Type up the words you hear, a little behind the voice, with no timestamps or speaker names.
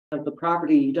of the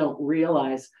property, you don't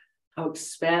realize how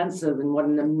expansive and what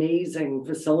an amazing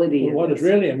facility Well, what is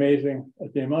really amazing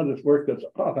is the amount of work that's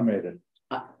automated.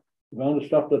 The amount of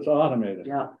stuff that's automated.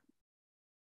 Yeah.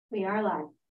 We are live.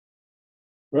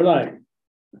 We're live.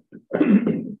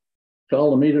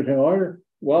 Call the meeting to order.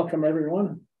 Welcome,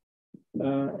 everyone.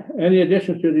 Any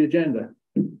additions to the agenda,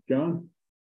 John?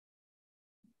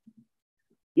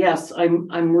 Yes, I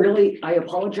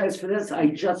apologize for this. I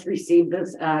just received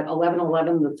this at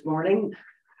 11:11 this morning.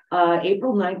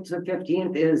 April 9th to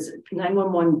 15th is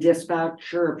 911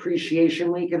 Dispatcher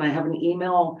Appreciation Week, and I have an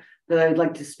email that I'd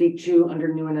like to speak to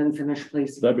under new and unfinished,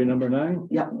 please. That'd be number 9?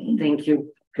 Yep, thank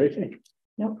you. Tracy?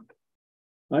 Yep.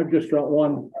 I've just got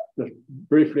one, just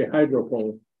briefly,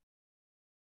 hydro.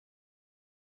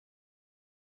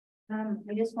 I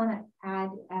just want to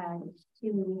add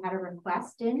we had a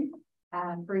request in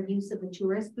for use of the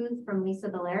tourist booth from Lisa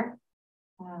Belair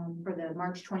for the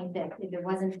March 25th. If it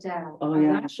wasn't oh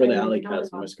yeah, for the alley cats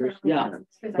and whiskers. Yeah.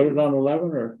 Put it on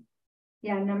 11 or?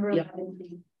 Yeah, number 11. As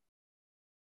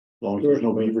long as there's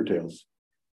no beaver tails.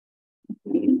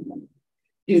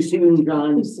 Too soon,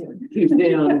 John. Too soon. Too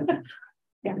soon.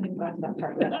 Yeah, I'm glad that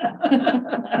part.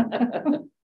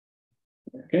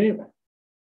 Okay.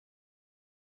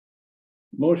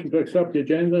 Motion to accept the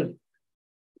agenda.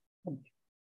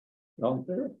 All in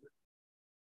favor?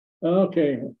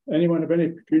 Okay. Anyone of any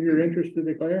peculiar interest to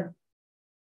declare?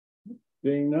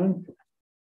 Seeing none.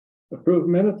 Approved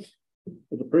minutes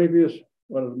of the previous,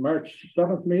 March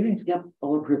 7th meeting? Yep,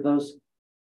 I'll approve those.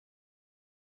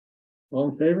 All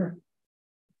in favor?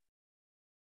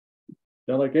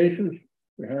 Delegations?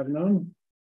 We have none.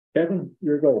 Kevin,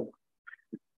 your goal.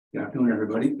 Good afternoon,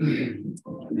 everybody.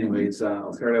 Anyways,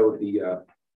 I'll start out with the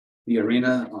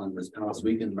arena on this past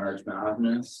weekend, March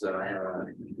Madness.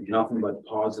 Nothing but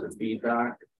positive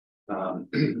feedback.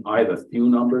 I have a few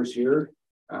numbers here.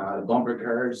 The bumper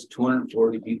cars,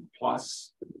 240 people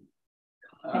plus.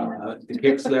 The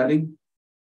kick sledding,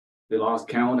 they lost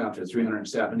count after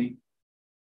 370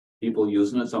 people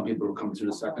using it. Some people were coming through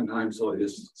the second time, so I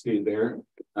just stayed there.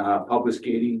 Public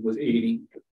skating was 80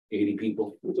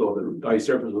 people. So the ice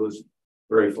surface was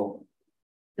very full.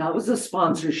 That was a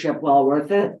sponsorship well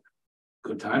worth it.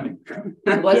 Good timing.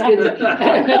 Was it?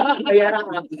 Yeah.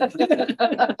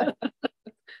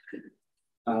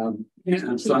 On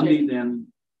Sunday,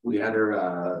 then we had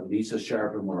our Lisa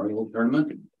Sharp Memorial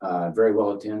Tournament. Very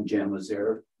well attended. Jen was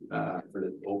there for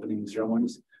the opening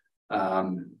ceremonies.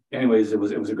 Anyways, it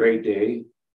was a great day.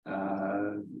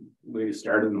 We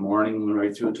started in the morning, went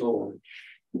right through till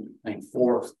I think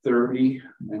 4:30,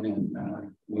 and then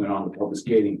we went on to public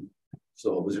skating.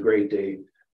 So it was a great day.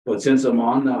 But since I'm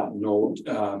on that note,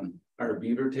 our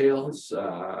beaver tails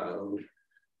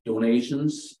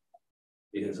donations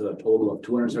is a total of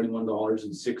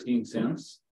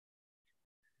 $271.16.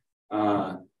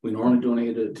 We normally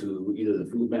donate it to either the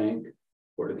food bank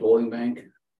or the clothing bank.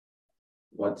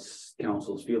 What's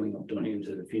council's feeling of donating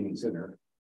to the feeding center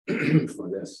for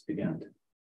this event?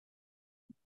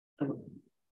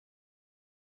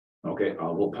 Okay,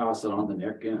 we'll pass it on to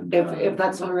Nick, and If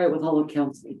that's all right with all of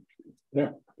council.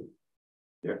 Yeah.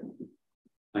 Yeah.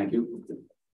 Thank you.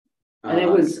 And it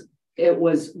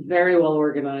was very well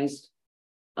organized.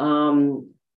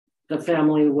 The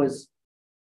family was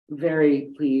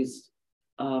very pleased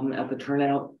at the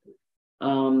turnout.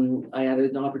 I had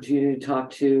an opportunity to talk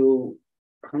to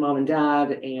her mom and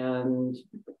dad, and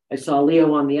I saw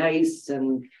Leo on the ice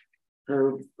and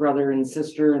her brother and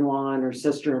sister-in-law and her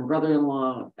sister and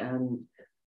brother-in-law, and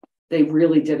they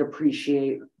really did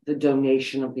appreciate the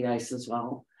donation of the ice as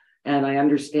well. And I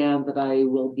understand that I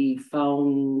will be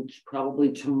phoned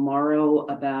probably tomorrow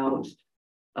about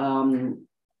a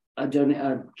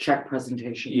check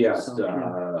presentation. Yes, so,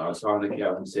 yeah. I was talking to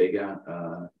Kevin Sagan,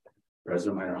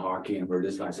 president of Minor Hockey, and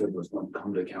I said was going to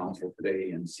come to council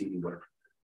today and see where,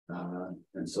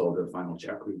 and so the final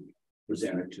check we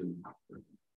presented to.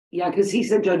 Yeah, because he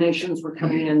said donations were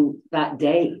coming in that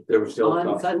day. There was still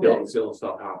on still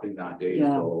stuff happening that day,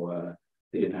 Yeah. so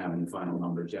they didn't have any final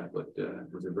numbers yet, but it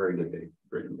was a very good day.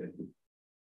 Very good day.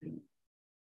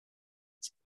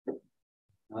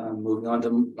 Moving on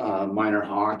to minor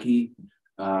hockey,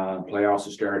 playoffs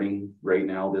are starting right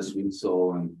now this week.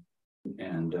 So and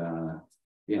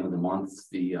the end of the month,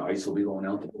 the ice will be going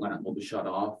out. The plant will be shut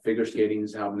off. Figure skating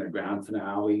is having their grand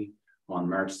finale on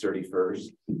March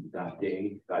 31st that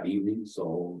day, that evening.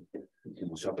 So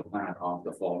we'll shut the plant off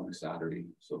the following Saturday.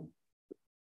 So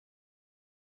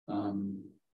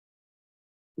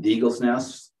the Eagle's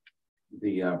Nest,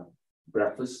 the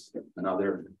breakfast,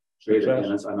 another Trade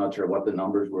attendance, I'm not sure what the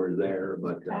numbers were there,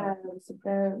 but It's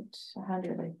about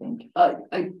 100, I think.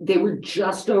 They were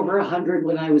just over 100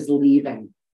 when I was leaving.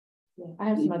 Yeah, I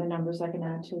have some other numbers I can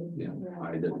add too. yeah,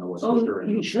 I didn't know what. Oh,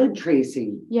 you should,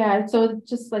 Tracy. Yeah, so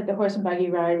just like the horse and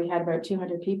buggy ride, we had about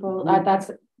 200 people.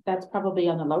 That's probably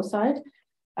on the low side.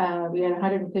 We had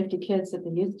 150 kids at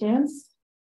the youth dance.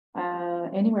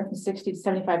 Anywhere from 60 to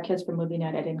 75 kids for movie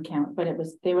night. I didn't count, but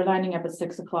they were lining up at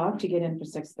 6 o'clock to get in for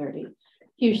 6:30.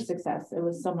 Huge success. It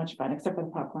was so much fun, except for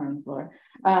the popcorn on the floor.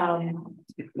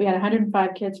 We had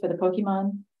 105 kids for the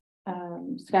Pokemon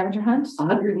scavenger hunt.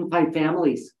 105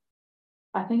 families.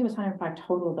 I think it was 105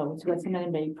 total though. So that's how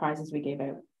many big prizes we gave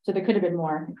out. So there could have been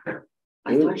more.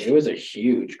 It was a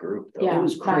huge group though. Yeah. It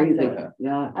was crazy. massive.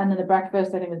 Yeah. And then the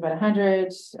breakfast, I think, was about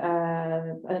 100.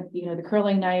 You know, the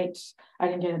curling night, I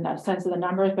didn't get a sense of the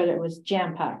numbers, but it was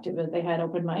jam packed. They had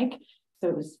open mic, so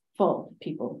it was full of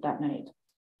people that night.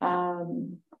 I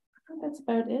think that's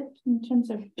about it in terms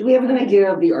of. Do we have an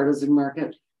idea of the artisan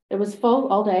market? It was full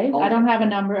all day. All I don't day. have a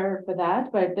number for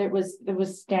that, but it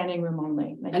was standing room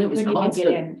only. Like, And it you was couldn't even constant.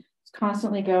 get in. It's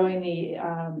constantly going. The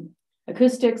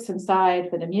acoustics inside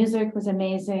for the music was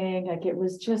amazing. Like it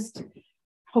was just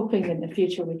hoping in the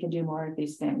future we can do more of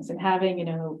these things, and having, you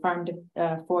know, Farm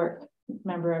to Fork,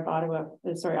 member of Ottawa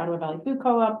Valley Food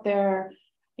Co-op there,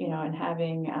 you know, and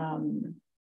having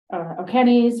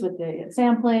O'Kenny's with the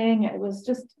sampling. It was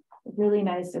just a really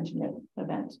nice intimate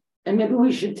event. And maybe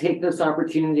we should take this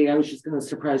opportunity. I was just going to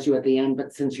surprise you at the end,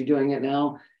 but since you're doing it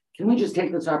now, can we just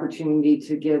take this opportunity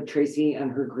to give Tracy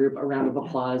and her group a round of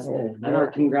applause and our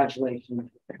congratulations?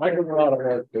 Michael, a lot of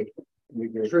work. But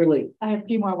Truly. I have a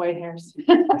few more white hairs.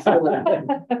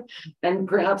 And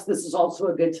perhaps this is also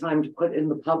a good time to put in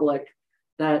the public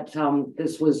that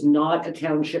this was not a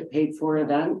township paid for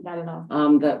event. Not at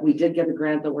all. That we did get a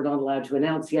grant that we're not allowed to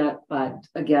announce yet, but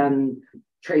again,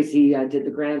 Tracy did the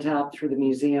grant app through the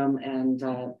museum, and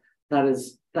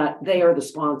that they are the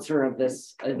sponsor of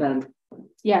this event.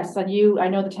 Yes, and I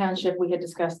know the township, we had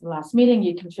discussed in the last meeting,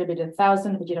 you contributed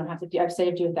 1,000, but you don't have to, I've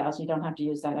saved you 1,000, you don't have to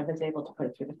use that. I was able to put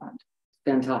it through the fund.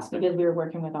 Fantastic. Because we were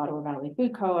working with Ottawa Valley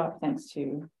Food Co-op, thanks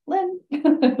to Lynn,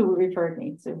 who referred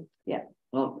me. So yeah.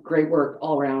 Well, great work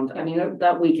all around. I mean,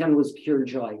 that weekend was pure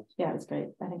joy. Yeah, it was great.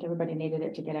 I think everybody needed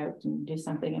it to get out and do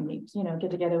something and meet, you know,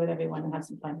 get together with everyone and have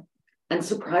some fun. And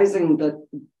surprising that,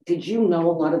 did you know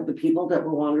a lot of the people that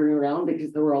were wandering around?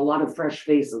 Because there were a lot of fresh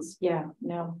faces. Yeah,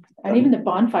 no. And even the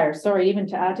bonfire, sorry, even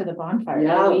to add to the bonfire,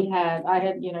 Yeah. I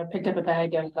had, you know, picked up a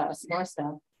bag of s'more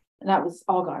stuff and that was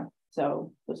all gone.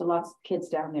 So there's a lot of kids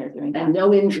down there doing that. And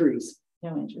no injuries.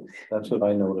 No injuries. That's what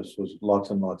I noticed was lots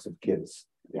and lots of kids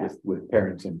Yeah. with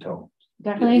parents in tow.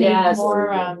 Definitely Yes.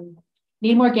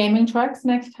 need more gaming trucks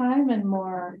next time and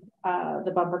more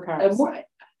the bumper And cars. more,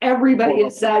 everybody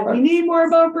has said, we need more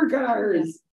bumper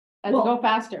cars. And well- go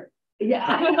faster.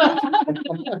 Yeah.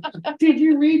 Did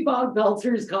you read Bob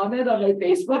Belzer's comment on my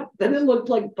Facebook? Then it looked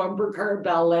like bumper car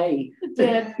ballet.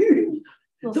 Did.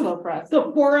 Little slow press.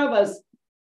 The four of us.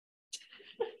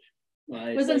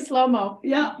 It was in slow-mo.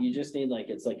 Yeah. You just need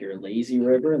it's like your lazy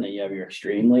river, and then you have your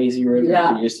extreme lazy river.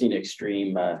 Yeah. You just need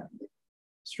extreme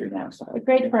next time. But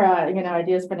great for you know,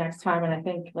 ideas for next time. And I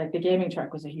think like the gaming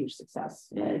truck was a huge success.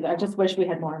 I just wish we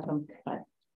had more of them, but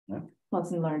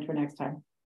lesson learned for next time.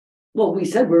 Well, we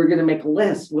said we were going to make a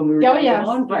list when we were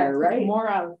on fire, right? More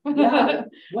of. Yeah.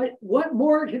 What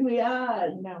more can we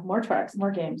add? No, more trucks,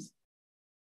 more games.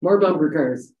 More bumper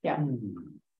cars. Yeah.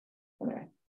 Okay.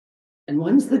 And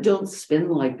ones that don't spin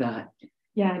like that.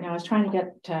 Yeah, I know. I was trying to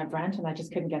get Brent and I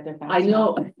just couldn't get there fast. I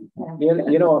know.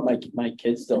 You know what, my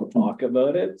kids still talk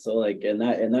about it. So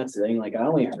and that's the thing. I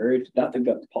only heard nothing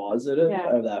but positive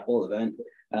of that whole event.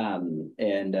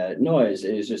 No, it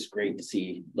was just great to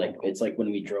see. It's like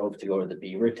when we drove to go to the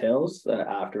Beaver Tails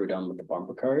after we're done with the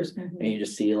bumper cars, and you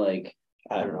just see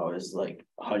I don't know, it's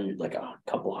a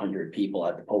couple hundred people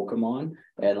at the Pokemon,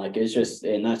 and it's just,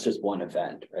 and that's just one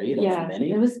event, right? Yeah,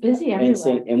 many. it was busy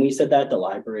everywhere. And we said that at the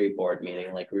library board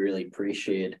meeting, we really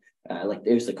appreciate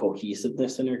there's the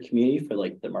cohesiveness in our community for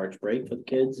the March break for the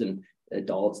kids and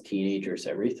adults, teenagers,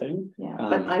 everything. Yeah.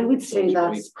 But I would say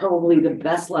that's probably the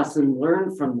best lesson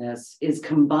learned from this is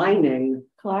combining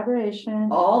Collaboration.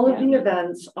 all of the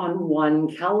events on one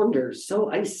calendar. So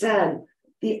I said,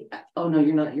 oh no,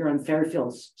 you're not, you're on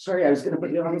Fairfields. Sorry, I was going to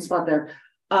put you on the spot there.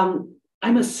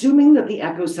 I'm assuming that the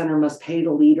Echo Center must pay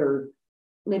the leader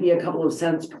maybe a couple of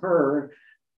cents per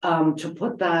to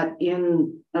put that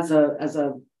in as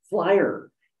a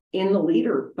flyer in the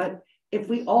leader. But if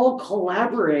we all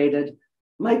collaborated,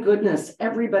 my goodness,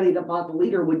 everybody that bought the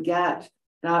leader would get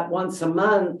that once a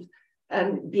month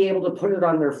and be able to put it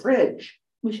on their fridge.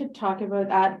 We should talk about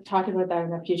that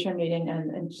in a future meeting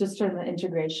and just sort of an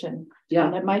integration. Yeah.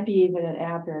 And it might be even an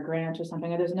app or a grant or something.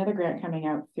 There's another grant coming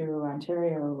out through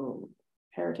Ontario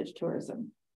Heritage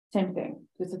Tourism. Same thing.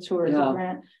 It's a tourism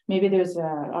grant. Maybe there's an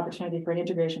opportunity for an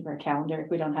integration for a calendar if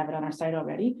we don't have it on our site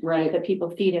already. Right. That people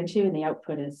feed into, and the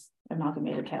output is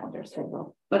amalgamated calendar.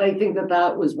 So But I think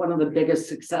that was one of the biggest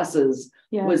successes.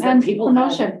 yeah, Was that and people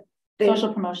promotion, they-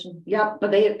 social promotion. Yeah,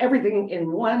 but they had everything in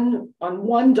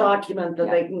one document that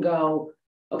they can go,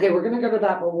 okay, we're gonna go to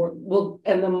that, but we'll,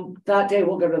 and then that day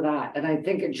we'll go to that. And I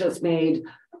think it just made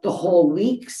the whole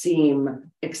week seem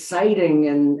exciting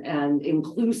and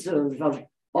inclusive of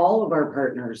all of our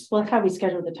partners. Well, how we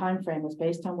scheduled the time frame was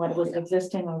based on what was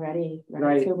existing already, right?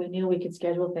 Right. So we knew we could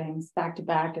schedule things back to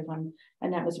back and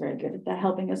that was very good at that,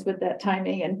 helping us with that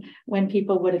timing and when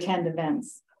people would attend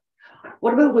events.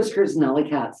 What about Whiskers and Alley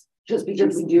Cats? Just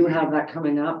because we do have that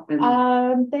coming up and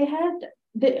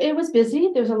It was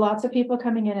busy. There's lots of people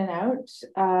coming in and out.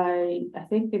 I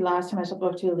think the last time I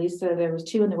spoke to Lisa, there was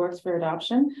 2 in the works for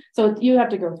adoption. So you have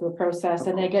to go through a process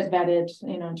and they get vetted,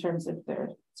 in terms of their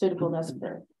suitableness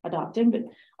for adopting. But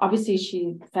obviously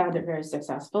she found it very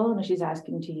successful and she's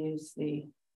asking to use the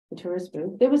tourist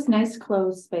booth. It was nice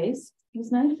closed space. It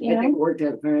was nice. I think it worked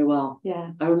out very well.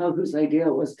 Yeah. I don't know whose idea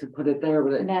it was to put it there,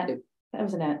 but That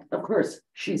was Annette. of course,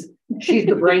 she's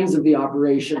the brains of the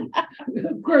operation.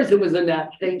 Of course, it was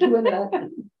Annette. Thank you, Annette.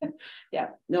 Yeah.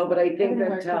 No, but I think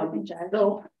that,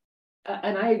 so,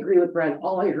 and I agree with Brent.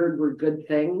 All I heard were good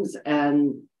things,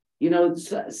 and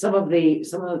some of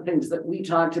the things that we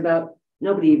talked about,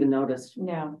 nobody even noticed.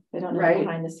 No, they don't know Right.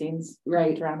 behind the scenes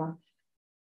drama.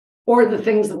 Or the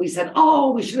things that we said,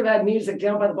 oh, we should have had music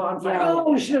down by the bonfire. Yeah.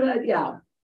 Oh, we should have had,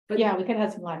 But yeah, we could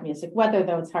have some live music. Weather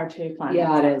though, it's hard to find.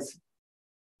 Yeah, it is.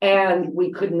 And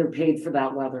we couldn't have paid for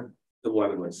that weather. The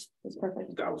weather was, It's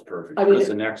perfect. that was perfect, I mean, because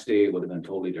the next day would have been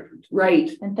totally different.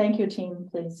 Right. And thank you, team,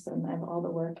 please, and all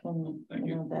the work and Thank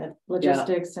you. the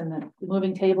logistics and the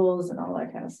moving tables and all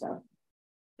that kind of stuff.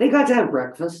 They got to have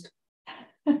breakfast.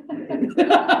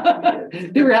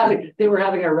 They were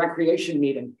having a recreation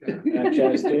meeting. Actually, I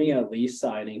was doing a lease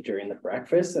signing during the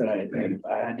breakfast and I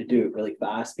had to do it really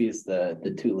fast because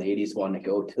the 2 ladies wanted to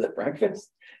go to the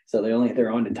breakfast. So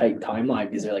they're on a tight timeline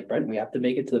because they're like, Brent, we have to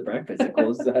make it to the breakfast. It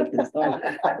closes at this time.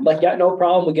 I'm like, yeah, no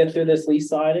problem. We'll get through this lease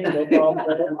signing. No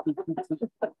problem.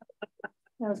 That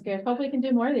was good. Hopefully we can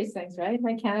do more of these things, right?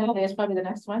 Like Canada Day is probably the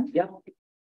next one. Yep.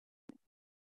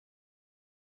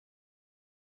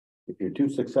 If you're too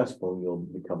successful, you'll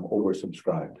become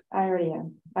oversubscribed. I already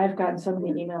am. I've gotten so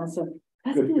many emails of,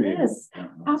 let's Good do for you. this.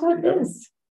 How about this?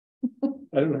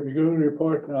 I don't know, you go to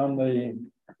report on the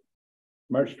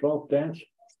March 12th dance?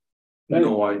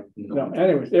 No, No,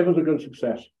 anyways, it was a good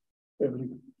success. It was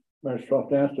March 12th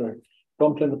dance. There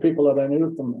bumped into people that I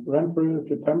knew from Renfrew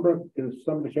to Pembroke to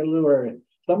some of the Killaloe area.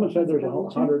 Someone said there's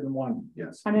 101.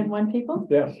 yes. 101 people?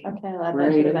 Yes. Okay, I'll add that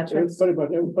Right. to that. It was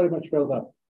pretty much filled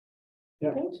up.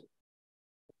 Yeah. Great.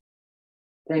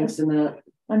 Thanks, Annette.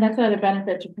 And that's another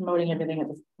benefit to promoting everything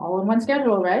all in one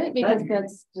schedule, right? Because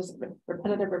that's just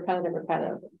repetitive.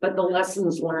 But the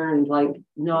lessons learned, like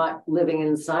not living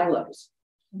in silos,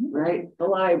 Mhm. right? The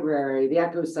library, the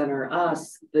Echo Center,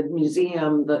 us, the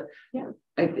museum,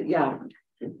 yeah.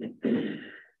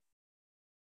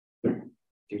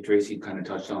 Tracy kind of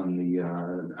touched on the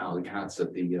alley cats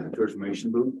at the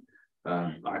transformation booth.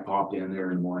 I popped in there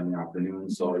in the morning, afternoon,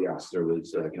 so yes, there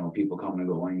was people coming and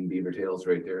going, beaver tails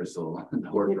right there, so the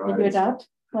horse You rides. did that?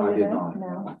 I did not.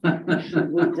 No.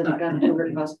 We've discussed the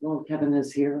request, well, Kevin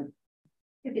is here.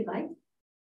 If you'd like.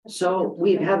 So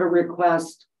we've had a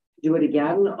request, do it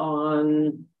again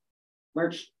on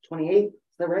March 28th, is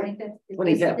that right?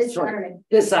 25th, This sorry. Saturday.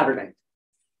 This Saturday.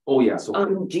 Oh, yeah,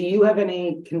 so Do you have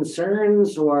any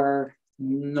concerns or?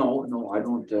 no, I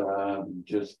don't,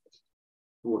 just.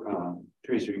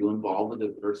 Tracy, are you involved with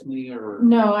it personally or?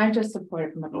 No, I just support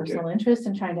it from a Okay. personal interest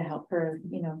and trying to help her,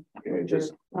 Okay,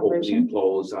 just her opening operation. and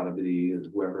close out of the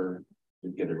whoever to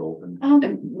get it open.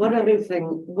 And one other thing,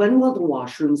 when will the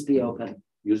washrooms be open?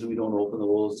 Usually we don't open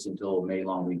those until May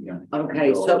long weekend.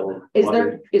 Okay, so is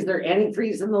there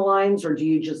antifreeze in the lines or do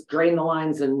you just drain the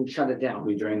lines and shut it down?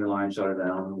 We drain the line, shut it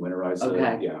down, winterize it,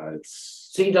 Okay. yeah, it's.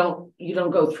 So you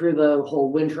don't go through the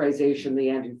whole winterization, the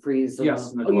antifreeze? and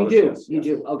Yes. the- Oh, you do, yes, you yes,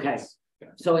 do, okay. yes,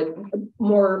 yes. So it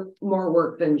more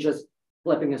work than just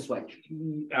flipping a switch.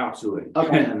 Absolutely.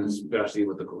 Okay. And especially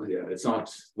with it's not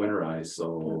winterized,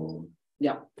 so.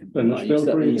 Then No, it's you still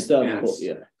still, free. you still have Yes. cold,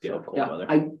 yeah. Yeah. still cold Yeah, weather.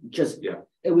 I just, Yeah.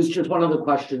 it was just one of the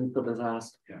questions that was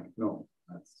asked. Yeah, no,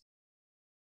 that's.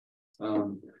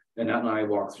 Annette and I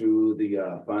walked through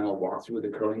the final walkthrough of the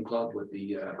curling club with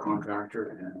the contractor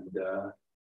and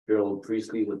Harold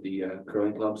Priestley with the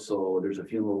curling club. So there's a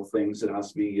few little things that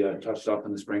has to be touched up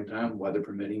in the springtime, weather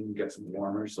permitting, get some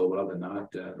warmer. So other than that,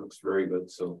 it looks very good.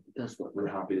 So that's what we're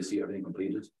happy to see everything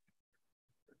completed.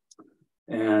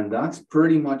 And that's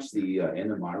pretty much the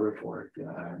end of my report.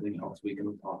 Anything else we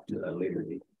can talk to later.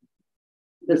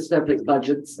 This stuff is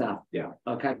budget stuff. Yeah.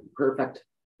 Okay, perfect.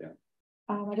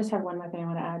 I just have one more thing I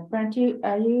want to add. Brent,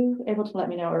 are you able to let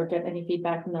me know or get any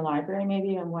feedback from the library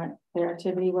maybe on what their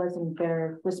activity was and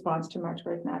their response to March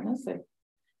Break Madness?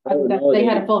 They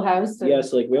had a full house. So,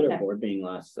 yes, like we had a board meeting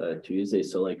last Tuesday.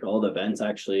 So like all the events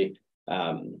actually,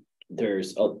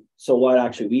 there's so what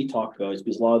actually we talked about is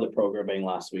because a lot of the programming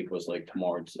last week was like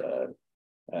towards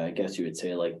I guess you would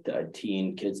say like the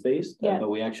teen kids based, but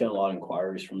we actually had a lot of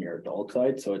inquiries from your adult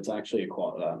side. So it's actually a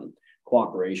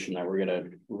cooperation that we're going to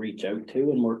reach out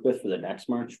to and work with for the next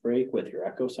March break with your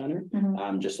Echo Center,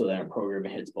 just so that our program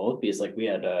hits both. Because like we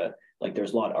had like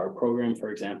there's a lot of art program,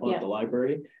 for example, at the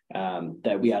library,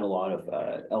 that we had a lot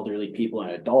of elderly people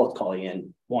and adults calling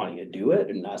in wanting to do it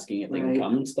and asking if they can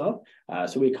come and stuff.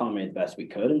 So we accommodated the best we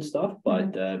could and stuff,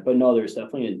 but no, there's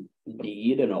definitely a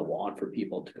need and a want for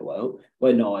people to go out.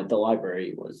 But no, the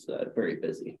library was very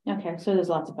busy. Okay, so there's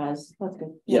lots of buzz. That's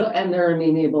good. Yeah, and they're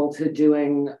amenable to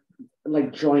doing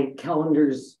like joint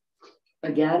calendars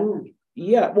again.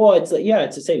 Yeah, well, it's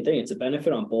the same thing. It's a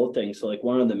benefit on both things. So like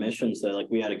one of the missions that like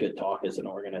we had a good talk as an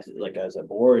organization, like as a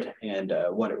board, and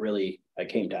what it really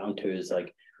came down to is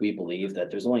like we believe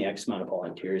that there's only X amount of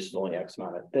volunteers, there's only X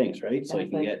amount of things, right? So you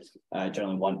can get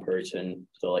generally one person.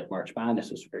 So like March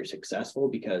Madness was very successful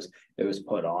because it was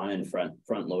put on and front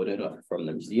loaded from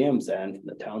the museums and from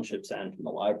the townships and from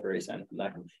the libraries and from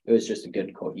that. It was just a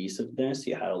good cohesiveness.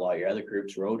 You had a lot of your other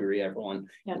groups, Rotary, everyone,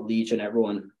 Legion,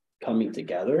 everyone coming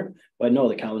together. But no,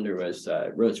 the calendar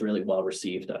was really well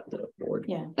received at the board.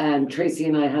 Yeah. And Tracy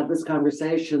and I had this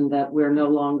conversation that we're no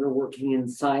longer working in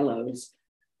silos.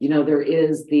 You know, there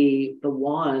is the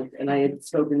want, and I had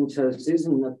spoken to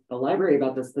Susan at the library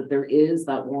about this, that there is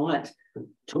that want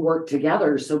to work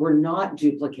together. So we're not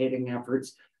duplicating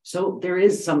efforts. So there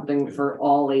is something for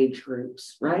all age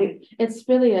groups, right? It's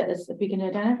really, if we can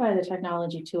identify the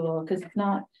technology tool, because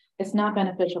it's not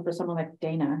beneficial for someone like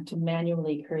Dana to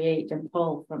manually create and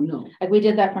pull from. No. Like we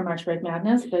did that for March Break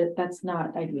Madness, but that's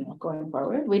not ideal going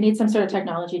forward. We need some sort of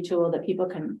technology tool that people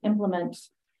can implement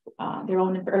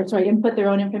input their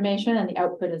own information, and the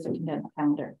output is a condensed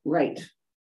calendar. Right.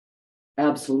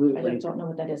 Absolutely. I don't know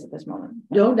what that is at this moment.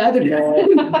 No, neither do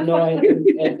I.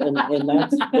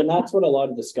 and that's what a lot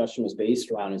of discussion was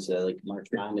based around, is like March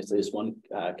Madness is one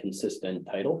consistent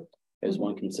title. There's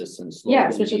one consistent slogan.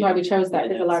 Yes, which is why we chose that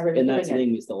because the library. And that's the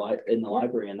thing is in the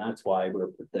library, and that's why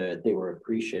they were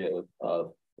appreciative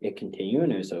of it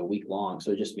continuing. It was a week long, so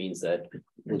it just means that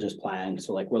we'll just plan.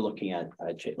 So like we're looking at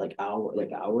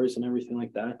hours and everything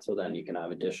like that. So then you can have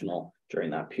additional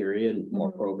during that period,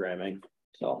 more programming.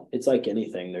 So it's like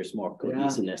anything. There's more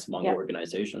cohesiveness among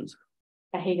organizations.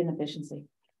 I hate inefficiency.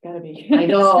 Gotta be. I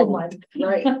know,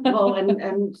 right? Well,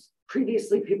 and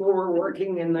previously people were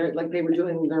working in their, like they were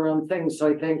doing their own thing. So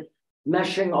I think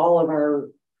meshing all of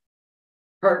our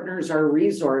partners, our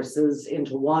resources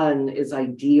into one is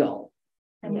ideal.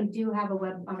 And we do have on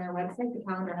our website, the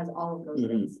calendar has all of those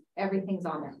things. Everything's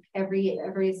on there.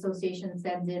 Every association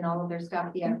sends in all of their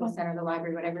stuff, the Echo Center, the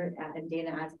library, whatever, and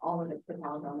Dana has all of it, the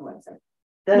calendar on the website.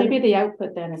 Maybe the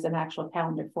output then is an actual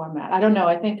calendar format. I don't know.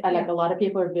 I think like a lot of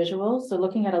people are visual. So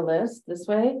looking at a list this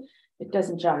way, it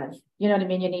doesn't jive. You know what I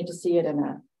mean? You need to see it in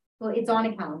a. Well, it's on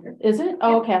a calendar. Is it?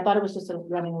 Oh, okay. I thought it was just a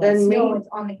running list. No, it's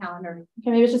on the calendar.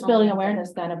 Okay, maybe it's just building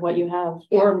awareness then of what you have.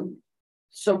 Or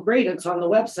so great, it's on the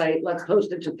website. Let's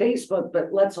post it to Facebook,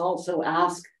 but let's also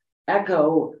ask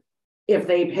Echo if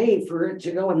they pay for it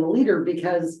to go in the leader,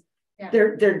 because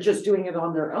they're just doing it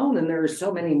on their own, and there are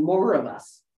so many more of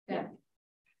us. Yeah.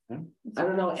 I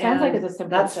don't know. Sounds like it's a simple.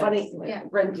 That's funny.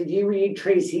 Brent, did you read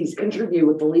Tracy's interview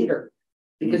with the leader?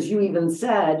 Because you even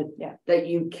said that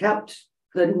you kept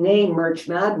the name March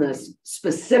Madness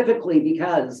specifically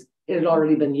because it had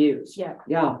already been used.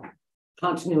 Yeah.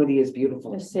 Continuity is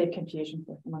beautiful. Just save confusion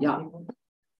for people.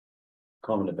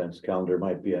 Common events calendar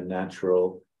might be a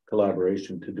natural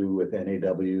collaboration to do with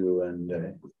NAW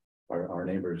and our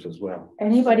neighbors as well.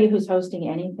 Anybody who's hosting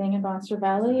anything in Bonster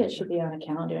Valley, it should be on a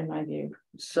calendar in my view.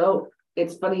 So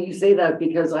it's funny you say that,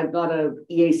 because I've got a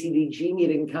EACDG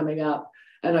meeting coming up,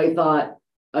 and I thought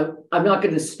I'm not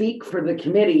going to speak for the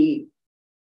committee,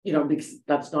 you know, because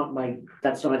that's not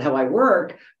how I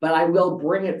work, but I will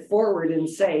bring it forward and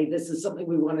say, this is something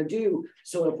we want to do.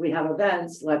 So if we have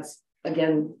events, let's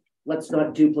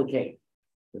not duplicate.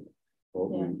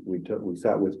 Well, we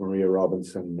sat with Maria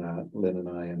Robinson, Lynn and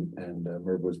I, and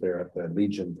Merv was there at the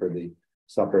Legion for the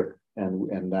supper, and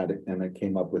it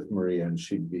came up with Maria, and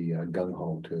she'd be gung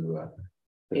ho to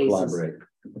collaborate.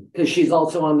 Because she's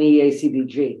also on the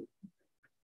ACBG.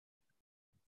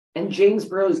 And James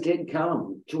Bros did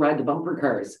come to ride the bumper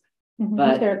cars,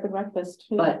 but They're at the breakfast.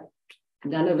 Too. but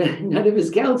none of his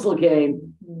council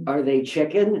came. Are they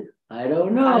chicken? I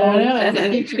don't know. I don't know. It's a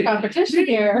future competition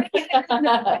here.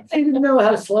 I didn't know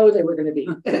how slow they were going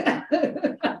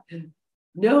to be.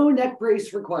 No neck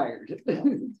brace required.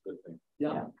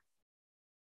 Yeah.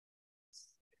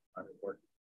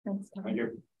 Thank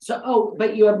you. So,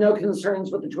 but you have no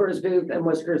concerns with the tourist booth and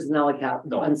Whiskers and Cat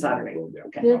on Saturday?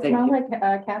 Okay. Did it Thank smell you.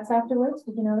 like cats afterwards?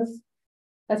 Did you notice?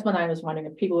 That's when I was wondering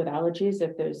if people with allergies,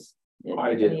 if there's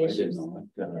any issues. Not.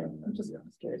 I'm just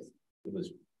curious. It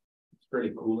was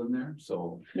pretty cool in there,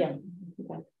 so. Yeah.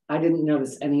 Okay. I didn't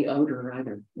notice any odor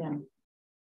either. Yeah.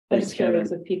 I was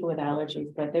curious with people with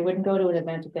allergies, but they wouldn't go to an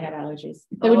event if they had allergies.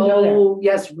 They wouldn't go there. Oh,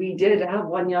 yes, we did have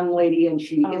one young lady and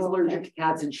she is Oh, allergic okay. to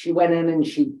cats and she went in and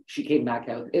she came back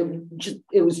out.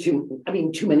 It was too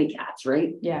many cats,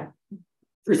 right? Yeah.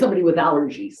 For somebody with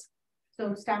allergies.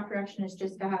 So staff direction is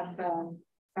just to have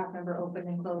staff member open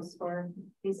and close for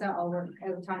Lisa. I'll work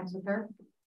out times with her.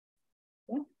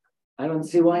 I don't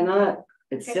see why not.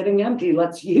 It's Okay. sitting empty.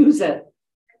 Let's use it.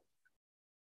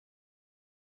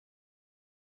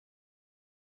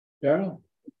 Yeah,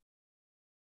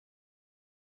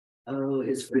 Oh,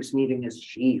 his first meeting as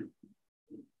chief.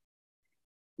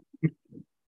 Good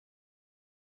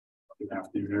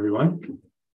afternoon, everyone.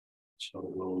 So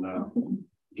we'll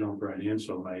jump right in.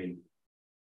 So my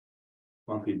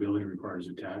monthly billing requires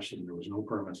attached, and there was no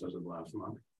permits as of last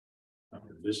month.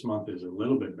 This month is a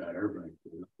little bit better,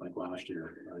 but like last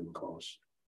year, not even close.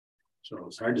 So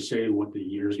it's hard to say what the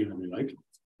year is going to be like.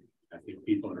 I think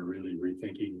people are really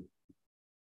rethinking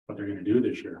what they're going to do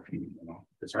this year. You know,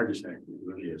 it's hard to say. It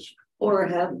really is. Or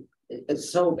have,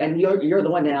 so, and you're the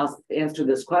one to answer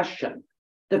this question.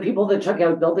 The people that took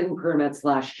out building permits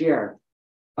last year,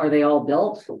 are they all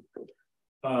built?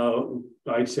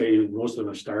 I'd say most of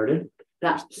them started.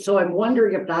 So I'm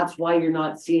wondering if that's why you're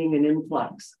not seeing an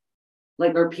influx.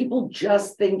 Like, are people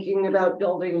just thinking about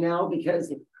building now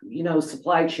because, you know,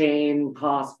 supply chain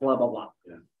costs, blah, blah, blah.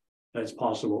 Yeah, that's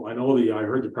possible. I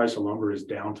heard the price of lumber is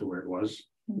down to where it was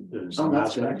in some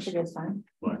that's good. aspects, That's a good sign.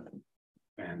 but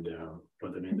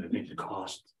I mean, I think the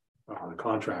cost, the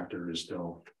contractor is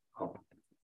still up.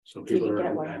 So So you people can are,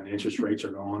 get one. and interest rates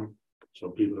are going, so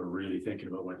people are really thinking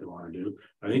about what they want to do.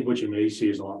 I think what you may see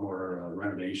is a lot more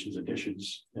renovations,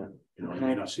 additions. Yeah. You know, you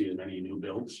may not see as many new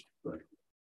builds, but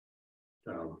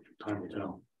time will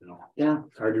tell, you know. Yeah.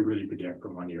 It's hard to really predict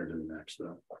from one year to the next,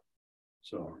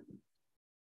 so.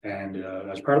 And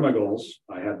as part of my goals,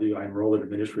 I enrolled in the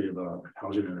Ministry of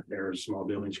Housing and Affairs Small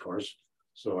Buildings course.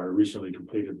 So I recently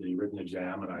completed the written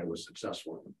exam and I was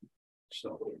successful.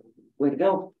 So, Way to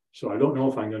go. so I don't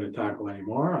know if I'm going to tackle any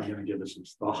more. I'm going to give it some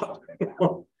thought.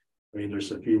 I mean,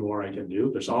 there's a few more I can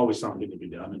do. There's always something to be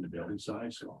done in the building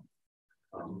side. So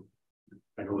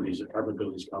I know these apartment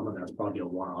buildings coming, that's probably a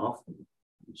one-off.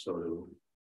 So,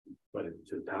 but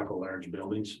to tackle large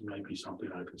buildings might be something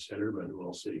I consider, but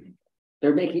we'll see.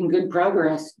 They're making good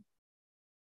progress.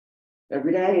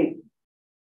 Every day.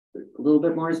 A little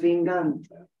bit more is being done.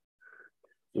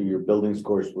 So your buildings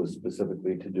course was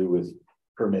specifically to do with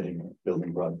permitting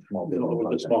building small You know, building with the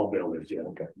projects. small buildings, yeah.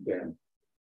 Okay. Then,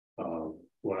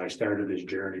 when I started this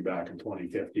journey back in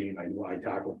 2015, I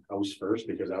tackled house first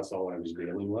because that's all I was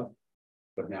dealing with.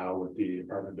 But now with the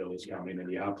apartment buildings coming in,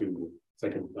 you have to, it's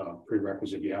like a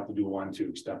prerequisite, you have to do one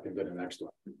to step into the next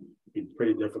one. It's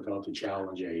pretty difficult to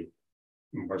challenge a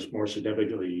more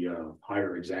significantly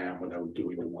higher exam without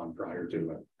doing the one prior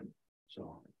to it.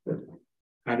 So,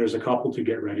 and there's a couple to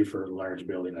get ready for a large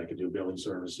building. I could do building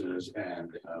services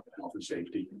and health and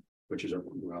safety, which is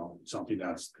something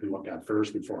that's to look at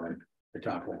first before I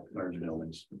tackle large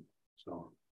buildings.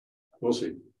 So we'll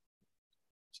see.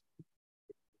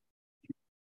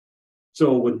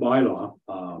 So with bylaw,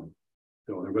 so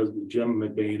there was Jim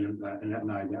McBain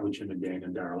and I met with Jim McBain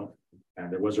and Darla,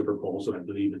 and there was a proposal. I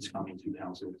believe it's coming to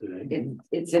council today.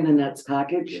 It's in Annette's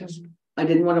package. Yes. I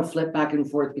didn't want to flip back and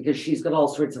forth because she's got all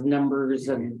sorts of numbers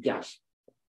and yes.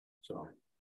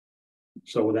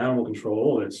 So with animal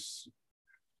control, it's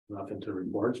nothing to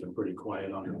report. It's been pretty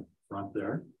quiet on the front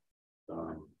there.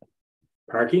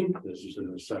 Parking, this is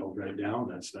settled right down.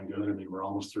 That's been good. I mean, we're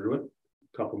almost through it.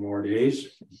 A couple more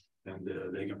days and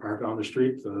they can park on the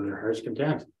street to their heart's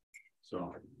content.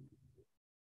 So,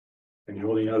 and the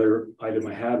only other item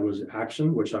I had was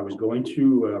action, which I was going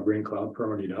to bring cloud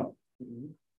permitting up,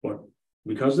 but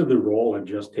because of the role I've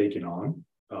just taken on,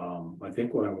 I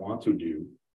think what I want to do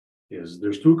is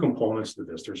there's two components to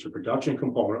this. There's a production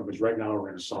component, which right now we're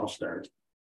in a soft start.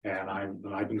 And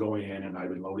I've been going in and I've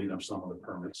been loading up some of the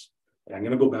permits. And I'm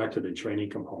going to go back to the training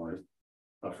component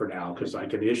for now, because I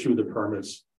can issue the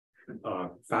permits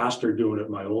faster doing it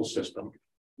in my old system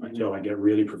until I get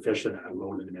really proficient at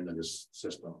loading them into this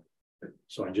system.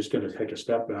 So I'm just going to take a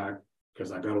step back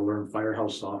because I got to learn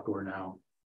Firehouse software now.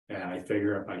 And I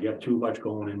figure if I get too much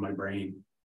going in my brain,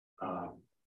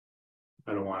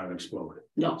 I don't want it to explode.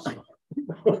 No,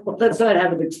 let's not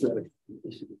have it explode.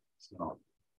 So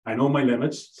I know my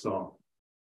limits. So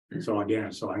I'm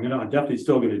definitely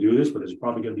still gonna do this, but it's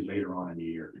probably gonna be later on in the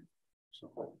year.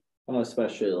 So Well,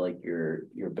 especially like your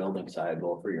building side,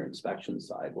 well, for your inspection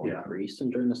side will increase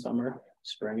and during the summer,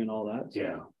 spring and all that. So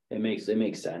yeah. It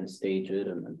makes sense, stage it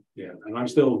and then. Yeah, and I'm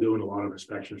still doing a lot of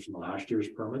inspections from the last year's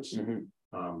permits.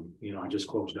 Mm-hmm. You know, I just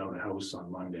closed out a house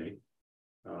on Monday.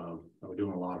 I'm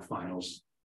doing a lot of finals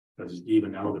because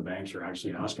even now the banks are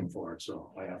actually asking for it.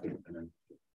 So I have to and then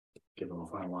give them a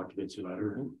final occupancy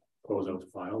letter and close out the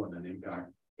file, and then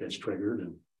impact gets triggered.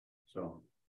 And so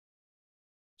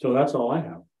that's all I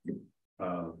have.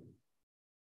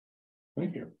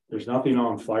 Thank you. There's nothing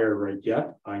on fire right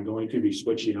yet. I'm going to be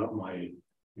switching up my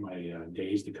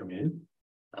days to come in.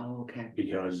 Oh, okay.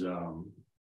 Because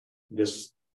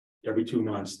this every 2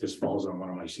 months this falls on one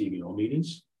of my CBO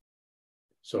meetings.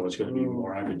 So it's going to be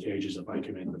more advantageous if I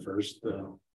come in the first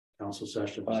council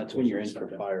session. That's when you're in for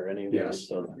fire anyway. Yes.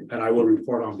 So And I will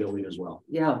report on building as well.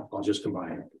 Yeah, I'll just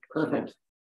combine it. perfect.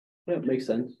 yeah, it makes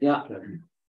sense. Yeah,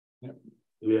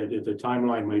 The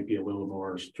timeline might be a little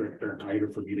more stricter and tighter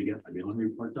for me to get my building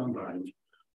report done, but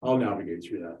I'll navigate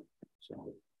through that.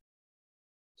 So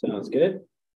Sounds good.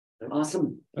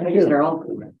 awesome. Thank Thanks, you. Carol.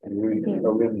 And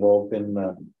are we involved in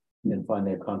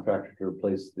finding a contractor to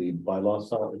replace the bylaw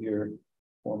saw of your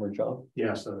former job?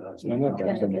 yeah, so that's No, no.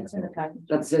 Yeah, it's in the package.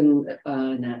 That's in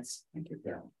Nets. Thank you.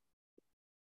 Yeah.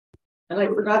 And I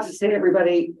forgot to say,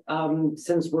 everybody,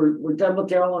 since we're done with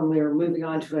Daryl and we're moving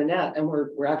on to Annette, and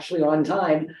we're actually on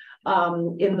time.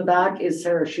 In the back is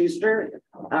Sarah Schuster,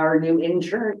 our new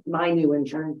intern, my new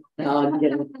intern. No, I'm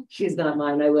kidding. She's not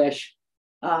mine, I wish.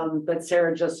 But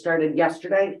Sarah just started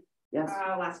yesterday. Yes.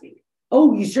 Last week.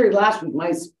 Oh, you started last week.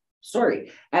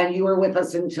 Sorry. And you were with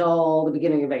us until the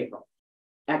beginning of April.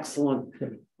 Excellent.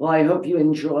 Well, I hope you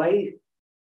enjoy.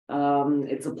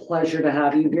 It's a pleasure to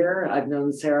have you here. I've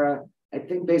known Sarah, I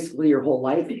think basically your whole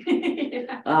life.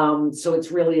 So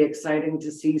it's really exciting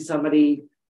to see somebody,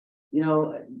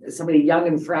 somebody young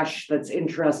and fresh that's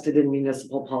interested in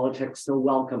municipal politics. So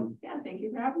welcome. Yeah, thank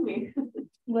you for having me.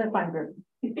 We're a fun group.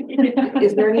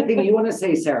 Is there anything you want to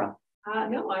say, Sarah?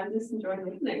 No, I'm just enjoying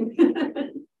listening.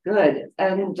 Good.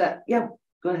 And yeah,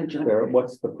 go ahead, John. Sarah,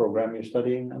 what's the program you're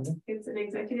studying under? It's an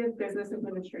executive business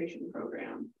administration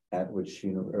program At which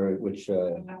through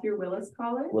Willis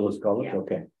College. Willis College? Yeah.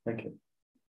 Okay, thank you.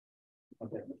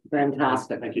 okay.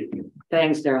 Fantastic. Thank you.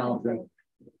 Thanks, Daryl.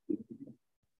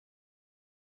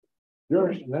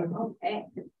 Yours. Okay.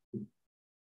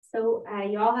 So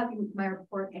you all have my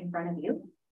report in front of you.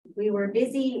 We were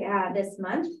busy this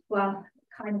month, well,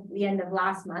 kind of the end of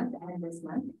last month and this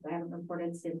month. I haven't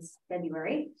reported since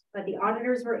February, but the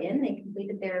auditors were in. They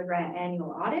completed their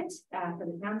annual audit for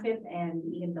the township and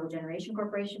Eganville Generation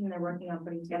Corporation. They're working on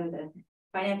putting together the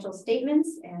financial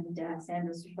statements, and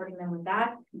Sandra's supporting them with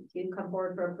that to come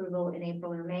forward for approval in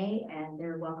April or May. And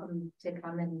they're welcome to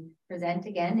come and present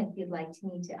again if you'd like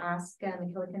me to ask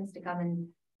McKillicans to come and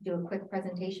do a quick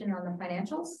presentation on the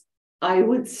financials. I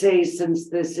would say, since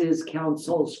this is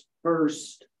council's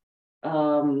first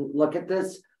look at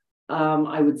this,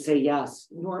 I would say yes.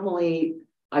 Normally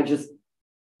I just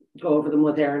go over them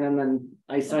with Aaron and then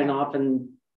I sign off and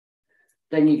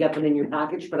then you get them in your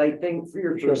package. But I think for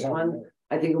your first one,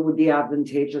 I think it would be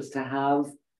advantageous to have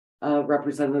a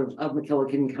representative of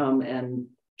McKillican come and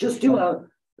just do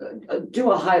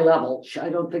a high level. I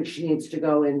don't think she needs to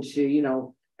go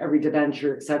into, every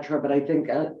debenture, etc. But I think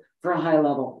for a high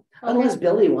level, unless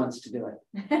Billy wants to do it.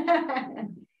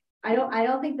 I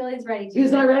don't think Billy's ready to.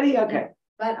 He's not ready? Okay.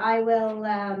 But I will,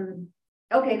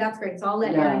 okay, that's great. So I'll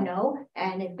let Aaron know.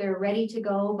 And if they're ready to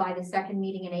go by the second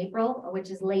meeting in April, which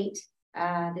is late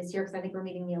this year, because I think we're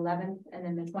meeting the 11th and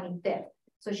then the 25th.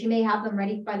 So she may have them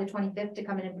ready by the 25th to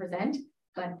come in and present,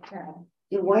 but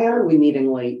Why are we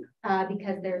meeting late?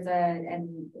 because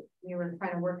and we were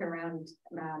trying to work around.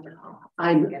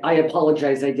 I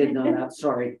apologize. I did know that.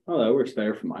 Sorry. Oh, that works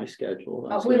better for my schedule.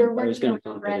 We were I was working gonna on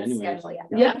bump it Brent's anyways. schedule.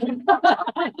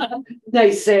 Yeah.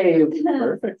 Nice save.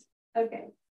 Perfect. Okay,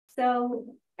 so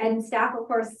And staff, of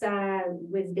course,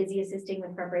 was busy assisting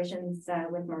with preparations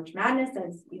with March Madness,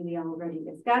 as we already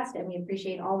discussed, and we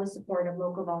appreciate all the support of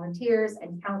local volunteers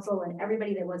and council and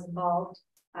everybody that was involved.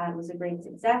 It was a great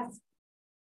success.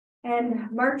 And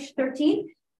March 13th,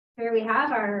 here we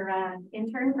have our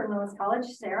intern from Willis College,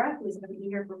 Sarah, who's going to be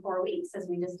here for 4 weeks, as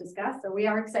we just discussed. So we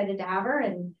are excited to have her,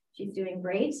 and she's doing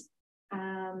great.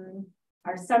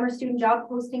 Our summer student job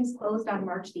postings closed on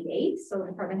March the 8th. So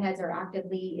department heads are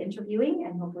actively interviewing,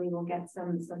 and hopefully we'll get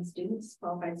some students,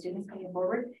 qualified students coming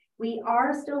forward. We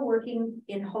are still working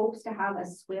in hopes to have a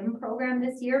swim program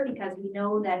this year, because we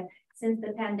know that since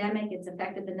the pandemic, it's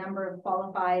affected the number of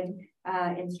qualified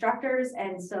instructors.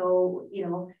 And so, you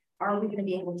know, are we going to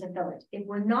be able to fill it? If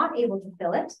we're not able to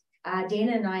fill it,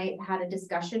 Dana and I had a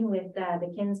discussion with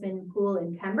the Kinsman Pool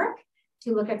in Pembroke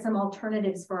to look at some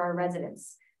alternatives for our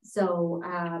residents. So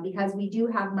because we do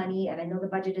have money, and I know the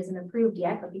budget isn't approved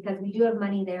yet, but because we do have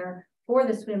money there for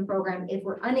the swim program, if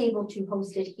we're unable to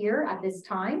host it here at this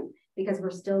time, because we're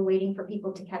still waiting for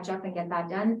people to catch up and get that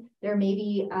done, there may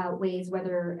be ways,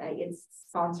 whether it's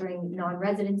sponsoring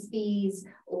non-residence fees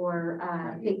or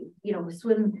you know,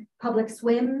 public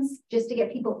swims, just to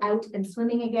get people out and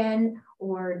swimming again,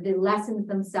 or the lessons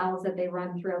themselves that they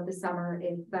run throughout the summer,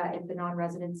 if the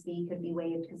non-residence fee could be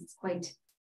waived, because it's quite,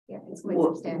 yeah, it's quite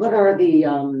substantial. What are the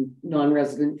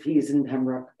non-resident fees in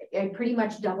Pembroke? It pretty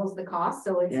much doubles the cost.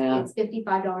 So it's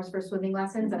 $55 for swimming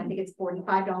lessons, and I think it's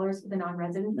 $45 for the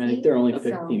non-resident fee. I think they're only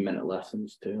 15-minute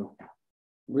lessons too.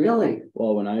 Really?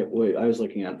 Well, when I was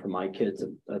looking at it for my kids,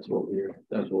 that's what we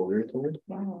were told.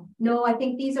 Wow. No, I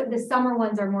think these are the summer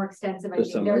ones are more extensive. I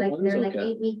think they're like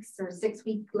 8 weeks or 6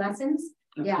 week lessons.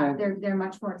 Okay. Yeah, they're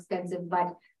much more expensive,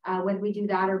 but when we do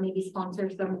that, or maybe sponsor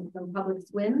some public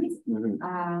swims, you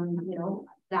know,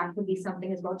 that could be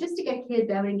something as well, just to get kids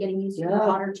out and getting used to the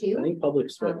water too. I think public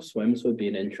swims would be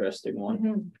an interesting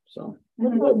one. So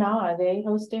what about now? Are they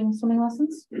hosting swimming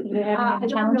lessons? Do they have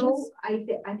any challenges?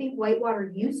 I think Whitewater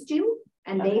used to,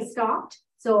 and they stopped.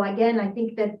 So again, I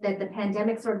think that the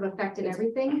pandemic sort of affected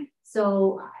everything.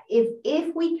 So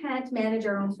if we can't manage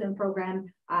our own swim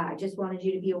program, I just wanted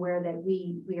you to be aware that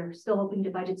we are still hoping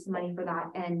to budget some money for that,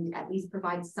 and at least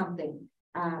provide something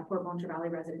for Montreal Valley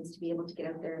residents to be able to get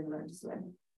out there and learn to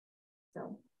swim.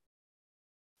 So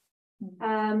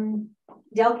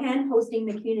Delcan hosting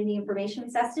the community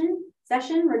information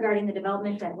session regarding the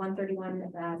development at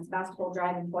 131 Sebastopol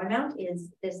Drive in Boymount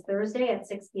is this Thursday at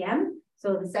 6 p.m.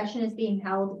 So the session is being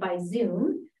held by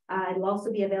Zoom. It'll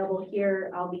also be available here.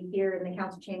 I'll be here in the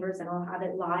council chambers, and I'll have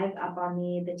it live up on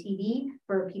the TV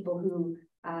for people who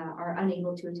are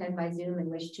unable to attend by Zoom and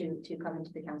wish to come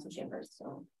into the council chambers.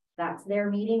 So that's their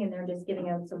meeting, and they're just giving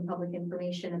out some public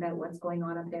information about what's going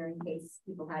on up there in case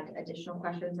people had additional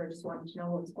questions or just wanted to know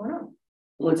what's going on.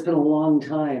 Well, it's been a long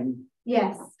time.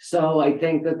 Yes. So I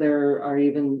think that there are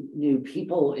even new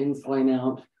people in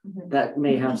Boymount that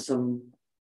may have some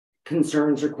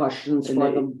concerns or questions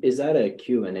for them. Is that a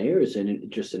Q&A, or is it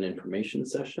just an information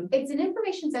session? It's an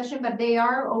information session, but they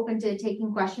are open to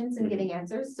taking questions and giving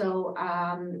answers. So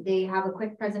they have a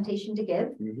quick presentation to give.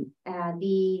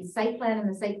 The site plan and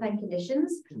the site plan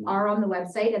conditions are on the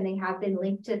website, and they have been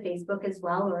linked to Facebook as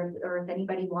well, or if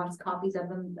anybody wants copies of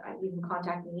them, you can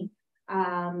contact me.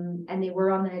 And they were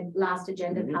on the last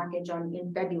agenda package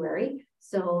in February.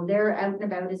 So they're out and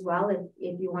about as well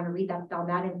if you want to read up on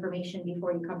that information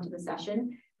before you come to the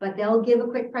session. But they'll give a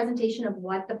quick presentation of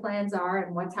what the plans are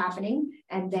and what's happening,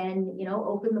 and then, you know,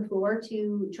 open the floor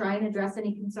to try and address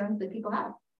any concerns that people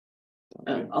have.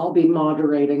 I'll be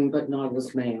moderating, but not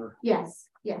as mayor. Yes.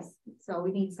 So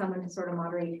we need someone to sort of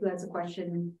moderate who has a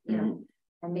question, you know,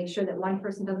 and make sure that one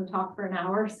person doesn't talk for an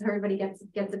hour, so everybody gets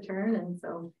a turn. And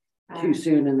so too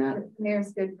soon in that.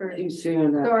 Mayor's good for too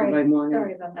soon. Sorry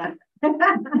morning. about that.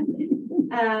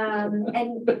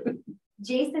 And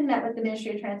Jason met with the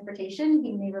Ministry of Transportation.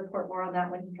 He may report more on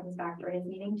that when he comes back for his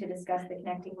meeting to discuss the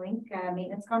Connecting Link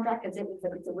maintenance contract, because it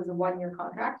was a 1-year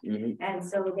contract. And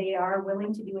so they are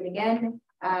willing to do it again.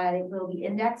 It will be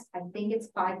indexed. I think it's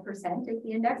 5% is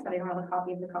the index, but I don't have a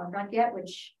copy of the contract yet,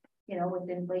 which, you know, with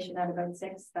inflation at about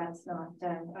 6%, that's not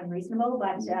unreasonable.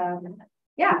 But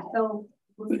yeah, so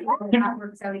we'll see how that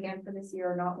works out again for this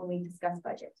year or not when we discuss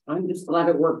budget. I'm just glad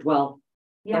it worked well.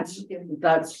 Yes,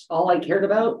 that's all I cared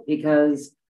about,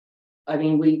 because I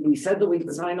mean, we said that we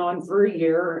could sign on for a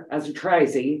year as a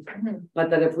tri-Z,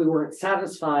 but that if we weren't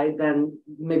satisfied, then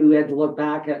maybe we had to look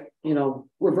back at, you know,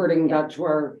 reverting back to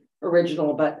our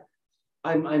original. But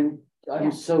I'm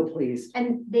so pleased.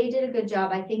 And they did a good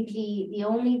job. I think the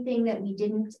only thing that we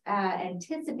didn't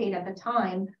anticipate at the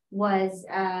time was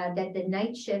that the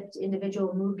night shift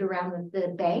individual moved around the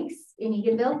banks in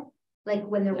Eganville. like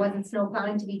when there wasn't snow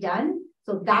plowing to be done.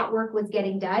 So that work was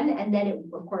getting done. And then it,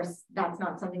 of course, that's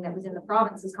not something that was in the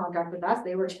province's contract with us.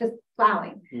 They were just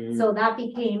plowing. So that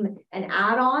became an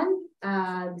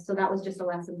add-on. So that was just a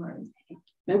lesson learned.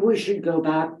 Maybe we should go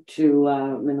back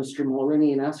to Minister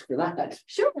Mulroney and ask for that.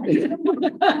 Sure.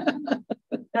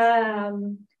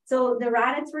 So the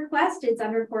Raditz request, it's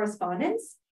under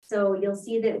correspondence. So you'll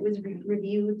see that it was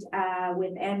reviewed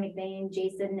with Anne McVeigh,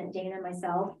 Jason, Dana,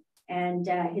 myself, and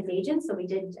his agent. So we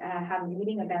did have a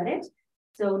meeting about it.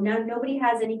 So nobody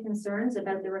has any concerns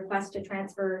about the request to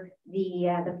transfer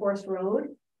the forest road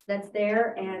that's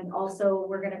there. And also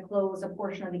we're going to close a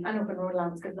portion of the unopened road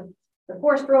allowance because the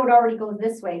forest road already goes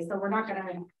this way. So we're not going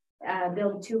to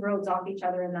build two roads off each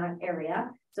other in that area.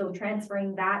 So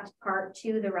transferring that part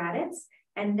to the Raditz.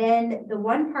 And then the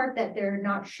one part that they're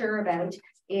not sure about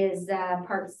is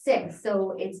part 6.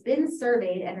 So it's been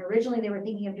surveyed, and originally they were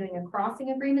thinking of doing a crossing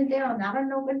agreement there on that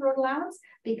unopened road allowance,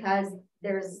 because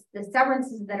there's the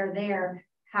severances that are there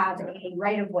have a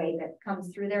right of way that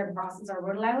comes through there and crosses our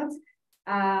road allowance.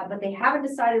 But they haven't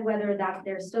decided whether that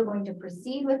they're still going to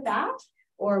proceed with that,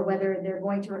 or whether they're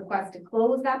going to request to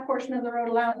close that portion of the road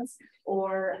allowance,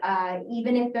 or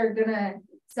even if they're gonna.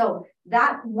 So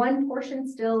that one portion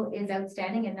still is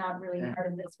outstanding and not really part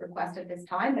of this request at this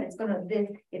time, but it's going to,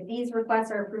 if these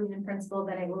requests are approved in principle,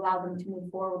 then it will allow them to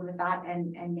move forward with that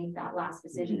and make that last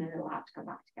decision, and it'll have to come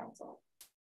back to council.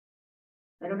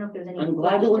 I don't know if there's any. I'm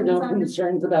glad there were no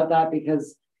concerns about that,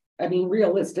 because I mean,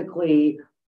 realistically,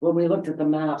 when we looked at the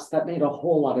maps, that made a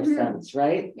whole lot of sense,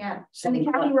 right? Yeah, So and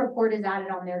the county report is added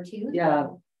on there too. Yeah.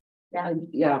 So, yeah.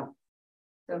 Yeah.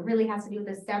 So it really has to do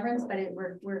with the severance, but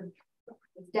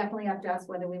it's definitely up to us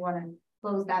whether we want to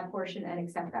close that portion and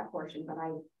accept that portion. But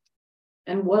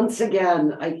and once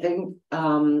again, I think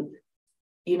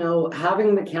you know,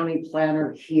 having the county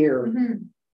planner here,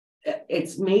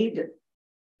 it's made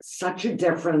such a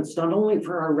difference, not only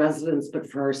for our residents, but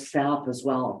for our staff as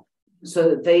well. So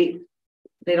that they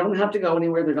don't have to go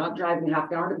anywhere. They're not driving half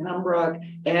an hour to Pembroke.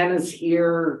 Anna's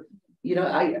here. You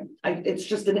know, it's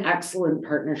just an excellent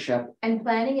partnership. And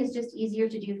planning is just easier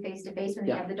to do face to face when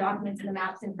you have the documents and the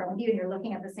maps in front of you and you're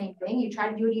looking at the same thing. You try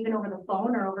to do it even over the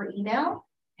phone or over email.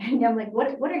 And I'm like, what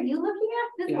are you looking at?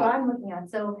 This is what I'm looking at.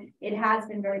 So it has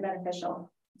been very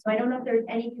beneficial. So I don't know if there's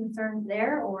any concerns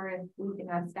there, or if we can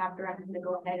have staff directors to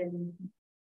go ahead and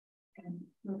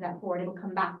move that forward. It'll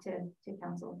come back to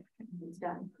council when it's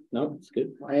done. No, it's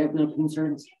good. I have no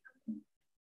concerns.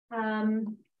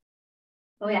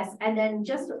 Oh yes, and then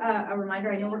just a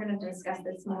reminder, I know we're going to discuss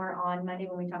this more on Monday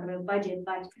when we talk about budget,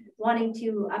 but wanting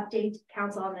to update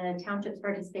council on the townships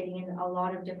participating in a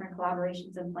lot of different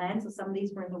collaborations and plans. So some of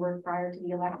these were in the work prior to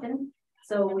the election.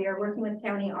 So we are working with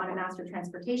county on a master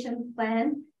transportation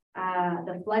plan,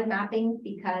 the flood mapping,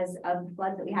 because of the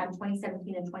floods that we had in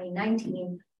 2017 and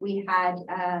 2019, we had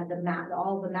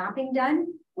all the mapping done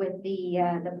with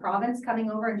the province coming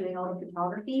over and doing all the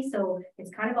photography. So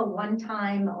it's kind of a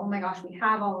one-time, oh my gosh, we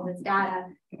have all of this data,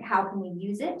 how can we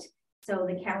use it? So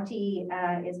the county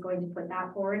is going to put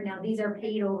that forward. Now these are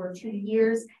paid over 2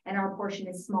 years, and our portion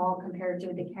is small compared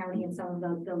to the county and some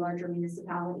of the larger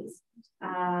municipalities.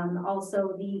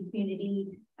 Also the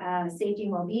community safety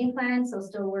and well-being plan, so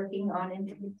still working on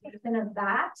implementation of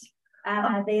that.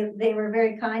 They were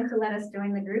very kind to let us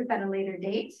join the group at a later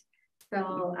date.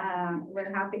 So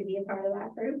we're happy to be a part of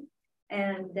that group,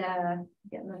 and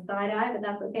getting the side eye, but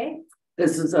that's okay.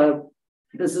 This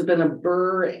has been a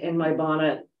burr in my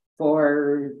bonnet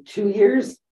for 2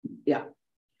 years. Yeah.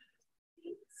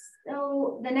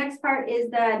 So the next part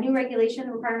is the new regulation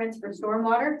requirements for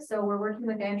stormwater. So we're working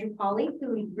with Andrew Pauly,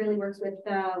 who really works with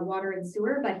water and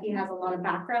sewer, but he has a lot of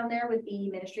background there with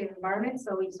the Ministry of Environment.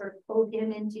 So we sort of pulled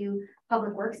him into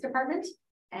Public Works Department,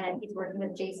 and he's working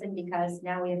with Jason because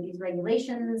now we have these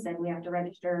regulations and we have to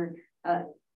register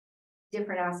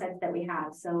different assets that we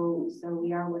have. So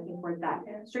we are working towards that.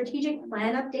 Strategic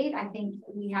plan update. I think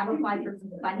we have applied for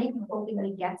some funding. I'm hoping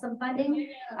we get some funding.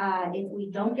 If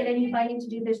we don't get any funding to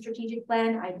do the strategic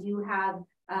plan, I do have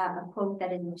a quote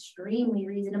that is extremely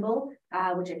reasonable,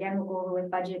 which again will go over with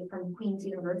budget from Queen's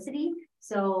University.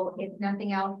 So if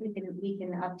nothing else, we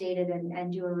can update it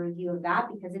and do a review of that,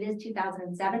 because it is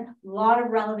 2007. A lot of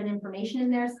relevant information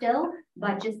in there still,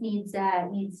 but just needs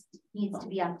to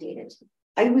be updated.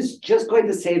 I was just going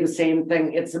to say the same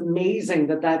thing. It's amazing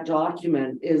that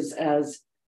document is as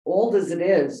old as it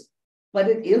is, but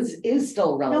it is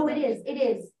still relevant. No, it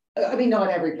is. I mean, not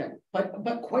everything,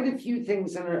 but quite a few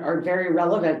things are very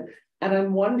relevant. And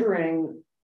I'm wondering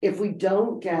if we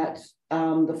don't get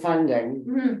the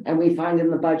funding and we find in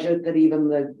the budget that even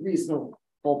the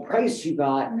full price you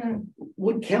got, Mhm.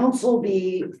 would council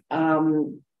be,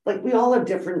 like, we all have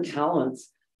different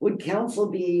talents. Would council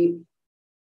be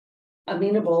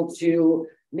amenable to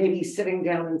maybe sitting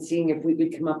down and seeing if we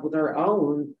could come up with our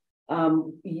own,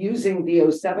 using the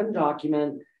 07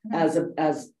 document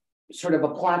as sort of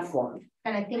a platform?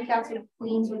 And I think that's what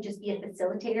Queens would just be a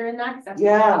facilitator in that, because that's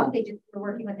Yeah. what they just were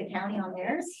working with the county on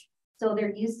theirs. So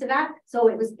they're used to that. So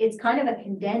it's kind of a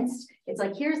condensed, it's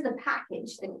like, here's the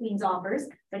package that Queens offers,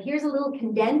 but here's a little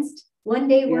condensed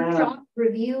 1-day workshop,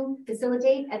 review,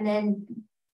 facilitate, and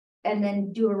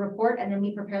then do a report, and then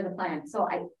we prepare the plan. So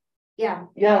yeah,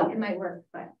 it might work,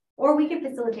 but, or we can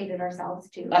facilitate it ourselves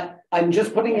too. I'm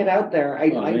just putting it out there.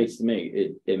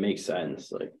 It makes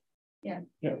sense, like. Yeah.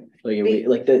 Yeah. Like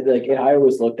I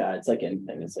always looked at it's like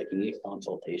anything. It's like you need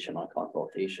consultation on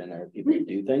consultation, or people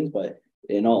do things, but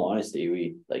in all honesty,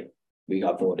 we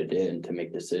got voted in to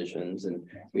make decisions, and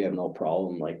we have no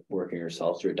problem like working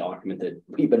ourselves through a document that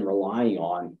we've been relying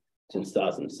on since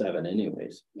 2007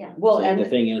 anyways. Yeah. Well, So and the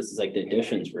thing is like the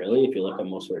additions, really, if you look at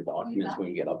most of our documents, when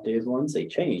you get updated ones, they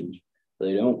change.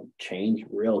 They don't change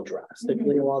real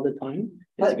drastically a lot of the time.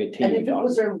 It's a good team. And if it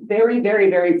was our very,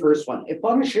 very, very first one, if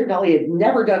Bonashir Valley had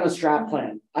never done a strat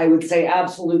plan, I would say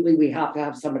absolutely we have to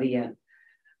have somebody in.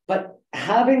 But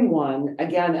having one,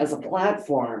 again, as a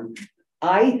platform,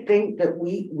 I think that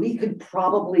we could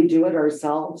probably do it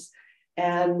ourselves.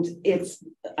 And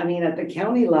I mean, at the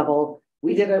county level,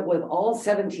 we did it with all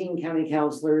 17 county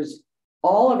councillors,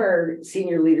 all of our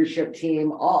senior leadership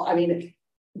team,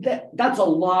 that's a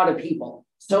lot of people.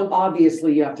 So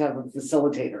obviously you have to have a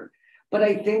facilitator. But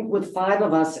I think with 5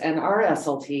 of us and our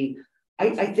SLT,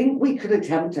 I think we could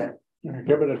attempt it.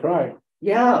 Give it a try.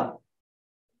 Yeah.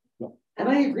 And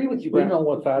I agree with you, We Brent. know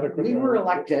what's adequate. We were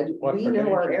elected, what we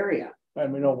know our pertains. area.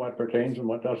 And we know what pertains and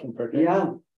what doesn't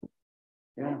pertain.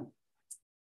 Yeah.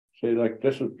 See, like,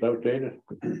 this is outdated.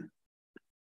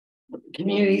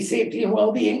 Community safety and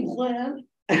well-being plan.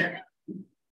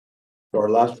 So our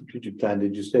last strategic plan,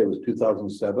 did you say it was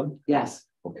 2007? Yes.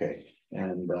 Okay,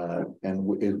 and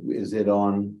is it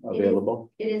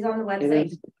available? It is on the It website.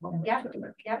 is. Yeah.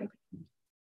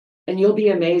 And you'll be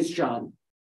amazed, John.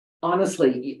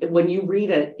 Honestly, when you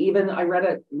read it, even I read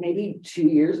it maybe 2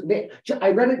 years,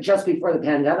 I read it just before the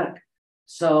pandemic.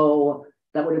 So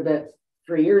that would have been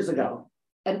 3 years ago.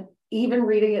 And even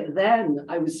reading it then,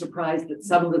 I was surprised that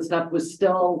some of the stuff was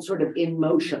still sort of in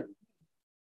motion.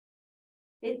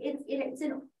 It's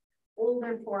an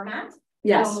older format.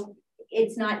 Yes. So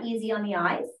it's not easy on the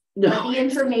eyes, No. but the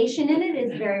information in it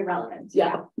is very relevant.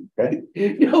 Yeah. Okay.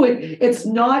 No, it's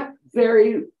not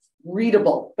very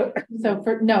readable. So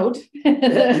for note. When you go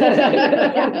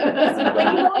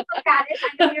look at it, I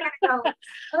know you're gonna go,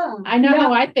 oh. I know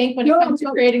how I think when it comes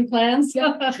to creating plans.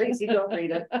 Tracy, don't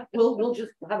read it. We'll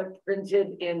just have it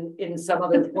printed in some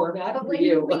other format But for when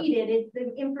you you. read it, it's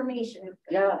the information. is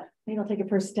good. Yeah. Maybe I'll take a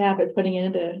first stab at putting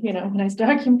it into, a nice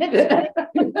document.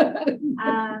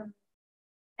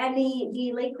 And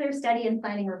the Lake Clear study and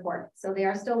planning report. So they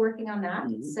are still working on that.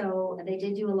 So they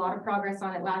did do a lot of progress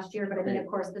on it last year, but I mean, of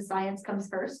course, the science comes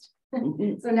first.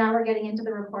 So now we're getting into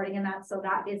the reporting and that. So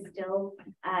that is still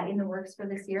in the works for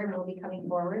this year and will be coming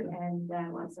forward, and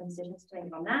we'll have some decisions to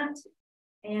make on that.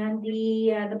 And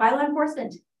the bylaw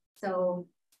enforcement. So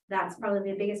that's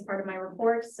probably the biggest part of my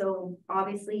report. So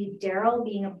obviously Daryl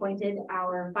being appointed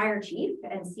our fire chief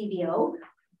and CBO,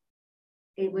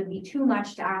 it would be too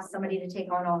much to ask somebody to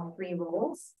take on all 3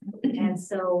 roles. And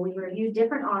so we reviewed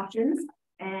different options,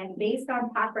 and based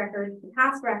on past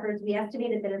records, we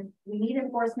estimated that we need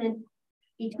enforcement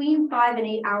between 5 and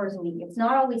 8 hours a week. It's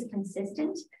not always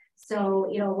consistent. So,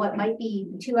 what might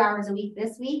be 2 hours a week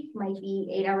this week might be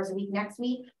 8 hours a week next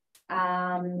week.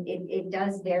 It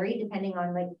does vary depending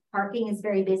on, like, parking is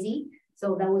very busy.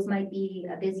 So those might be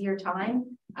a busier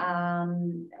time.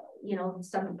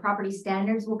 Some property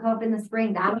standards will come up in the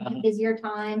spring, that'll be a busier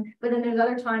time, but then there's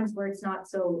other times where it's not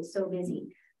so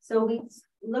busy. So we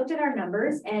looked at our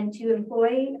numbers, and to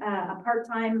employ a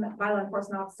part-time bylaw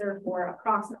enforcement officer for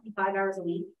approximately 5 hours a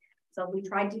week. So we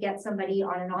tried to get somebody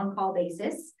on an on-call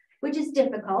basis, which is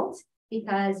difficult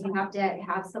because you have to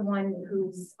have someone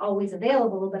who's always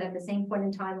available, but at the same point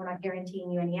in time, we're not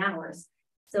guaranteeing you any hours.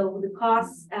 So the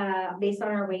costs, based on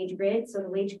our wage grid, so the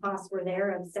wage costs were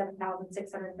there of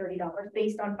 $7,630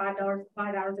 based on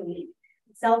 $5 a week.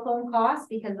 Cell phone costs,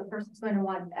 because the person's going to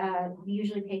want, we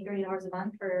usually pay $30 a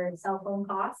month for cell phone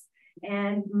costs,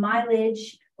 and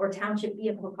mileage or township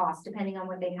vehicle costs, depending on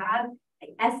what they have.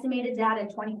 I estimated that at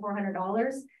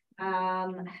 $2,400.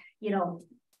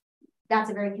 That's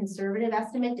a very conservative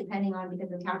estimate, depending on, because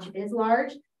the township is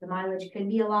large, the mileage could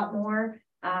be a lot more.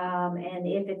 And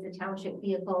if it's a township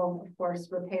vehicle, of course,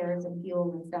 repairs and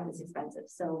fuel and stuff is expensive.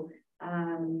 So,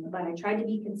 but I tried to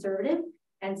be conservative.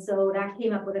 And so that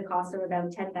came up with a cost of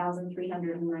about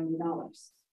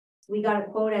 $10,390. We got a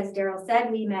quote, as Daryl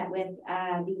said. We met with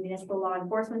the municipal law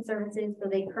enforcement services. So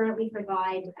they currently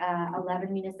provide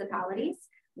 11 municipalities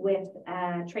with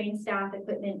trained staff,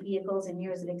 equipment, vehicles, and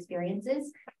years of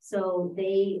experiences. So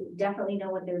they definitely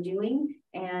know what they're doing.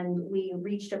 And we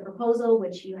reached a proposal,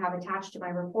 which you have attached to my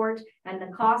report, and the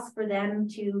cost for them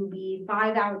to be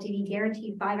 5 hours, to be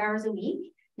guaranteed 5 hours a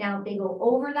week. Now, if they go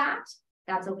over that,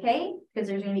 that's okay, because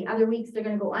there's going to be other weeks they're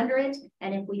going to go under it.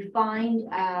 And if we find,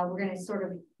 we're going to sort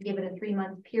of give it a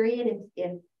 3-month period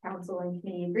if council and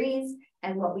committee agrees.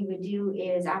 And what we would do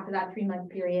is after that 3-month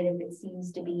period, if it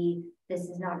seems to be this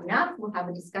is not enough, we'll have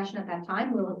a discussion at that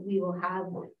time. We will have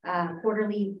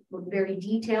quarterly, very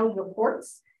detailed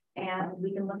reports, and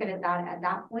we can look at it at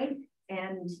that point.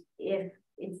 And if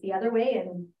it's the other way,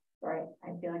 and sorry,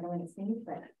 I feel like I'm going to sneeze,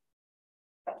 but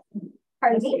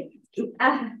pardon me.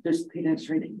 There's Kleenex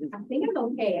right. I think I'm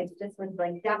okay. It's just was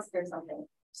like dust or something.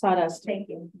 Sawdust. Thank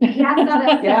you. Yeah,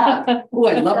 sawdust. Yeah. Oh,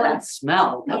 I love that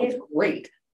smell. That was great.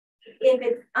 If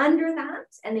it's under that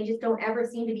and they just don't ever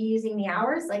seem to be using the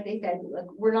hours, like they said,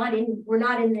 look, we're not in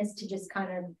this to just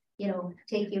kind of, you know,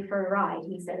 take you for a ride.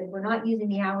 He said, if we're not using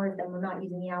the hours, then we're not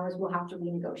using the hours. We'll have to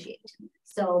renegotiate.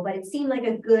 So, but it seemed like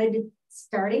a good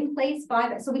starting place.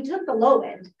 5. So we took the low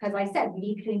end, because I said we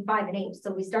need between 5 and 8.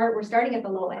 So we're starting at the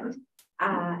low end.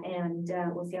 And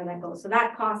we'll see how that goes. So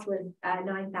that cost was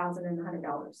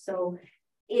 $9,100. So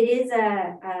it is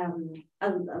a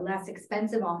less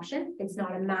expensive option. It's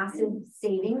not a massive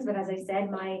savings, but as I said,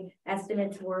 my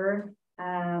estimates were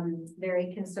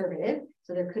very conservative.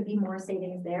 So there could be more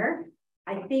savings there.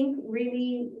 I think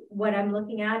really what I'm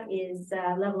looking at is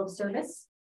level of service.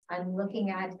 I'm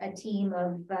looking at a team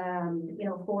of,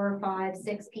 4, 5,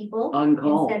 6 people on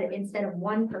call instead of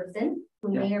one person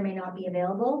who may or may not be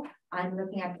available. I'm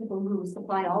looking at people who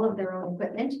supply all of their own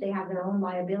equipment. They have their own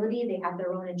liability. They have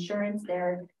their own insurance.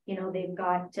 They've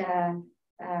got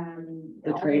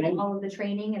training, all of the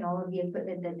training and all of the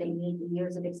equipment that they need, the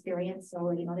years of experience.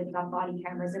 So, they've got body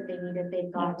cameras if they need it.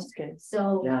 They've got,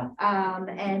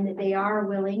 and they are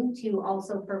willing to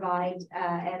also provide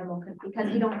animal,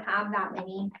 because we don't have that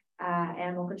many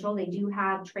animal control. They do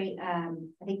have I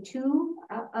think 2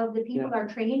 of the people are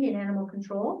trained in animal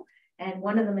control. And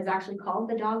one of them is actually called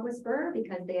the Dog Whisperer,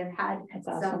 because they have had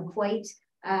some quite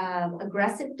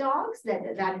aggressive dogs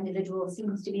that individual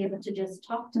seems to be able to just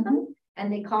talk to them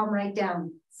and they calm right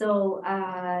down. So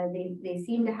they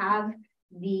seem to have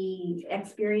the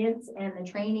experience and the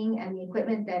training and the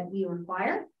equipment that we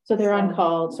require. So they're on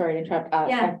call, sorry to interrupt.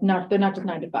 They're not just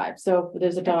 9 to 5. So if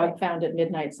there's a dog found at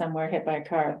midnight somewhere hit by a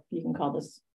car, you can call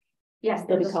this. Yes,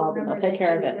 they'll be called and they'll take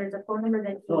care of it. There's a phone number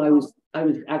that. So I was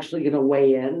actually going to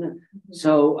weigh in.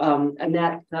 So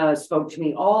Annette spoke to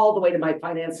me all the way to my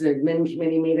finance and admin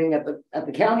committee meeting at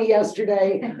the county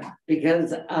yesterday,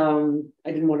 because I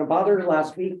didn't want to bother her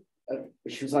last week.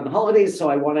 She was on holidays,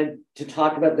 so I wanted to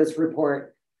talk about this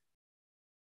report.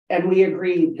 And we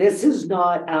agreed this is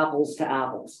not apples to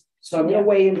apples. So I'm going to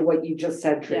weigh into what you just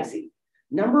said, Tracy.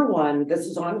 Number one, this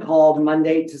is on call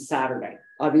Monday to Saturday.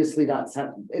 Obviously not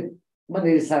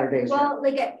Monday to Saturday. Well,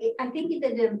 I think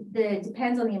it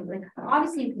depends on the,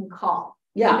 obviously you can call.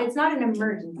 Yeah. But it's not an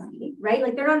emergency, right?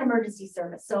 Like they're not an emergency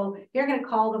service. So you're going to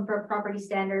call them for property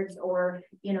standards, or,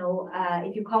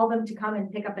 if you call them to come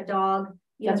and pick up a dog,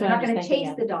 you're not going to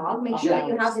chase the dog. Make sure that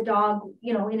you have the dog,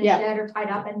 in a shed or tied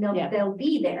up, and they'll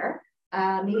be there.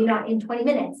 Maybe not in 20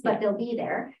 minutes, but they'll be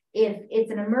there. If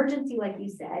it's an emergency, like you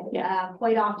said,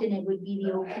 quite often it would be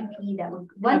the OPP that would,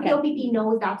 once the OPP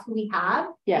knows that's who we have,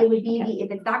 it would be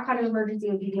if it's that kind of emergency,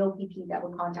 it would be the OPP that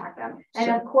would contact them. And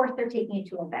of course they're taking it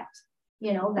to a vet,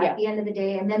 at the end of the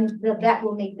day, and then the vet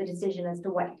will make the decision as to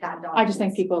what that dog I just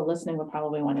think people listening will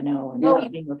probably want to know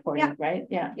and being reported, right?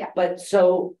 Yeah. But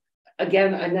so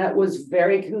again, Annette was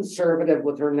very conservative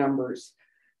with her numbers.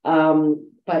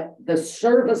 But the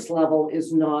service level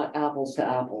is not apples to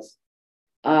apples.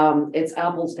 It's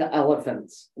apples to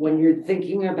elephants. When you're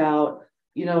thinking about,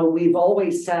 we've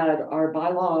always said our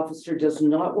bylaw officer does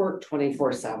not work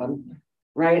 24/7,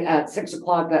 right? At 6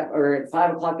 o'clock or at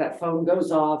 5 o'clock, that phone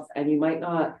goes off and you might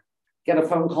not get a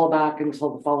phone call back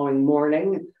until the following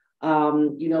morning.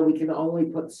 We can only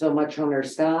put so much on our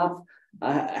staff.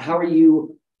 How are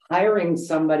you hiring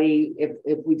somebody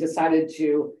if we decided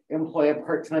to employ a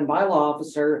part-time bylaw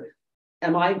officer?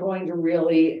 Am I going to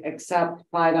really accept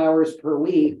 5 hours per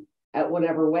week at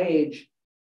whatever wage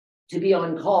to be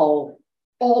on call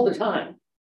all the time,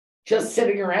 just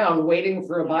sitting around waiting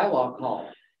for a bylaw call?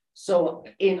 So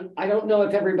I don't know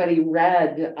if everybody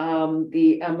read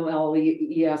the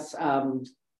MLES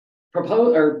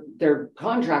propose or their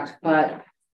contract, but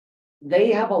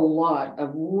they have a lot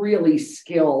of really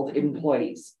skilled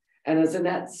employees. And as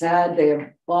Annette said, they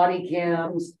have body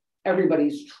cams,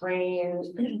 everybody's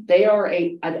trained. They are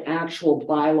an actual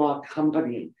bylaw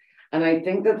company. And I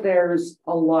think that there's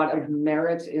a lot of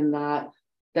merit in that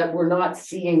we're not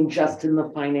seeing just in the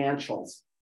financials.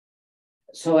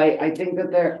 So I think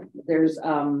that there's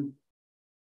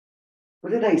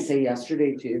what did I say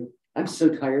yesterday to you? I'm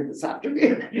so tired this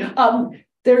afternoon.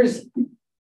 There's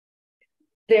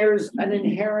an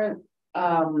inherent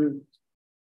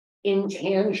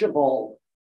intangible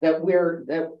that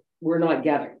we're not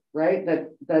getting, right?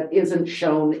 That isn't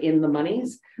shown in the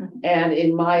monies. Mm-hmm. And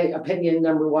in my opinion,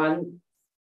 number one,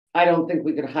 I don't think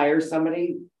we could hire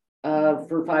somebody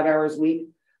for 5 hours a week.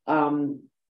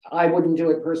 I wouldn't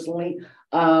do it personally.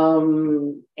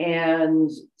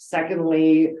 And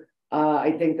secondly,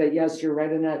 I think that, yes, you're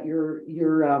right in that your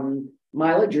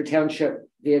mileage, your township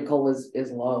vehicle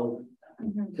is low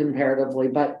comparatively,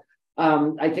 but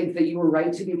I think that you were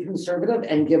right to be conservative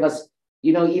and give us,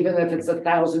 you know, even if it's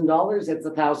 $1,000, it's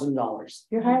 $1,000.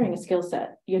 You're hiring a skill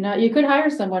set. You could hire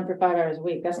someone for 5 hours a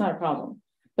week. That's not a problem,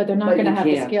 but they're not going to have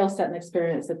the skill set and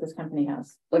experience that this company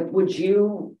has. Like, would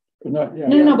you? Not, yeah.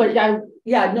 No, but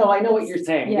yeah, no, I know what you're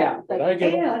saying. Yeah. like,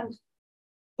 And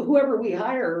whoever we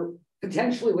hire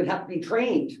potentially would have to be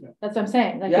trained. that's what I'm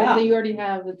saying. Like, Yeah. you already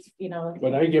have, it's, you know.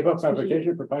 Would I give up my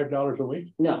vacation for $5 a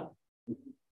week? No.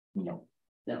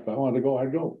 If I wanted to go,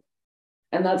 I'd go.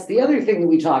 And that's the other thing that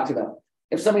we talked about.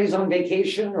 If somebody's on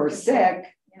vacation or sick,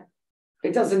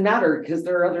 it doesn't matter because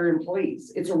there are other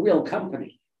employees. It's a real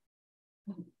company.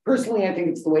 Personally, I think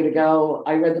it's the way to go.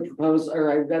 I read the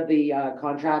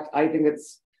contract. I think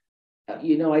it's,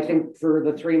 you know, I think for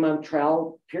the 3-month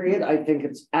trial period, I think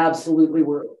it's absolutely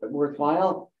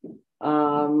worthwhile.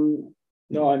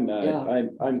 No,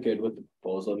 I'm good with the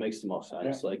proposal. It makes the most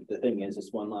sense. Like, the thing is,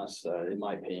 it's one less, in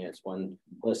my opinion, it's one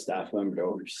less staff member to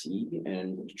oversee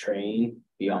and train,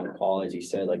 be on call, as you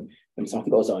said. Like, when someone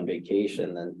goes on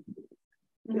vacation, then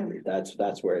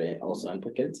that's where it also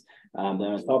implicates. Then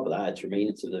on top of that, it's your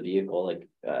maintenance of the vehicle, like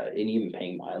and even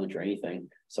paying mileage or anything.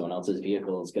 Someone else's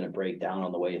vehicle is going to break down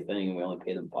on the way thing, and we only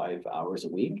pay them 5 hours a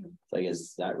week. Like,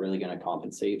 is that really going to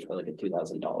compensate for like a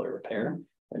 $2,000 repair?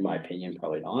 In my opinion,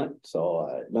 probably not.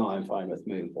 So no, I'm fine with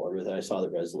moving forward with it. I saw the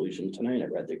resolution tonight. I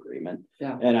read the agreement.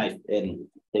 Yeah. And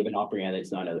they've been operating at,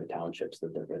 it's not other townships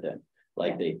that they're within.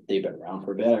 Like, they've been around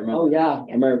for a bit. I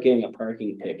remember getting a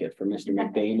parking ticket for Mr.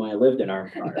 McBain when I lived in our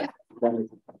car.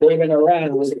 They've been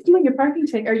around. Doing your parking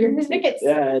ticket or your tickets.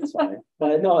 Yeah, it's fine.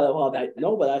 But but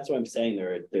that's what I'm saying.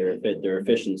 They're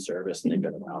efficient service and they've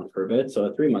been around for a bit. So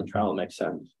a 3-month trial makes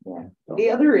sense. Yeah. So. The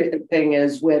other thing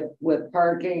is with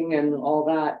parking and all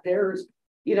that, there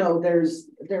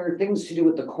are things to do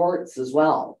with the courts as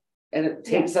well. And it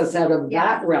takes us out of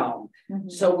that realm.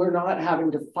 So we're not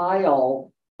having to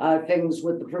file things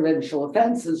with the provincial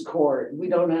offenses court. We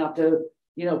don't have to,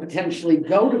 potentially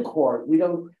go to court. We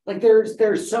don't, like,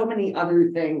 there's so many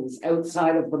other things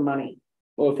outside of the money.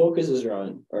 Well, it focuses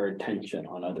on our attention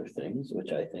on other things,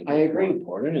 which I think I agree. more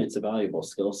important. It's a valuable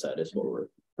skill set, is what we're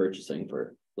purchasing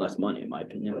for less money, in my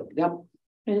opinion. Yep.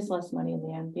 It is less money in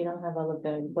the end. You don't have all of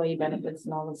the employee benefits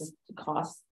and all of the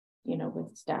costs,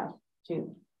 with staff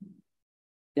too.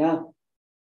 Yeah.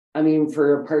 I mean,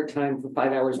 for a part-time for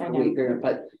 5 hours per week,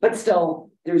 but still,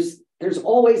 there's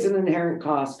always an inherent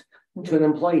cost to an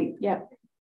employee. Yeah.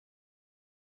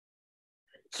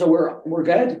 So we're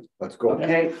good. Let's go.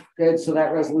 Okay, good. So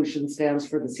that resolution stands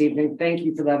for this evening. Thank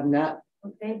you for that, Annette.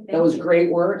 Okay. That was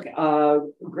great work.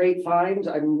 Great find.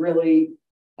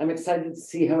 I'm excited to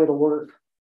see how it'll work.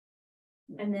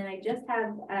 And then I just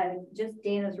have just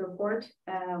Dana's report,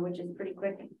 which is pretty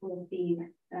quick with the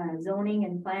zoning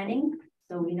and planning.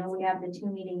 So we know we have the 2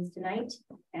 meetings tonight,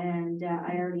 and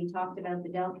I already talked about the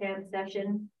Delcam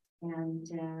session and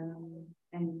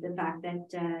the fact that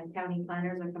county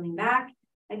planners are coming back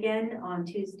again on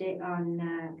Tuesday,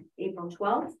 on April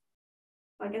 12th.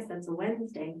 I guess that's a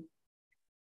Wednesday.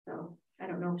 So I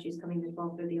don't know if she's coming the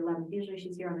 12th or the 11th. Usually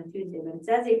she's here on a Tuesday, but it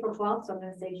says April 12th, so I'm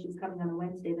going to say she's coming on a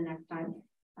Wednesday the next time.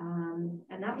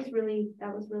 And that was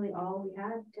really all we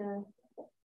had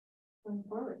going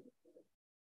forward.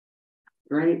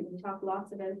 Great. We talked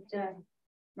lots about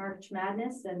March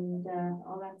Madness and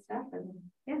all that stuff, and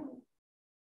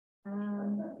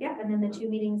and then the 2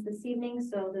 meetings this evening.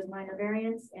 So the minor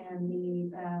variance and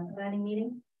the planning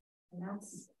meeting, and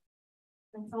that's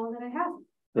all that I have.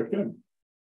 Very good.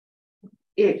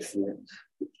 Excellent.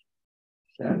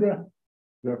 Sandra,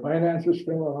 your finances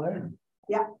still alive?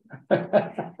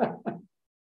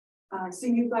 So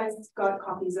you guys got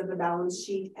copies of the balance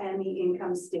sheet and the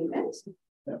income statement.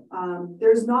 Yep.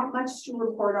 There's not much to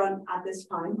report on at this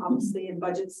time. Obviously, the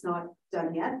budget's not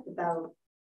done yet, but that'll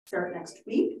start next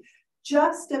week.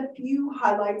 Just a few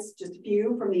highlights, just a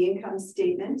few from the income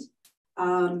statement.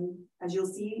 As you'll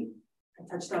see, I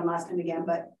touched on last time again,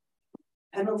 but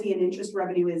penalty and interest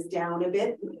revenue is down a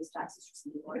bit because taxes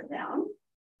received are down.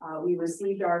 We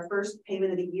received our first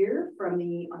payment of the year from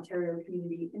the Ontario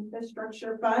Community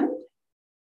Infrastructure Fund,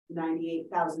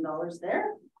 $98,000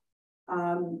 there.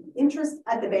 Interest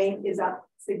at the bank is up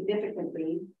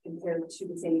significantly compared to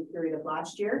the same period of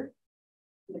last year.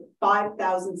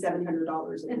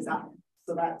 $5,700 is up,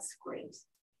 so that's great.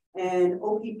 And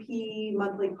OPP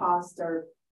monthly costs are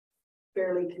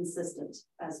fairly consistent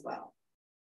as well.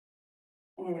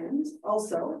 And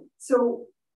also, so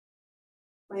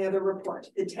my other report,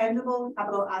 the tangible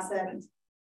capital asset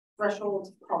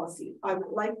threshold policy. I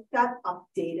would like that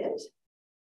updated.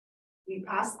 We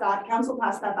passed that, council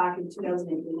passed that back in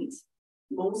 2008.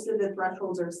 Most of the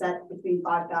thresholds are set between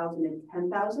 5,000 and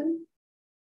 10,000.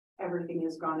 Everything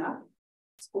has gone up.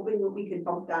 Hoping that we could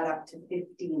bump that up to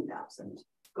 15,000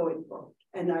 going forward.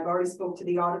 And I've already spoke to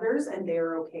the auditors and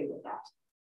they're okay with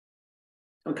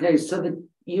that. Okay, so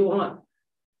you want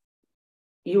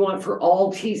for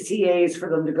all TCAs for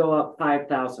them to go up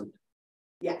 5,000?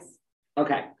 Yes.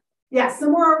 Okay. Yeah,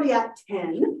 some were already at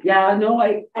 10. Yeah, no,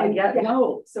 I get, yeah.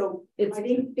 no. So It's, I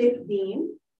think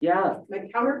 15. yeah. My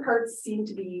counterparts seem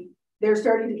to be, they're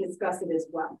starting to discuss it as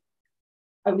well.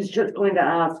 I was just going to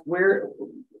ask where,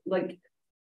 like,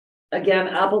 again,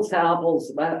 apples to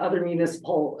apples, other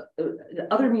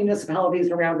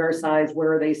municipalities around our size,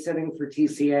 where are they sitting for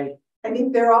TCA? I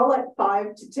think they're all at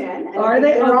 5 to 10. And Are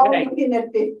they? They're all Okay. looking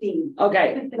at 15.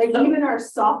 Okay. Like So- even our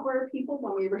software people,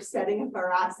 when we were setting up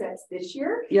our assets this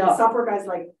year, Yeah. the software guys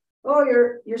like, oh,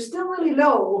 you're still really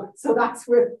low. So that's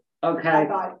where I Okay.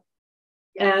 thought.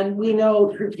 And we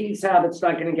know through PSAB it's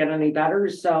not going to get any better.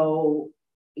 So,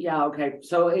 yeah, okay.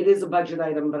 So it is a budget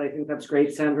item, but I think that's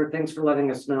great, Sandra. Thanks for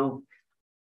letting us know.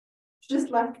 Just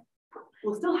like,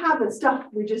 we'll still have the stuff.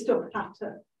 We just don't have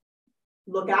to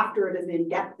look after it as in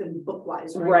depth and book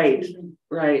wise. Right.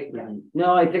 Right. Yeah.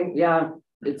 No, I think, yeah,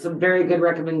 it's a very good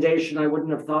recommendation. I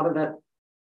wouldn't have thought of it.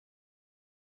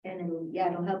 And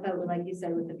yeah, it'll help out with, like you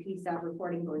said, with the PSAP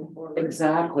reporting going forward.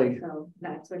 Exactly. So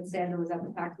that's what Sandra was at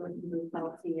the tax working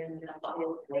policy, and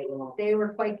they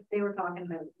were talking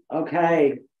about.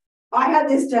 Okay. I had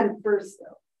this done first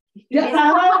though.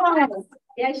 Yeah.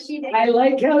 Yes, she did. I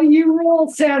like how you roll,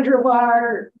 Sandra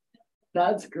Bar.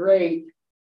 That's great.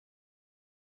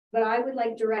 But I would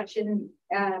like direction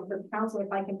for the council, if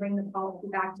I can bring the policy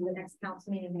back to the next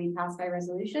council meeting to be passed by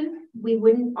resolution. We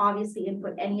wouldn't obviously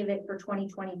input any of it for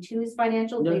 2022's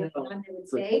financials, No, they no. would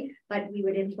say, but we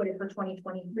would input it for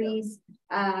 2023's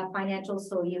financials.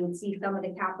 So you would see some of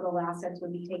the capital assets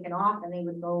would be taken off and they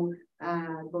would go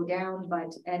down,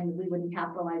 and we wouldn't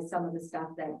capitalize some of the stuff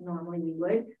that normally we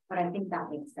would, but I think that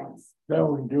makes sense. Now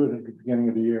we can do it at the beginning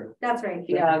of the year. That's right.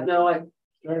 Yeah, no,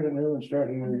 Start anew and start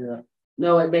a new year.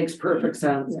 no, it makes perfect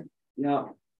sense. Yeah,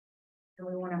 And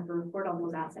we won't have to report on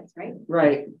those assets, right?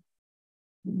 right.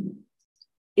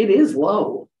 It is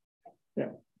low.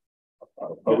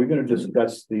 Are we gonna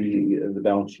discuss the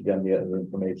balance sheet and the other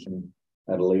information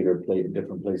at a later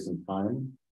different place and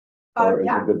time? Or is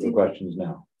Yeah. it good for questions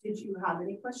now? Did you have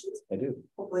any questions? I do.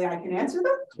 Hopefully I can answer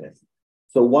them. Yes.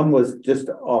 So one was just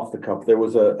off the cuff, there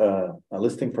was a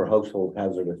listing for household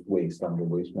hazardous waste under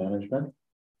waste management.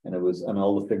 And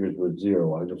all the figures were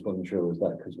 0. I just wasn't sure, was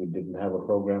that because we didn't have a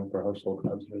program for household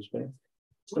hazardous waste?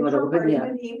 So Which I are don't think part yet.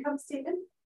 of the income statement?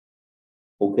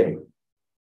 Okay.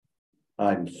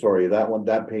 I'm sorry,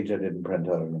 that page I didn't print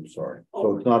out, and I'm sorry.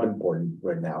 So it's not important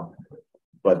right now.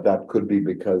 But that could be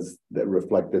because that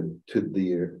reflected to the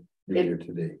year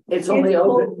today. It's only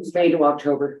open May to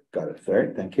October. Got it,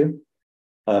 sorry, thank you.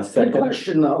 Good Second,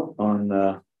 question, though.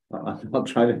 I'll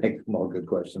try to make them all good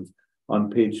questions.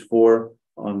 On page 4,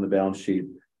 on the balance sheet,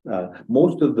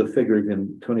 most of the figures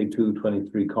in 22,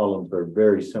 23 columns are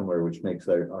very similar, which makes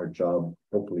our job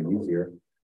hopefully easier.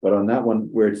 But on that one,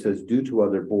 where it says due to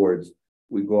other boards,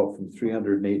 we go up from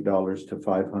 $308 to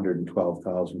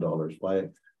 $512,000.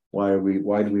 Why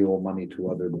do we owe money to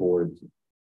other boards?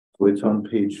 So it's on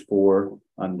page 4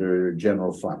 under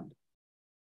general fund.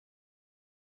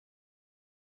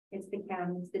 It's the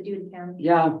county, it's the duty county.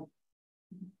 Yeah,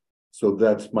 So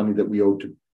that's money that we owe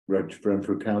to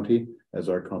Renfrew County as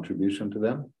our contribution to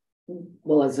them.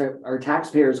 well, as our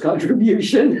taxpayers'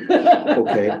 contribution.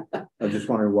 Okay, I'm just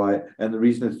wondering why. And the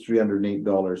reason it's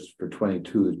 $308 for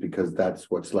 22 is because that's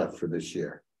what's left for this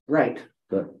year. Right.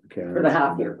 Okay. For the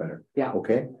half year. Better. Yeah.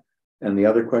 Okay. And the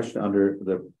other question under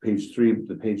the page 3,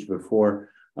 the page before,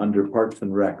 under Parks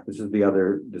and Rec, this is the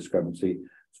other discrepancy.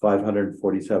 It's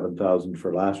 $547,000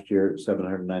 for last year,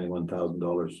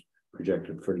 $791,000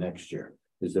 projected for next year.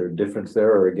 Is there a difference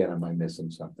there, or again, am I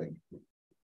missing something?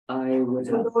 I would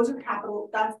So have, those are capital,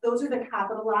 those are the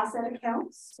capital asset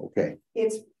accounts. Okay,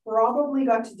 It's probably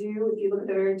got to do, if you look at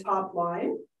the very top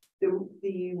line,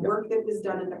 the work that was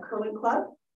done at the curling club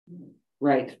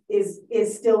right. is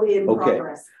still in Okay.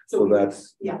 progress. so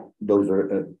that's, yeah. those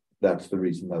are, that's the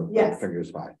reason the Yes. figure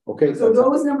is high. Okay, So that's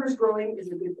those numbers growing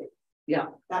is a good thing. Yeah.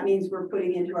 That means we're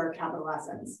putting into our capital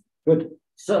assets. good.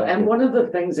 So, and one of the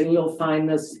things, and you'll find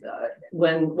this,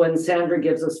 when Sandra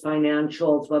gives us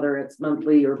financials, whether it's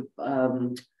monthly or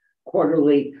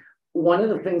quarterly, one of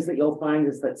the things that you'll find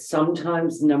is that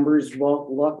sometimes numbers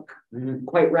won't look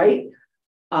quite right.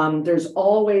 There's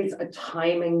always a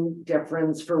timing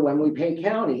difference for when we pay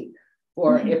county,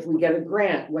 or if we get a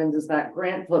grant, when does that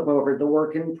grant flip over, the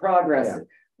work in progress, Yeah.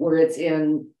 where it's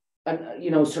in,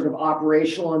 sort of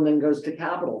operational and then goes to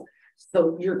capital.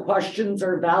 So your questions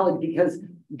are valid because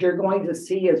you're going to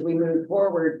see as we move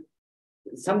forward,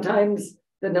 sometimes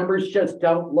the numbers just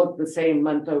don't look the same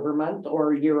month over month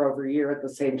or year over year at the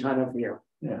same time of year.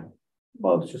 Yeah,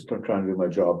 well, it's just I'm trying to do my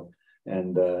job.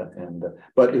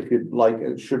 But if you'd like,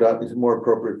 is it more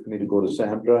appropriate for me to go to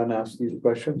Sandra and ask these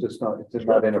questions? It's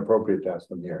not inappropriate to ask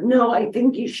them here. No, I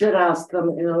think you should ask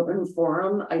them in open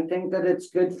forum. I think that it's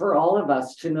good for all of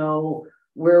us to know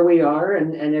where we are.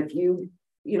 And if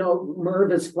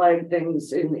Merv has flagged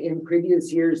things in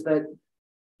previous years that,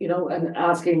 and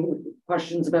asking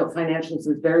questions about financials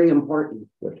is very important.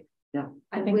 Good. Yeah.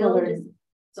 I think we'll learn.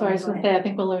 So I was going to say, I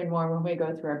think we'll learn more when we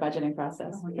go through our budgeting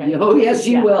process. Right? Oh, yes,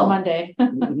 you will. Monday.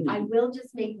 I will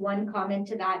just make one comment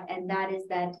to that, and that is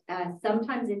that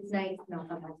sometimes it's nice, not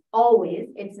sometimes, always,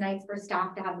 it's nice for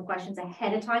staff to have the questions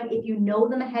ahead of time. If you know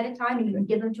them ahead of time and you can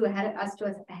give them to us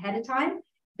ahead of time,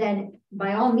 then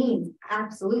by all means,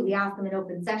 absolutely ask them in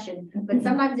open session. But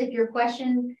sometimes if your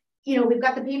question, we've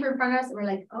got the paper in front of us and we're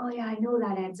like, oh yeah, I know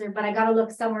that answer, but I got to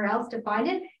look somewhere else to find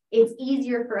it. It's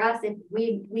easier for us if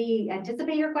we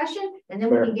anticipate your question and then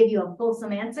we can give you a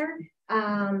fulsome answer.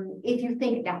 If you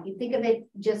think of it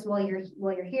just while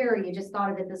you're here, or you just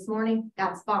thought of it this morning,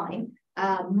 that's fine.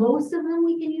 Most of them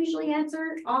we can usually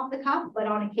answer off the cuff, but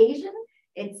on occasion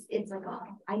it's like, oh,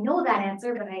 I know that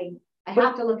answer, but I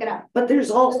have to look it up. But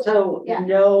there's also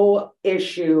no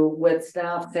issue with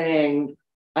staff saying,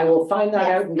 I will find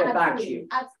that out and get back to you.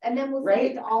 And then we'll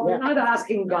right? We're not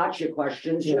asking gotcha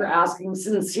questions. You're asking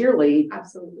sincerely.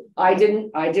 Absolutely. I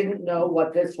didn't know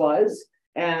what this was.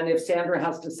 And if Sandra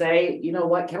has to say, you know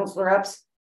what, Councillor Epps,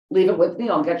 leave it with me.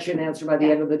 I'll get you an answer by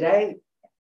the end of the day.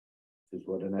 This is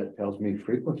what Annette tells me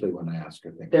frequently when I ask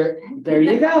her things. There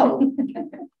you go.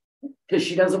 Because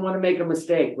she doesn't want to make a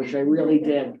mistake, which I really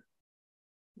did.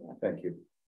 Thank you.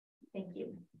 Thank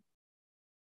you.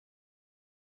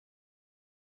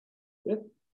 Good.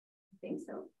 I think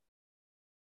so.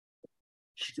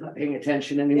 She's not paying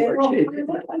attention anymore.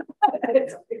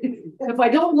 If I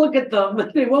don't look at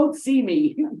them, they won't see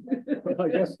me. Well, I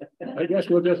guess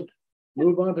we'll just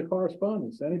move on to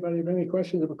correspondence. Anybody have any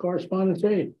questions of a correspondence?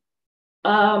 The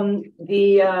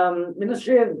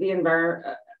Ministry of the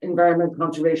Environment,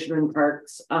 Conservation and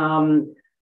Parks,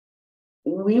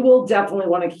 we will definitely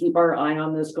want to keep our eye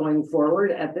on this going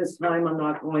forward. At this time, I'm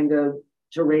not going to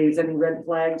raise any red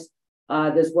flags.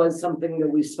 This was something that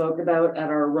we spoke about at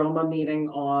our Roma meeting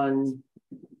on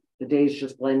the days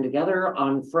just blend together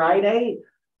on Friday.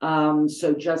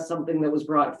 So just something that was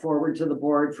brought forward to the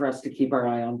board for us to keep our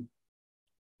eye on.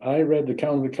 I read the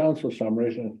council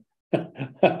summaries and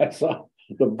I saw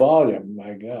the volume.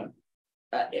 My God.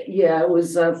 Yeah, it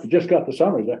was. You just got the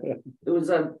summaries. It was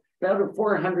about a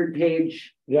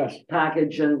 400-page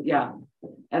package, and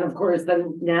and of course,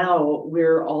 then now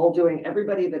we're all doing,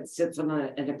 everybody that sits on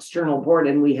an external board,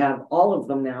 and we have all of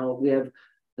them now. We have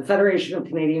the Federation of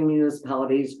Canadian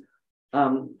Municipalities,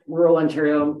 Rural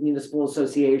Ontario Municipal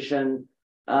Association,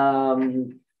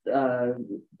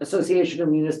 Association of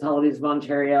Municipalities of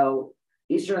Ontario,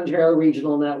 Eastern Ontario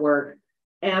Regional Network,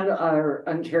 and our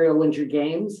Ontario Winter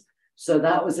Games. So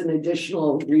that was an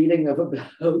additional reading of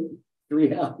about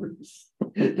 3 hours.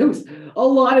 There was a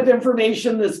lot of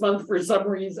information this month for some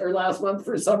reason, or last month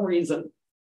for some reason.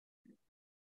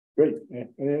 Great.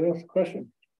 Any other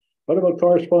question? What about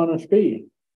correspondence B?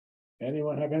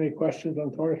 Anyone have any questions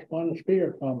on correspondence B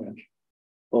or comments?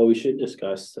 Well, we should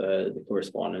discuss the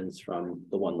correspondence from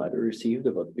the one letter received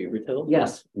about the Beavertail.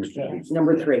 Yes, Yeah.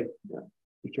 number 3. Yeah.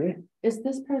 Okay, Is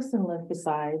this person live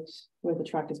beside where the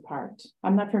truck is parked?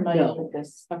 I'm not familiar No. with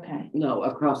this. Okay, No,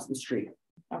 across the street.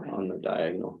 okay. On the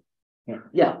diagonal.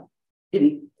 Yeah,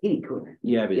 kitty corner.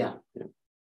 Yeah, but Yeah.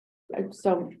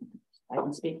 So I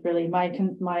can speak really. My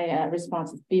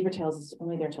response is Beaver Tails is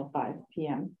only there till 5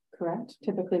 p.m. Correct?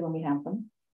 Typically when we have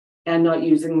them. And not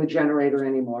using the generator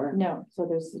anymore. No, so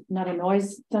there's not a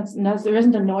noise. There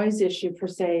isn't a noise issue per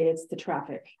se. It's the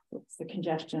traffic. It's the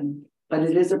congestion. But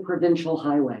it is a provincial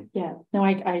highway. Yeah. No,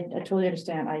 I totally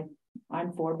understand.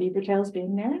 I'm for Beaver Tails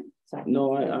being there. So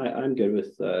no, I'm good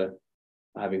with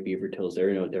having Beaver Tails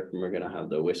there. No different. We're gonna have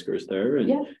the Whiskers there, and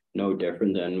yeah. no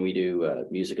different than we do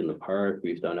music in the park.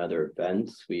 We've done other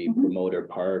events. We Mhm. promote our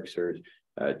parks or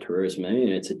tourism, and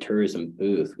it's a tourism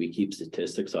booth. We keep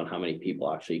statistics on how many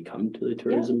people actually come to the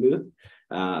tourism booth.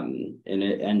 And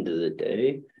at the end of the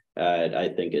day, I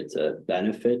think it's a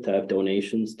benefit to have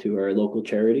donations to our local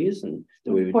charities and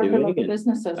that we've Support been the doing. local And,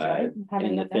 businesses, right?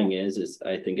 and the thing is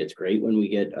I think it's great when we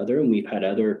get other, and we've had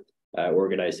other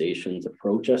organizations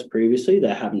approach us previously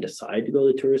that haven't decided to go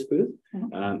to the tourist booth.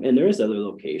 Mhm. And there is other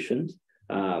locations.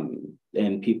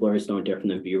 And people are no different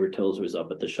than Beaver Tails was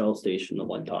up at the Shell station the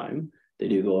one time. They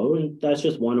do go, and that's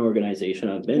just one organization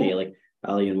of many, Yeah. like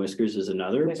Ali and Whiskers is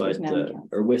another, Whiskers but and Alley Cats.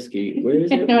 or whiskey, where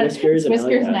is it? No, Whiskers and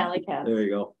Whiskers and Alley Alley Cats. There you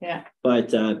go. Yeah.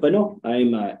 But no,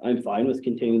 I'm fine with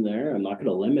continuing there. I'm not going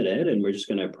to limit it, and we're just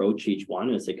going to approach each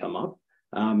one as they come up.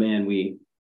 And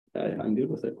I'm good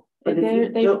with it. But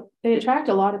if you They attract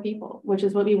a lot of people, which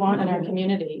is what we want in our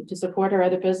community to support our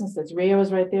other businesses. Rio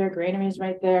is right there, Granary is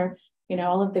right there. You know,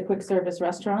 all of the quick service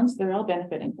restaurants, they're all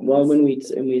benefiting from Well, this.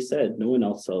 when we said no one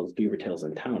else sells Beaver Tails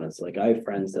in town, it's like I have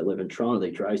friends that live in Toronto.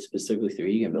 They drive specifically through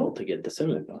Eganville to get the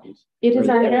cinnamon buns. It is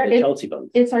or our the Chelsea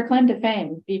buns. it's our claim to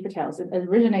fame, Beaver Tails. It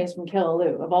originates from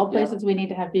Killaloe. Of all places we need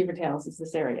to have Beaver Tails, is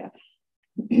this area.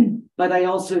 But I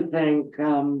also think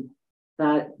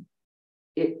that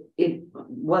it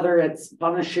whether it's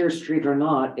Bonashir Street or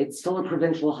not, it's still a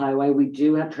provincial highway. We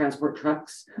do have transport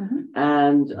trucks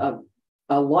and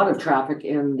a lot of traffic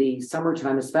in the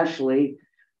summertime, especially.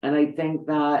 And I think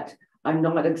that I'm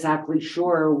not exactly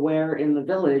sure where in the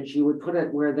village you would put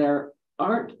it where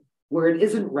it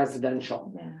isn't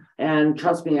residential. Yeah. And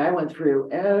trust me, I went through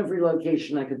every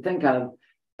location I could think of.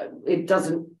 It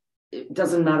doesn't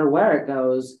matter where it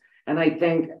goes. And I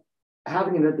think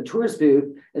having it at the tourist booth,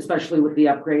 especially with the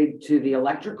upgrade to the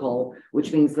electrical,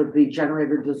 which means that the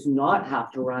generator does not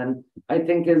have to run, I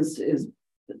think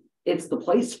it's the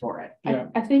place for it. Yeah.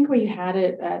 I think we had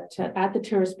it at the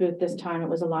tourist booth this time, it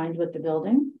was aligned with the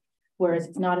building. Whereas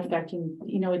it's not affecting,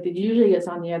 you know, it usually is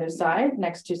on the other side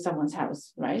next to someone's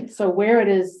house, right? So where it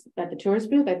is at the tourist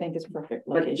booth, I think is perfect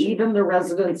But location. even the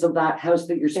residents of that house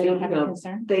that you're They don't have speaking a of,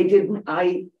 concern? they didn't,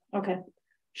 Okay,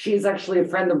 she's actually a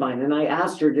friend of mine, and I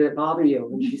asked her, did it bother you?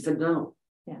 And she said, no.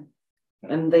 Yeah.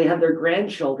 And they have their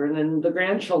grandchildren, and the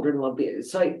grandchildren love it.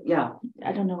 So, yeah,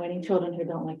 I don't know any children who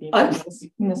don't like Beaver I- Tails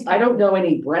in this I don't town. know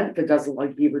any Brent that doesn't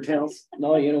like beaver tails.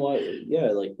 No, you know what? Yeah,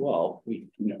 like, well, we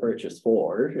purchased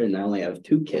 4 and I only have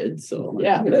 2 kids, so.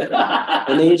 Yeah.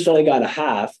 And they each only got a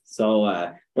half,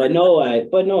 so, but no,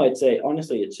 I'd say,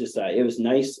 honestly, it's just, it was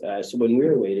nice, so when we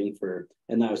were waiting for,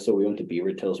 and that was, so we went to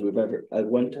Beaver Tails, I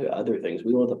went to other things,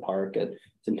 we go to the park at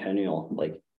Centennial,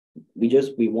 like,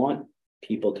 we want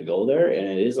people to go there, and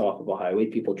it is off of a highway,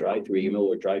 people drive through Eganville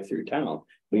or drive through town,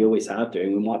 we always have to,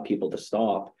 and we want people to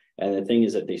stop. And the thing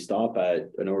is that they stop at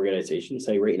an organization,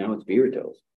 say right now it's Beaver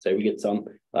Tails. Say we get some,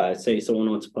 say someone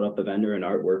wants to put up a vendor, an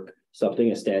artwork, something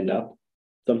to stand up,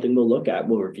 something we'll look at,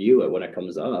 we'll review it when it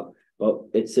comes up. But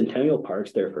it's Centennial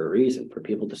Park's there for a reason, for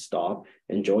people to stop,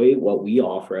 enjoy what we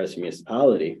offer as a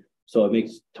municipality. So it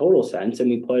makes total sense. And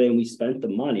we spent the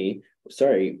money,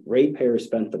 ratepayers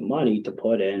spent the money to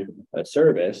put in a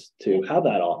service to have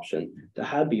that option, to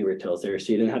have Beaver Tails there,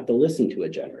 so you didn't have to listen to a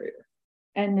generator.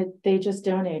 And they just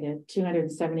donated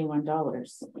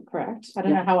 $271, correct? I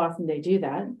don't know how often they do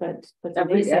that, but.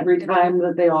 Every time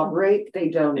that they operate, they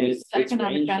donate. It's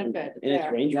economic benefit And it's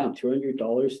there. ranged from $200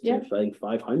 to Yeah. I think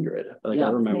 500. Like Yeah.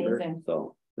 I remember, Amazing.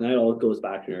 so and that all goes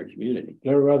back to our community.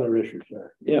 There are other issues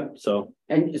there. Yeah, so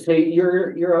And so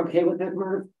you're okay with it,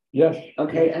 Merv? Yes.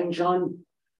 Okay, and John,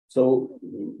 So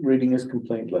reading his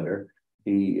complaint letter,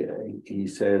 he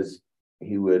says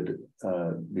he would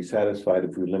be satisfied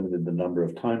if we limited the number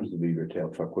of times the beaver tail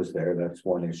truck was there. That's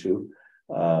one issue.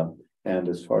 And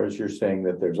as far as you're saying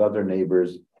that there's other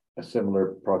neighbors, a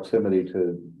similar proximity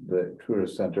to the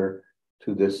tourist center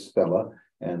to this fella,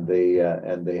 and they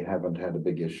haven't had a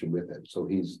big issue with it. So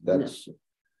that's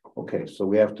okay. So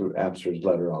we have to answer his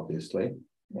letter, obviously.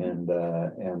 And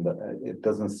it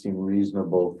doesn't seem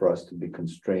reasonable for us to be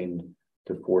constrained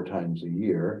to 4 times a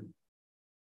year.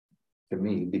 To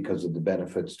me, because of the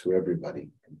benefits to everybody.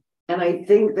 And I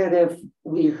think that if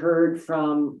we heard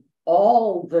from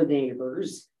all the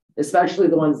neighbors, especially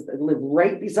the ones that live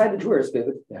right beside the tourist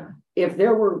booth, Yeah. if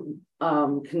there were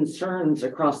concerns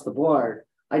across the board,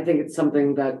 I think it's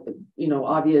something that, you know,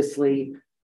 obviously,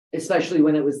 especially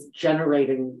when it was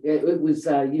generating, it was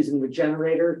using the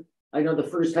generator. I know the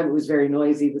first time it was very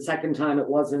noisy. The second time it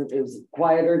wasn't, it was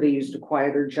quieter. They used a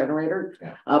quieter generator.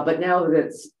 Yeah. But now that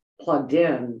it's plugged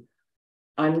in,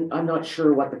 I'm not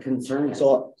sure what the concern is.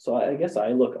 So I guess I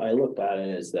looked at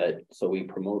it as that, so we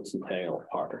promote Centennial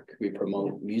Park, we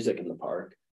promote music in the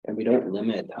park. And we don't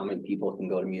limit how many people can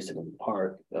go to music in the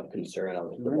park of concern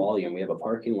of the volume. We have a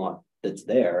parking lot that's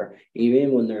there.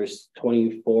 Even when there's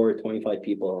 24, 25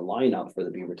 people in lineup for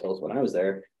the Beaver Tails, when I was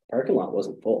there, parking lot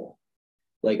wasn't full.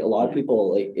 Like a lot of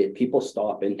people, people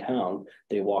stop in town,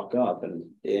 they walk up, and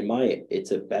it's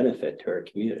a benefit to our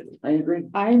community. I agree.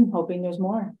 I'm hoping there's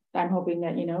more. I'm hoping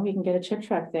that, you know, we can get a chip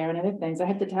truck there and other things. I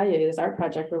have to tell you, this art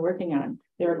project we're working on,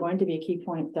 there are going to be a key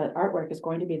point, that artwork is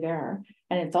going to be there.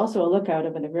 And it's also a lookout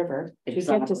over the river to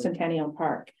get to Centennial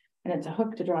Park. And it's a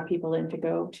hook to draw people in to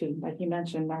go to, like you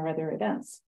mentioned, our other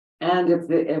events. And if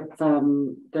there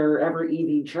are ever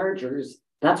EV chargers,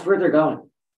 that's where they're going.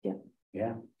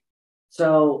 Yeah.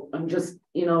 So I'm just,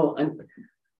 you know,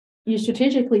 You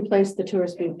strategically placed the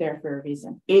tourist booth there for a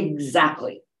reason.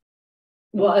 exactly.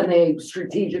 Well, and they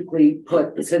strategically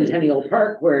put Centennial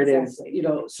Park where it is, you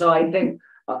know, so I think,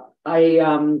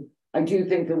 I do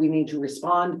think that we need to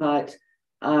respond, but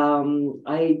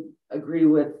I agree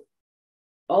with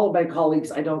all of my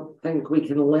colleagues. I don't think we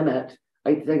can limit.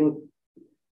 I think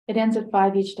It ends at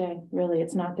 5 each day, really.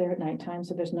 It's not there at nighttime,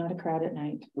 so there's not a crowd at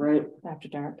night right. after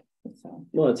dark. So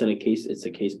Well, it's a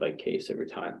case by case every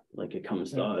time. Like it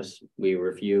comes to us, we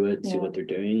review it, see what they're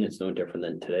doing. It's no different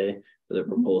than today. The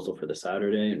proposal for the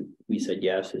Saturday, and we said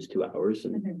yes, it's 2 hours,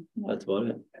 and that's about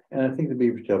it. And I think the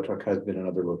Beaver Tail Truck has been in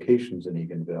other locations in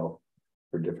Eganville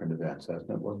for different events, hasn't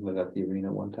it? Wasn't it at the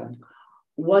arena one time?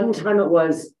 One time it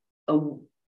was a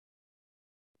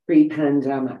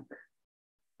pre-pandemic.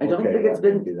 I don't think it's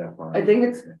been that far. I think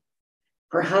it's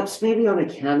perhaps maybe on a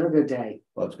Canada Day.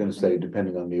 Well, I was going to say,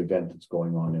 depending on the event that's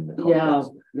going on in the Yeah,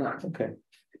 complex. yeah. Okay.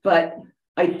 But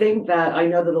I think that I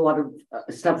know that a lot of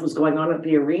stuff was going on at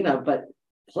the arena, but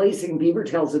placing Beaver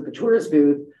Tails at the tourist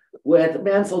booth with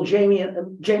Mansell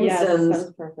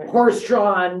Jameson's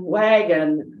horse-drawn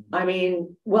wagon. I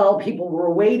mean, well, people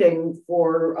were waiting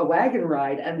for a wagon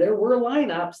ride, and there were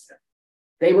lineups.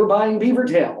 They were buying Beaver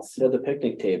Tails. So the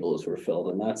picnic tables were filled,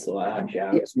 and that's the actually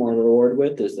I was more reward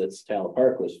with is that Centennial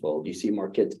Park was full. You see more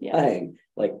kids playing.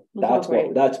 Like that's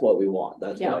what we want.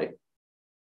 That's why.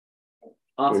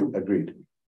 Awesome. Agreed.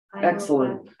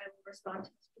 Excellent. I will respond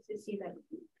to see that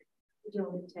we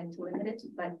don't intend to limit it,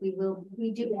 but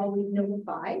we do always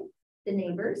notify the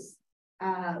neighbors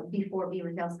before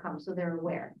Beaver Tails come, so they're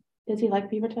aware. Does he like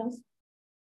Beaver Tails?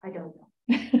 I don't know.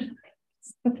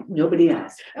 Nobody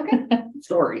asked. Okay.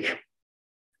 Sorry.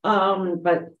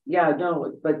 But yeah,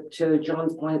 no, but to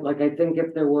John's point, like I think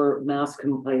if there were mass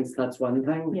complaints, that's one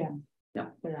thing. Yeah.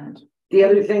 The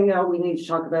other thing now we need to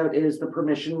talk about is the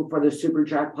permission for the super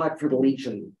jackpot for the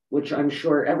Legion, which I'm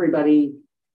sure everybody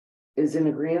is in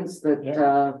agreement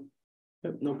that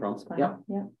No problem.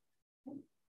 Yeah.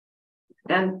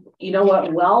 And you know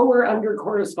what, while we're under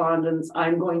correspondence,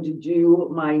 I'm going to do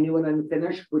my new and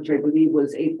unfinished, which I believe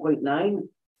was 8.9. Is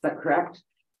that correct?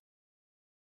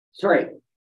 Sorry,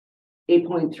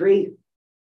 8.3.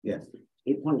 Yes.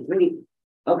 8.3.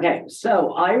 Okay,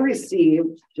 so I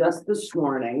received just this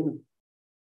morning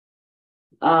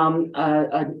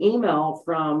an email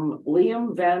from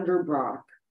Liam Vanderbroek.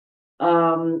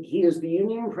 He is the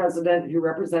union president who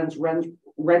represents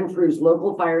Renfrew's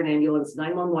local fire and ambulance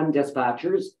 911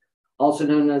 dispatchers, also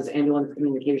known as ambulance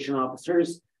communication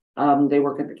officers. They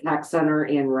work at the CAC Center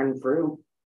in Renfrew.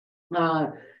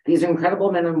 These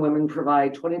incredible men and women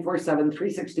provide 24/7,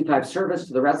 365 service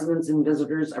to the residents and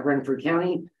visitors of Renfrew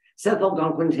County, South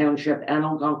Algonquin Township, and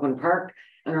Algonquin Park,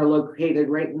 and are located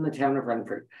right in the town of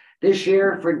Renfrew. This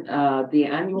year, for the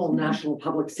annual National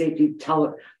Public Safety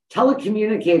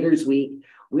Telecommunicators Week,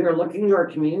 we are looking to our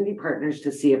community partners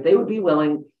to see if they would be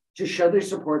willing to show their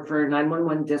support for our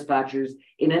 911 dispatchers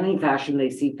in any fashion they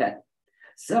see fit.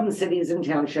 Some cities and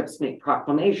townships make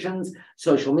proclamations,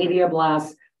 social media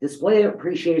blasts, display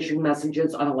appreciation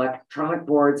messages on electronic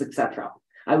boards, etc.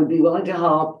 I would be willing to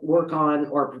help work on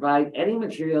or provide any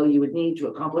material you would need to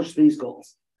accomplish these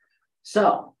goals.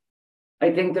 So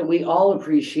I think that we all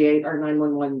appreciate our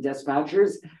 911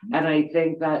 dispatchers. And I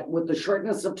think that with the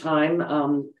shortness of time,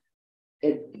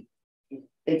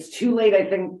 it's too late, I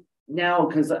think, now,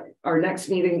 because our next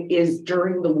meeting is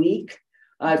during the week.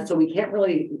 So we can't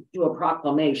really do a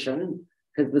proclamation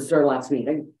because this is our last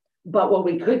meeting. But what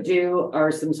we could do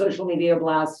are some social media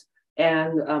blasts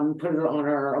and put it on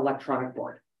our electronic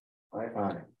board.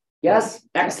 Aye. Yes,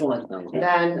 excellent.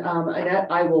 Then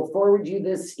Annette, I will forward you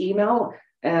this email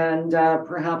and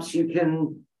perhaps you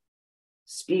can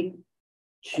speak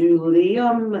to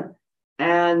Liam.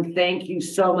 And thank you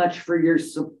so much for your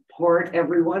support,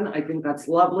 everyone. I think that's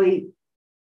lovely.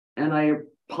 And I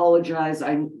apologize,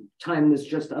 time is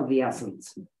just of the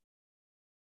essence.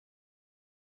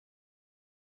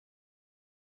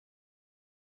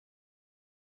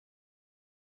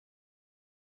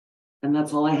 And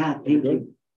that's all I have. Thank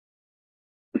you.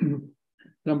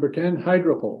 Number 10,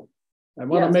 hydropole. I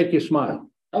want to Yes. make you smile.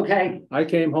 Okay, I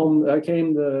came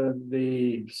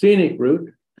the scenic route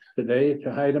today to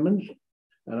Heidemann's.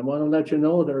 And I want to let you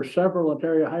know there are several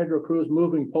Ontario Hydro crews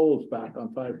moving poles back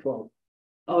on 512.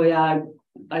 oh yeah,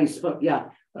 I spoke, yeah.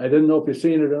 I didn't know if you've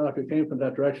seen it or not, if you came from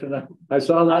that direction. I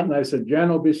saw that and I said, Jen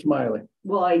will be smiling.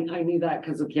 Well, I knew that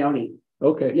because of county.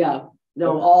 Okay. Yeah,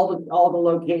 no, all the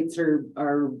locates are,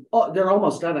 they're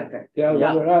almost done, I think. Yeah,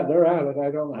 Yeah. they're at it.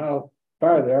 I don't know how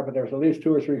far they are, but there's at least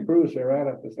 2 or 3 crews there at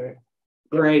it to say.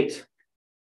 Great.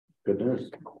 Good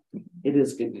news. It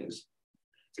is good news.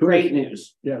 Great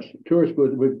news. Yes, tourist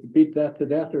booth. We beat that to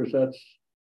death, or is that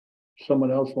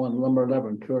someone else won number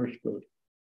 11 tourist booth?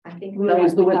 I think. That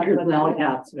was the Whiskers That's and Alley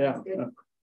Cats. Yeah. good.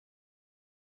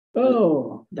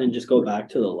 Oh, Then just go back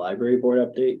to the library board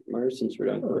update, Mars, since we're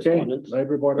done okay. correspondence.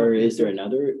 Library board. Or update. is there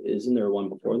another, isn't there one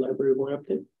before library board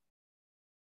update?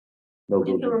 No,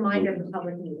 Just a reminder of the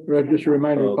public meeting. Right, just a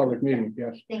reminder of Okay. public meeting,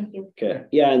 yes. Thank you. Okay,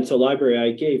 yeah, and so library,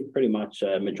 I gave pretty much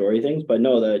majority of things, but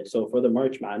no, so for the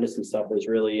March Madness and stuff was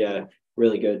really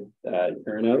really good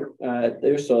turnout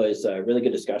there. So it's a really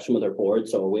good discussion with our board.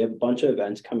 So we have a bunch of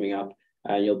events coming up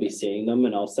and you'll be seeing them,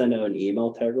 and I'll send out an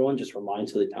email to everyone, just remind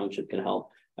so the township can help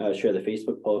share the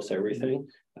Facebook posts, everything.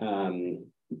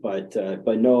 But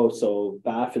no, so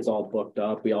BAF is all booked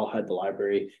up. We all had the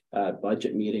library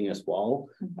budget meeting as well.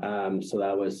 So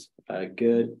that was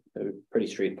good, pretty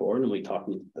straightforward, and we talked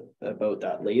about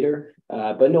that later.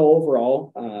 But no,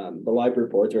 overall, the library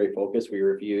board's very focused. We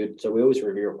reviewed, so we always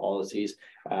review our policies.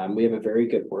 We have a very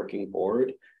good working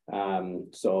board.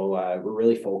 So we're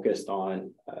really focused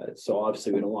on, so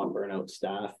obviously we don't want burnout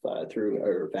staff through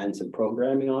our events and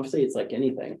programming. Obviously, it's like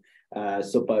anything.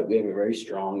 But we have a very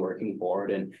strong working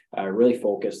board and really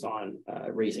focused on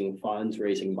raising funds,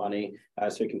 raising money,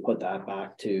 so we can put that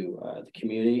back to the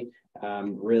community.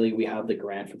 Really, we have the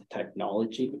grant for the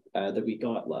technology that we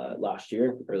got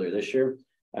earlier this year.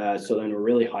 So then we're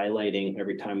really highlighting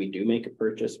every time we do make a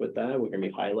purchase with that, we're going to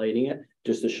be highlighting it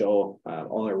just to show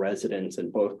all our residents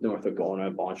in both North Algona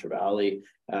and Bon Valley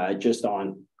just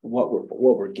on what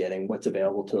we're getting, what's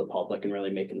available to the public, and really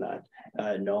making that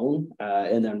known.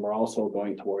 And then we're also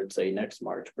going towards a next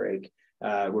March break.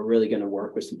 We're really going to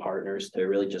work with some partners to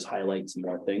really just highlight some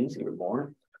more things, even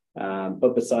more.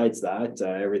 But besides that,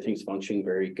 everything's functioning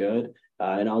very good.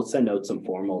 And I'll send out some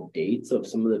formal dates of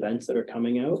some of the events that are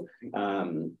coming out.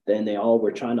 Then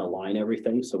we're trying to align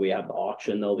everything. So we have the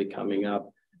auction that'll be coming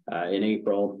up in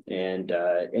April, and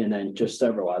then just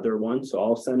several other ones. So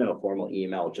I'll send out a formal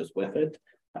email just with it.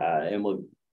 And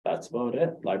that's about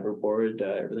it. Library board,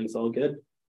 everything's all good.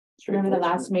 Remember the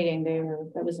last meeting,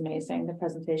 that was amazing, the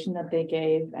presentation that they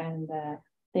gave and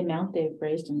the amount they've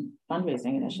raised in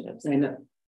fundraising initiatives. I know.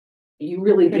 You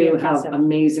really Pretty do impressive. have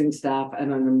amazing staff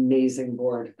and an amazing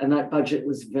board, and that budget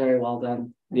was very well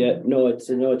done. Yeah, no, it's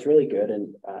really good.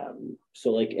 And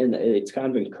so like it's kind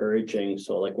of encouraging.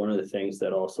 So like one of the things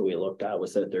that also we looked at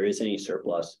was that there is any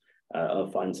surplus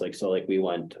of funds. Like, so like we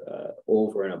went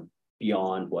over and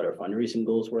beyond what our fundraising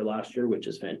goals were last year, which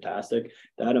is fantastic.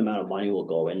 That amount of money will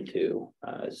go into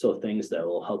so things that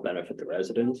will help benefit the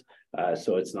residents.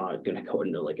 So it's not going to go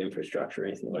into like infrastructure or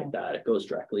anything like that. It goes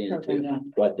directly into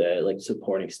what the like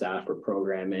supporting staff or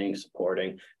programming,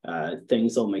 supporting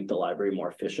things that'll make the library more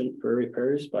efficient for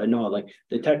repairs. But I know like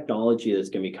the technology that's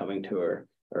going to be coming to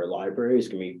our library is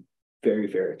going to be very,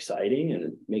 very exciting, and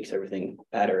it makes everything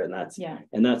better. And that's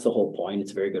the whole point.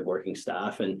 It's a very good working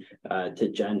staff. And to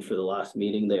Jen for the last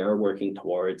meeting, they are working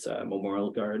towards Memorial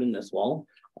Garden as well.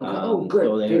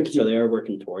 Good. So they are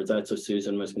working towards that. So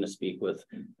Susan was going to speak with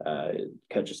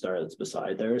Catch a Star that's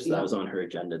beside there. So that was on her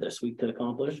agenda this week to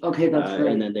accomplish. Okay, that's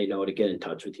great. And then they know to get in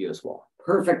touch with you as well.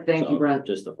 Perfect. Thank you, Brent.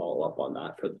 Just to follow up on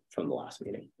that from the last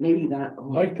meeting. Maybe that. I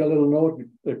liked a little note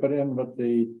they put in with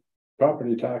the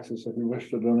property taxes if you wish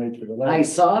to donate to the. I levy.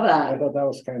 saw I that. thought that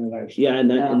was kind of nice. Yeah, and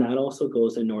that Yeah. and that also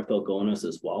goes in North Algona's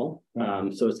as well.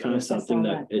 So it's kind of Yes, I saw something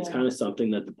that that, it's yeah. kind of something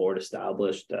that the board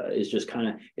established is just kind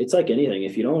of, it's like anything.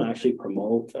 If you don't actually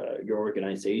promote your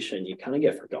organization, you kind of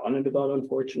get forgotten about,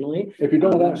 unfortunately. If you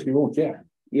don't ask, you won't get.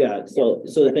 Yeah, so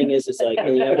the thing is, it's like,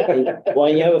 and you have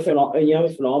a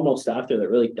phenomenal staff there that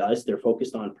really does, they're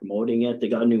focused on promoting it. They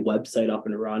got a new website up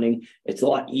and running. It's a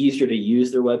lot easier to use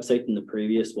their website than the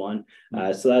previous one.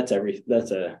 So that's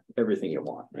everything you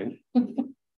want, right?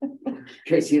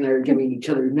 Tracy and I are giving each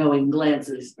other knowing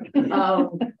glances.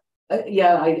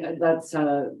 Yeah,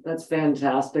 that's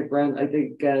fantastic, Brent. I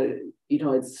think,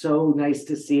 it's so nice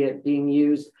to see it being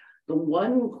used. The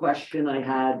one question I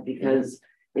had, because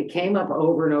it came up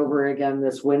over and over again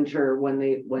this winter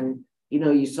when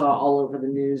you saw all over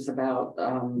the news about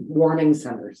warming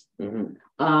centers.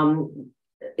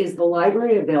 Is the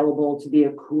library available to be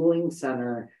a cooling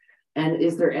center? And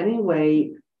is there any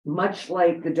way, much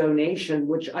like the donation,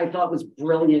 which I thought was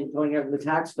brilliant going out in the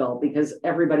tax bill, because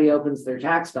everybody opens their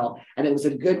tax bill, and it was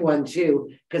a good one too,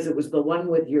 because it was the one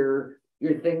with your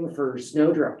thing for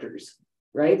snow drifters,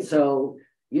 right? So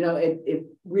it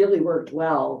really worked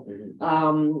well.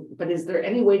 But is there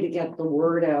any way to get the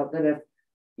word out that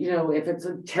if it's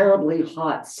a terribly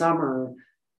hot summer,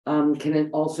 can it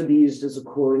also be used as a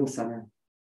cooling center?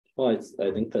 Well,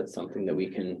 I think that's something that we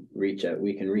can reach out.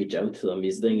 We can reach out to them.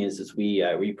 The thing is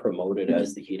we promote it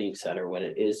as the heating center when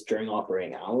it is during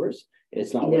operating hours.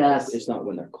 It's not it's not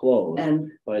when they're closed,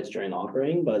 but it's during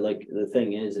operating. But like the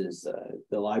thing is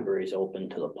the library is open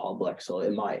to the public. So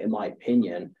in my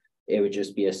opinion, it would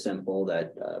just be as simple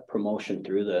that promotion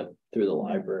through the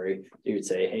library. You would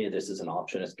say, hey, this is an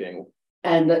option. It's getting.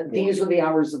 And these are the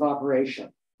hours of operation.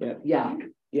 Yeah.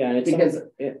 And because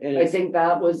I think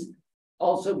that was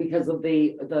also because of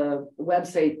the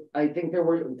website. I think there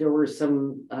were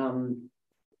some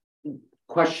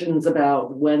questions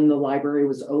about when the library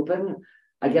was open.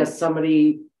 I guess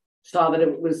somebody saw that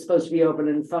it was supposed to be open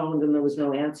and phoned and there was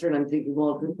no answer. And I'm thinking,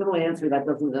 well, if there's no answer, that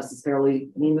doesn't necessarily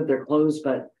mean that they're closed,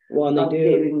 but and they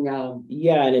do.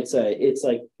 And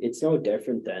it's no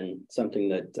different than something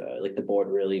that like the board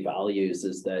really values,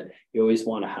 is that you always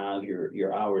want to have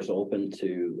your hours open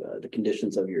to the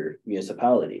conditions of your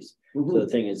municipalities. So the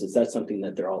thing is that's something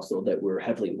that that we're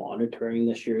heavily monitoring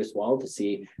this year as well, to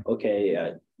see,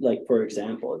 okay, like for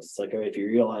example, it's like if you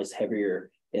realize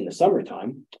heavier in the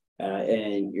summertime,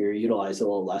 and you're utilized a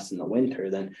little less in the winter,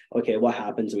 then okay, what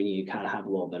happens when you kind of have a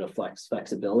little bit of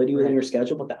flexibility within your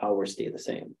schedule, but the hours stay the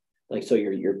same? Like, so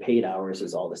your paid hours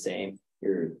is all the same.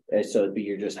 You're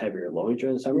just heavier load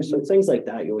during the summer. So it's things like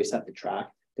that you always have to track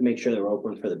to make sure they're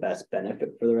open for the best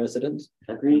benefit for the residents.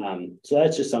 Agreed. So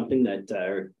that's just something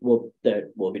that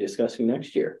we'll be discussing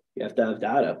next year. You have to have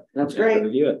data. That's great.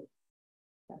 Review it.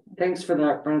 Thanks for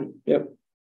that, Brent. Yep.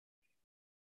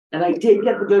 And I did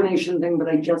get the donation thing, but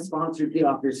I just sponsored the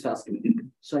Authors Festival.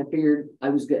 So I figured I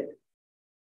was good.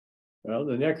 Well,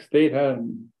 the next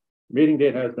meeting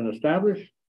date has been established.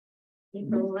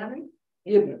 April 11th?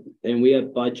 Yep. And we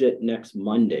have budget next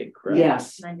Monday, correct?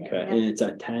 Yes. Monday. Okay, and it's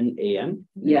at 10 a.m.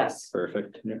 Yes.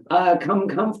 Perfect. Come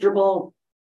comfortable,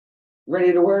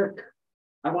 ready to work.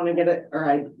 I want to get it, or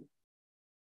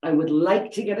I would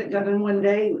like to get it done in one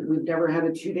day. We've never had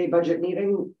a 2-day budget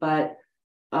meeting, but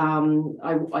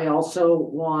I also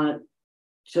want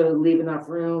to leave enough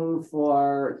room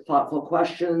for thoughtful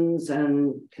questions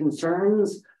and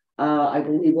concerns. I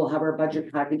believe we'll have our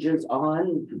budget packages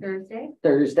on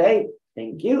Thursday.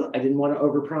 Thank you. I didn't want to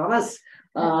overpromise,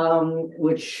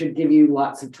 which should give you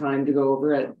lots of time to go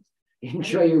over it.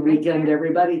 Enjoy your weekend,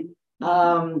 everybody.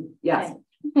 Yes.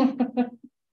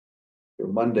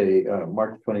 Monday,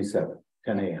 March 27th,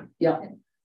 10 a.m. Yeah.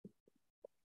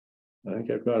 I think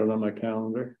I've got it on my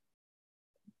calendar.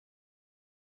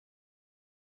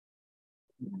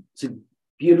 It's a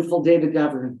beautiful day to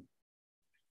govern.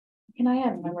 Can I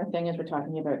add one more thing as we're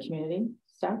talking about community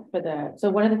stuff so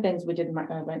one of the things we did in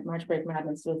March Break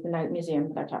Madness was the night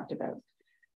museum that I talked about.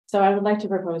 So I would like to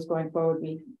propose going forward,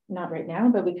 not right now,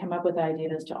 but we come up with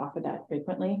ideas to offer that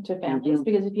frequently to families,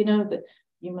 because if you know that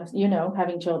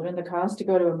having children, the cost to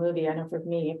go to a movie, I know for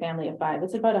me, a family of 5,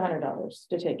 it's about $100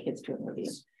 to take kids to a movie.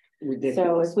 Ridiculous.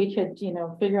 So if we could,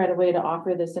 figure out a way to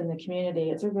offer this in the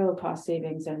community, it's a real cost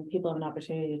savings and people have an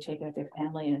opportunity to take out their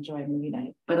family and enjoy a movie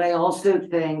night. But I also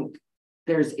think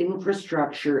there's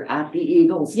infrastructure at the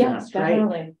Eagles Nest,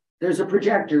 definitely. Right? There's a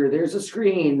projector, there's a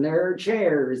screen, there are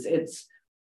chairs. It's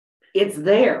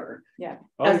there. Yeah.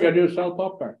 All you gotta do is sell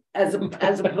popcorn. As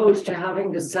opposed to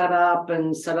having to set up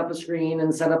a screen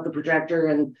and set up the projector.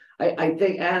 And I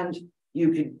think, and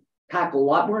you could pack a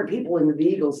lot more people into the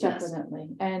Eagles Nest. Definitely.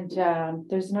 And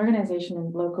there's an organization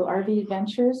in local RV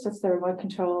Ventures, that's the remote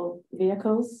control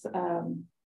vehicles.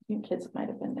 Your kids might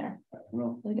have been there.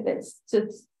 No. Look at this.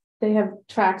 They have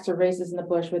tracks or races in the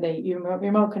bush where you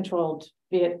remote controlled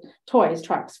toys,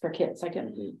 trucks for kids. I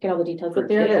can get all the details, For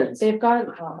but kids. they've got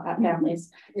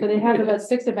families. So they have about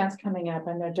 6 events coming up,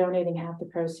 and they're donating half the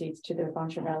proceeds to the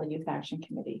Venture Valley Youth Action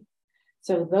Committee.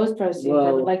 So those proceeds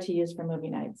I would like to use for movie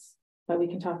nights, but we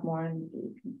can talk more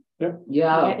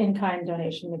in kind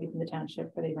donation, maybe from the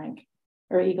township for the rank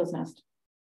or Eagles Nest.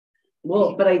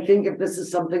 Well, but I think if this is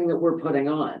something that we're putting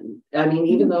on, I mean,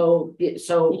 even though, You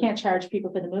can't charge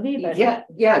people for the movie, but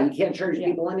you can't charge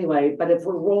people anyway, but if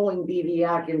we're rolling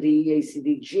BVAC into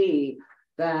EACDG,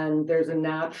 then there's a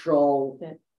natural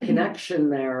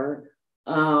connection there.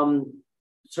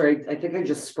 Sorry, I think I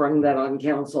just sprung that on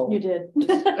council. you did.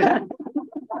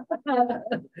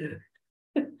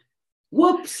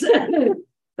 Whoops.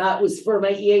 That was for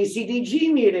my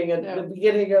EACDG meeting at the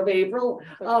beginning of April.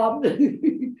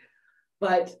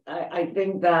 But I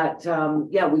think that,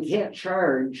 we can't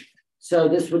charge. So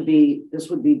this would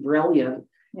be brilliant.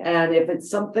 Yeah. And if it's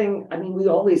something, I mean, we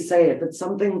always say, if it's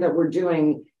something that we're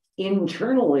doing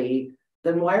internally,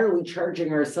 then why are we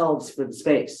charging ourselves for the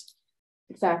space?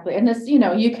 Exactly. And this,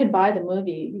 you can buy the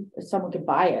movie, someone could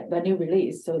buy it, the new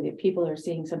release, so that people are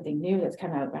seeing something new that's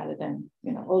come out rather than,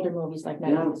 older movies like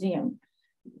Night Museum.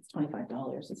 It's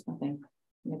 $25. It's nothing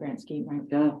in the grand scheme, right?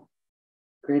 Yeah.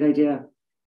 Great idea.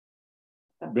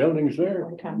 Buildings there.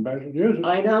 Better use it.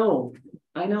 I know.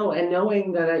 And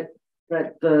knowing that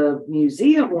the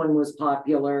museum one was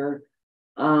popular,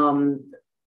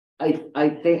 I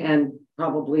think, and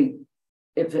probably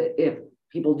if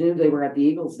people knew they were at the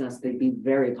Eagles Nest, they'd be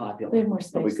very popular. We have more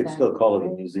space. But we could still call it a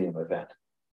museum event.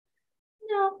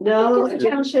 No, it's a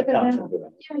township event.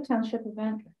 Yeah, a township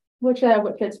event, which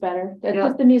what fits better.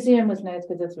 Just the museum was nice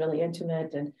because it's really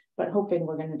intimate, but hoping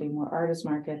we're going to do more artist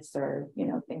markets or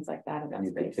things like that. And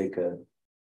you could take a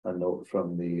note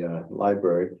from the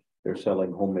library. They're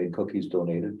selling homemade cookies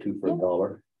donated, 2 for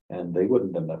 $1, and they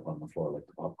wouldn't end up on the floor like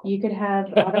the popcorn. You could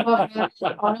have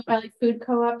Ottawa Valley Food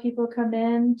Co-op people come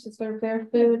in to serve their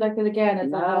food. Like that again,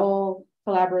 it's a whole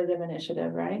collaborative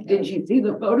initiative, right? Did you see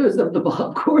the photos of the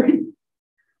popcorn?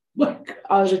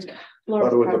 Oh, it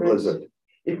was a blizzard.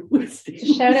 It was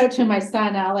shout out to my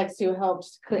son Alex, who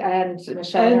helped, and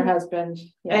Michelle and her husband,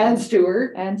 and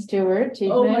Stuart,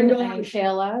 oh my gosh, and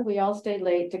Kayla. We all stayed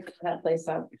late to clean that place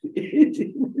up.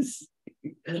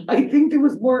 I think there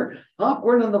was more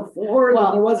popcorn on the floor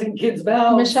than there was in kids'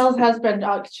 mouths. Michelle's husband,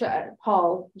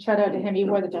 Paul, shout out to him. He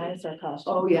wore the dinosaur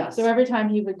costume. Oh yes. So every time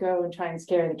he would go and try and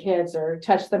scare the kids or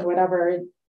touch them, whatever,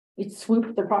 he'd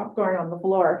swoop the popcorn on the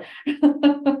floor.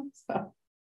 So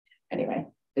anyway.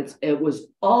 It was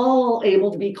all able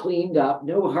to be cleaned up,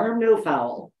 no harm, no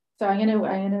foul. So I'm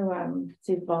gonna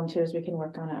see the volunteers. We can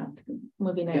work on a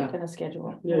movie night and a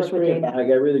schedule. Yeah, I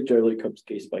really generally comes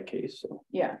case by case. So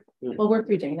we'll work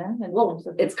through Dana. And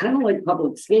it's kind of like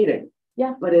public skating.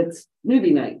 Yeah, but it's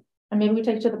movie night. And maybe we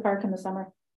take it to the park in the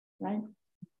summer, right?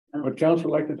 Would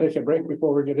council like to take a break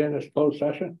before we get in this closed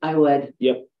session? I would.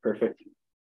 Yep, perfect.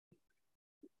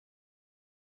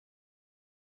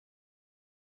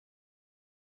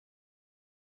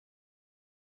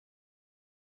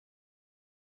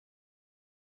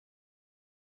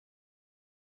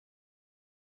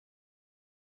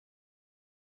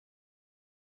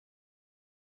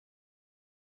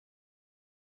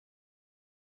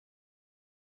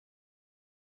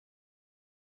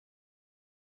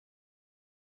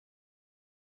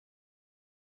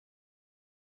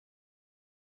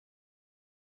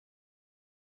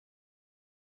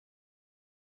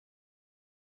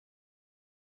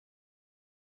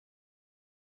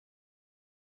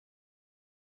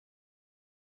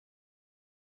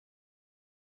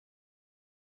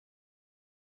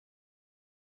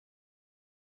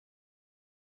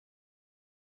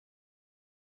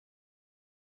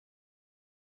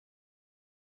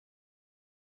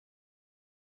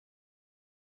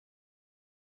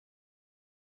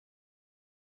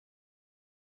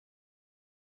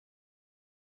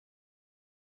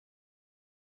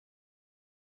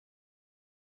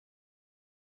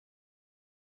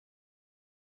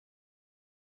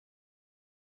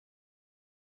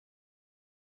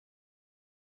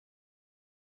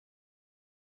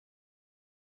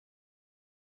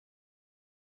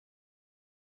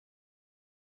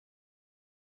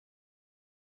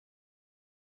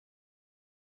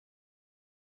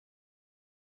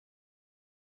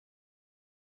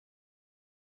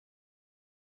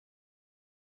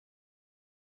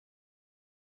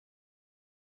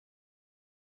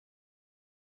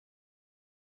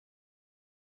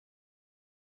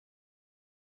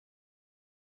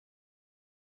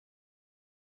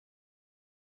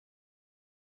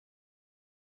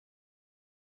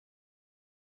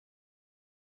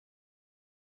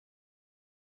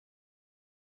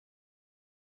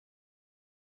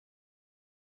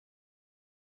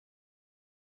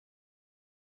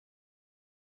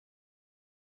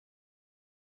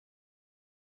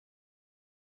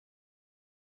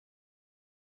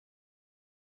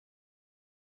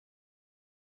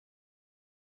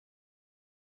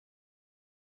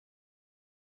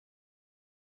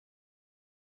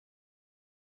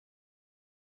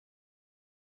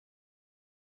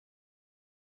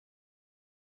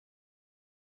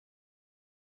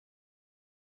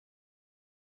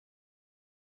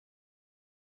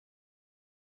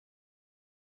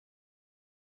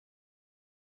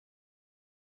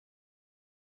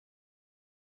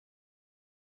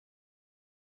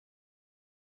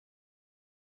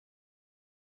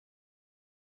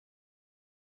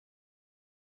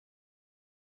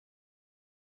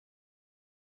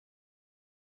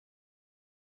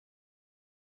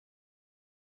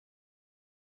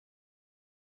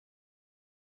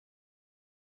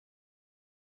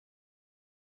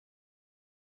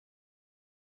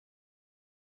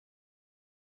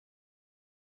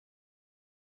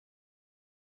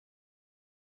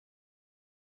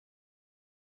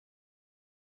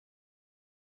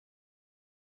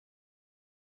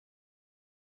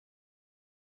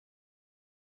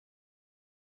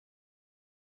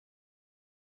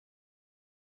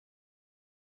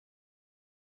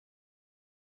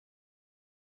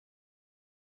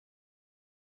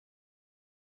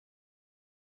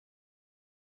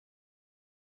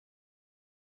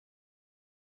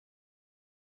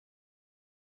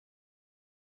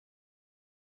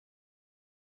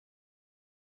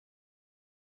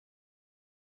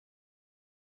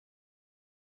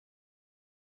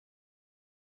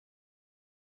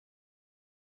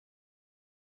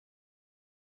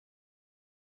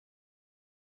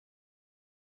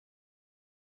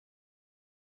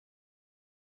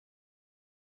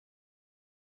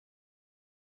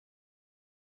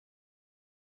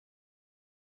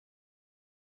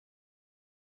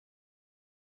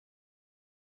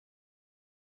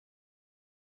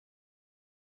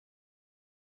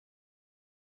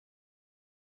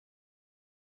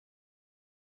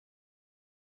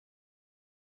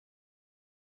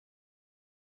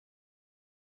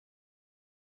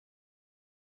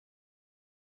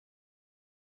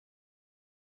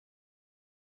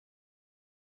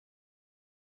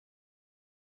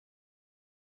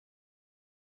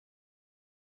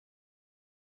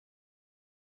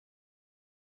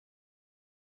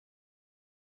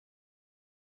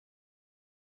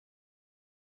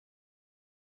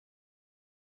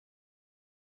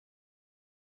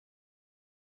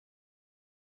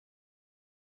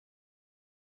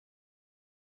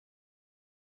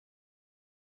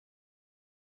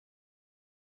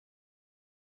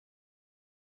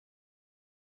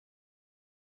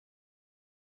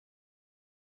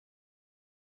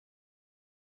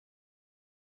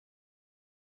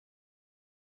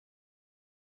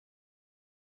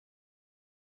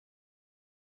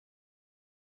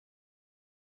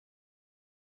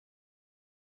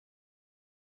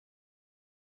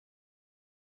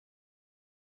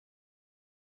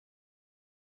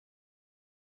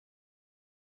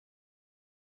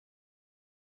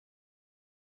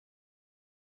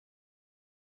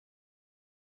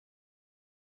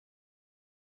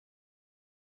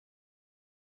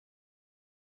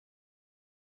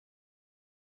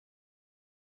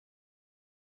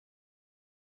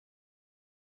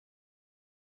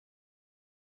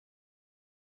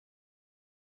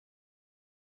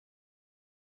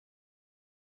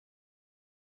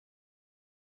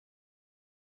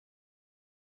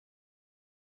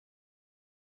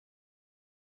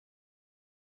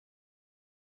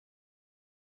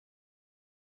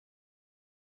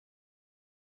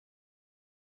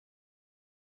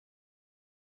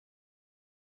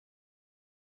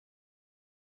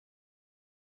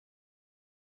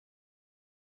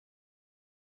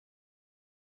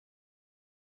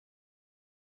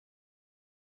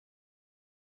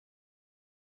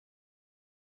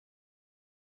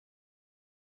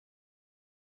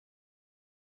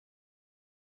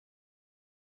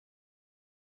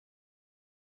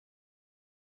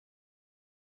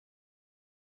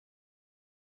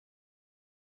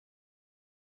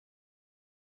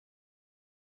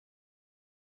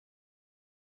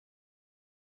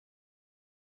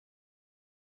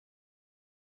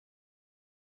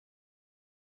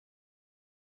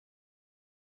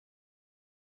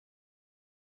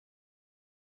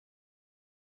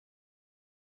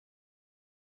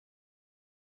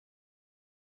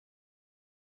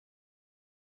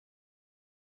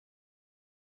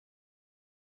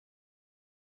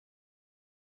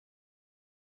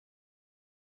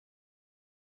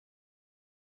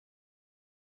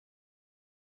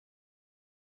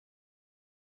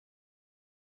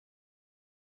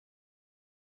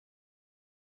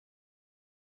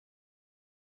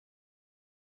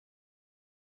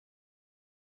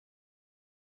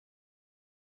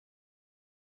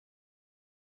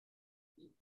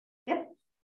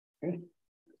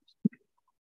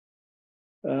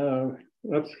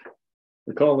 Let's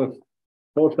call the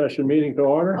closed session meeting to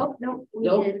order. Oh, no. we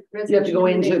Nope. did You have to go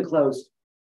resolution into today. closed.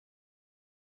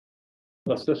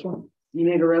 What's this one? You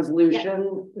need a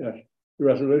resolution Yes, the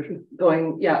resolution?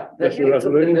 going, yeah. That's the it's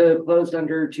resolution? the Closed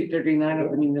under 239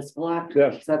 of the municipal act.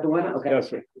 Yes. Is that the one? Okay. Yes,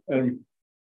 sir. And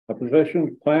a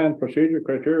position, plan, procedure,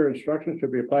 criteria, instructions to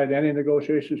be applied to any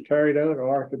negotiations carried out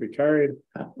or to be carried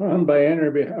on by any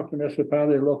or behalf of the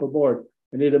municipality or local board.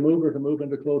 We need a mover to move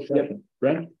into closed session.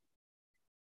 Brent?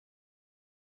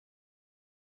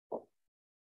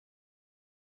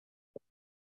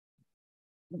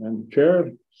 And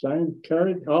chair, signed,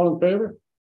 carried, all in favor?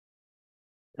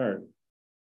 Carried.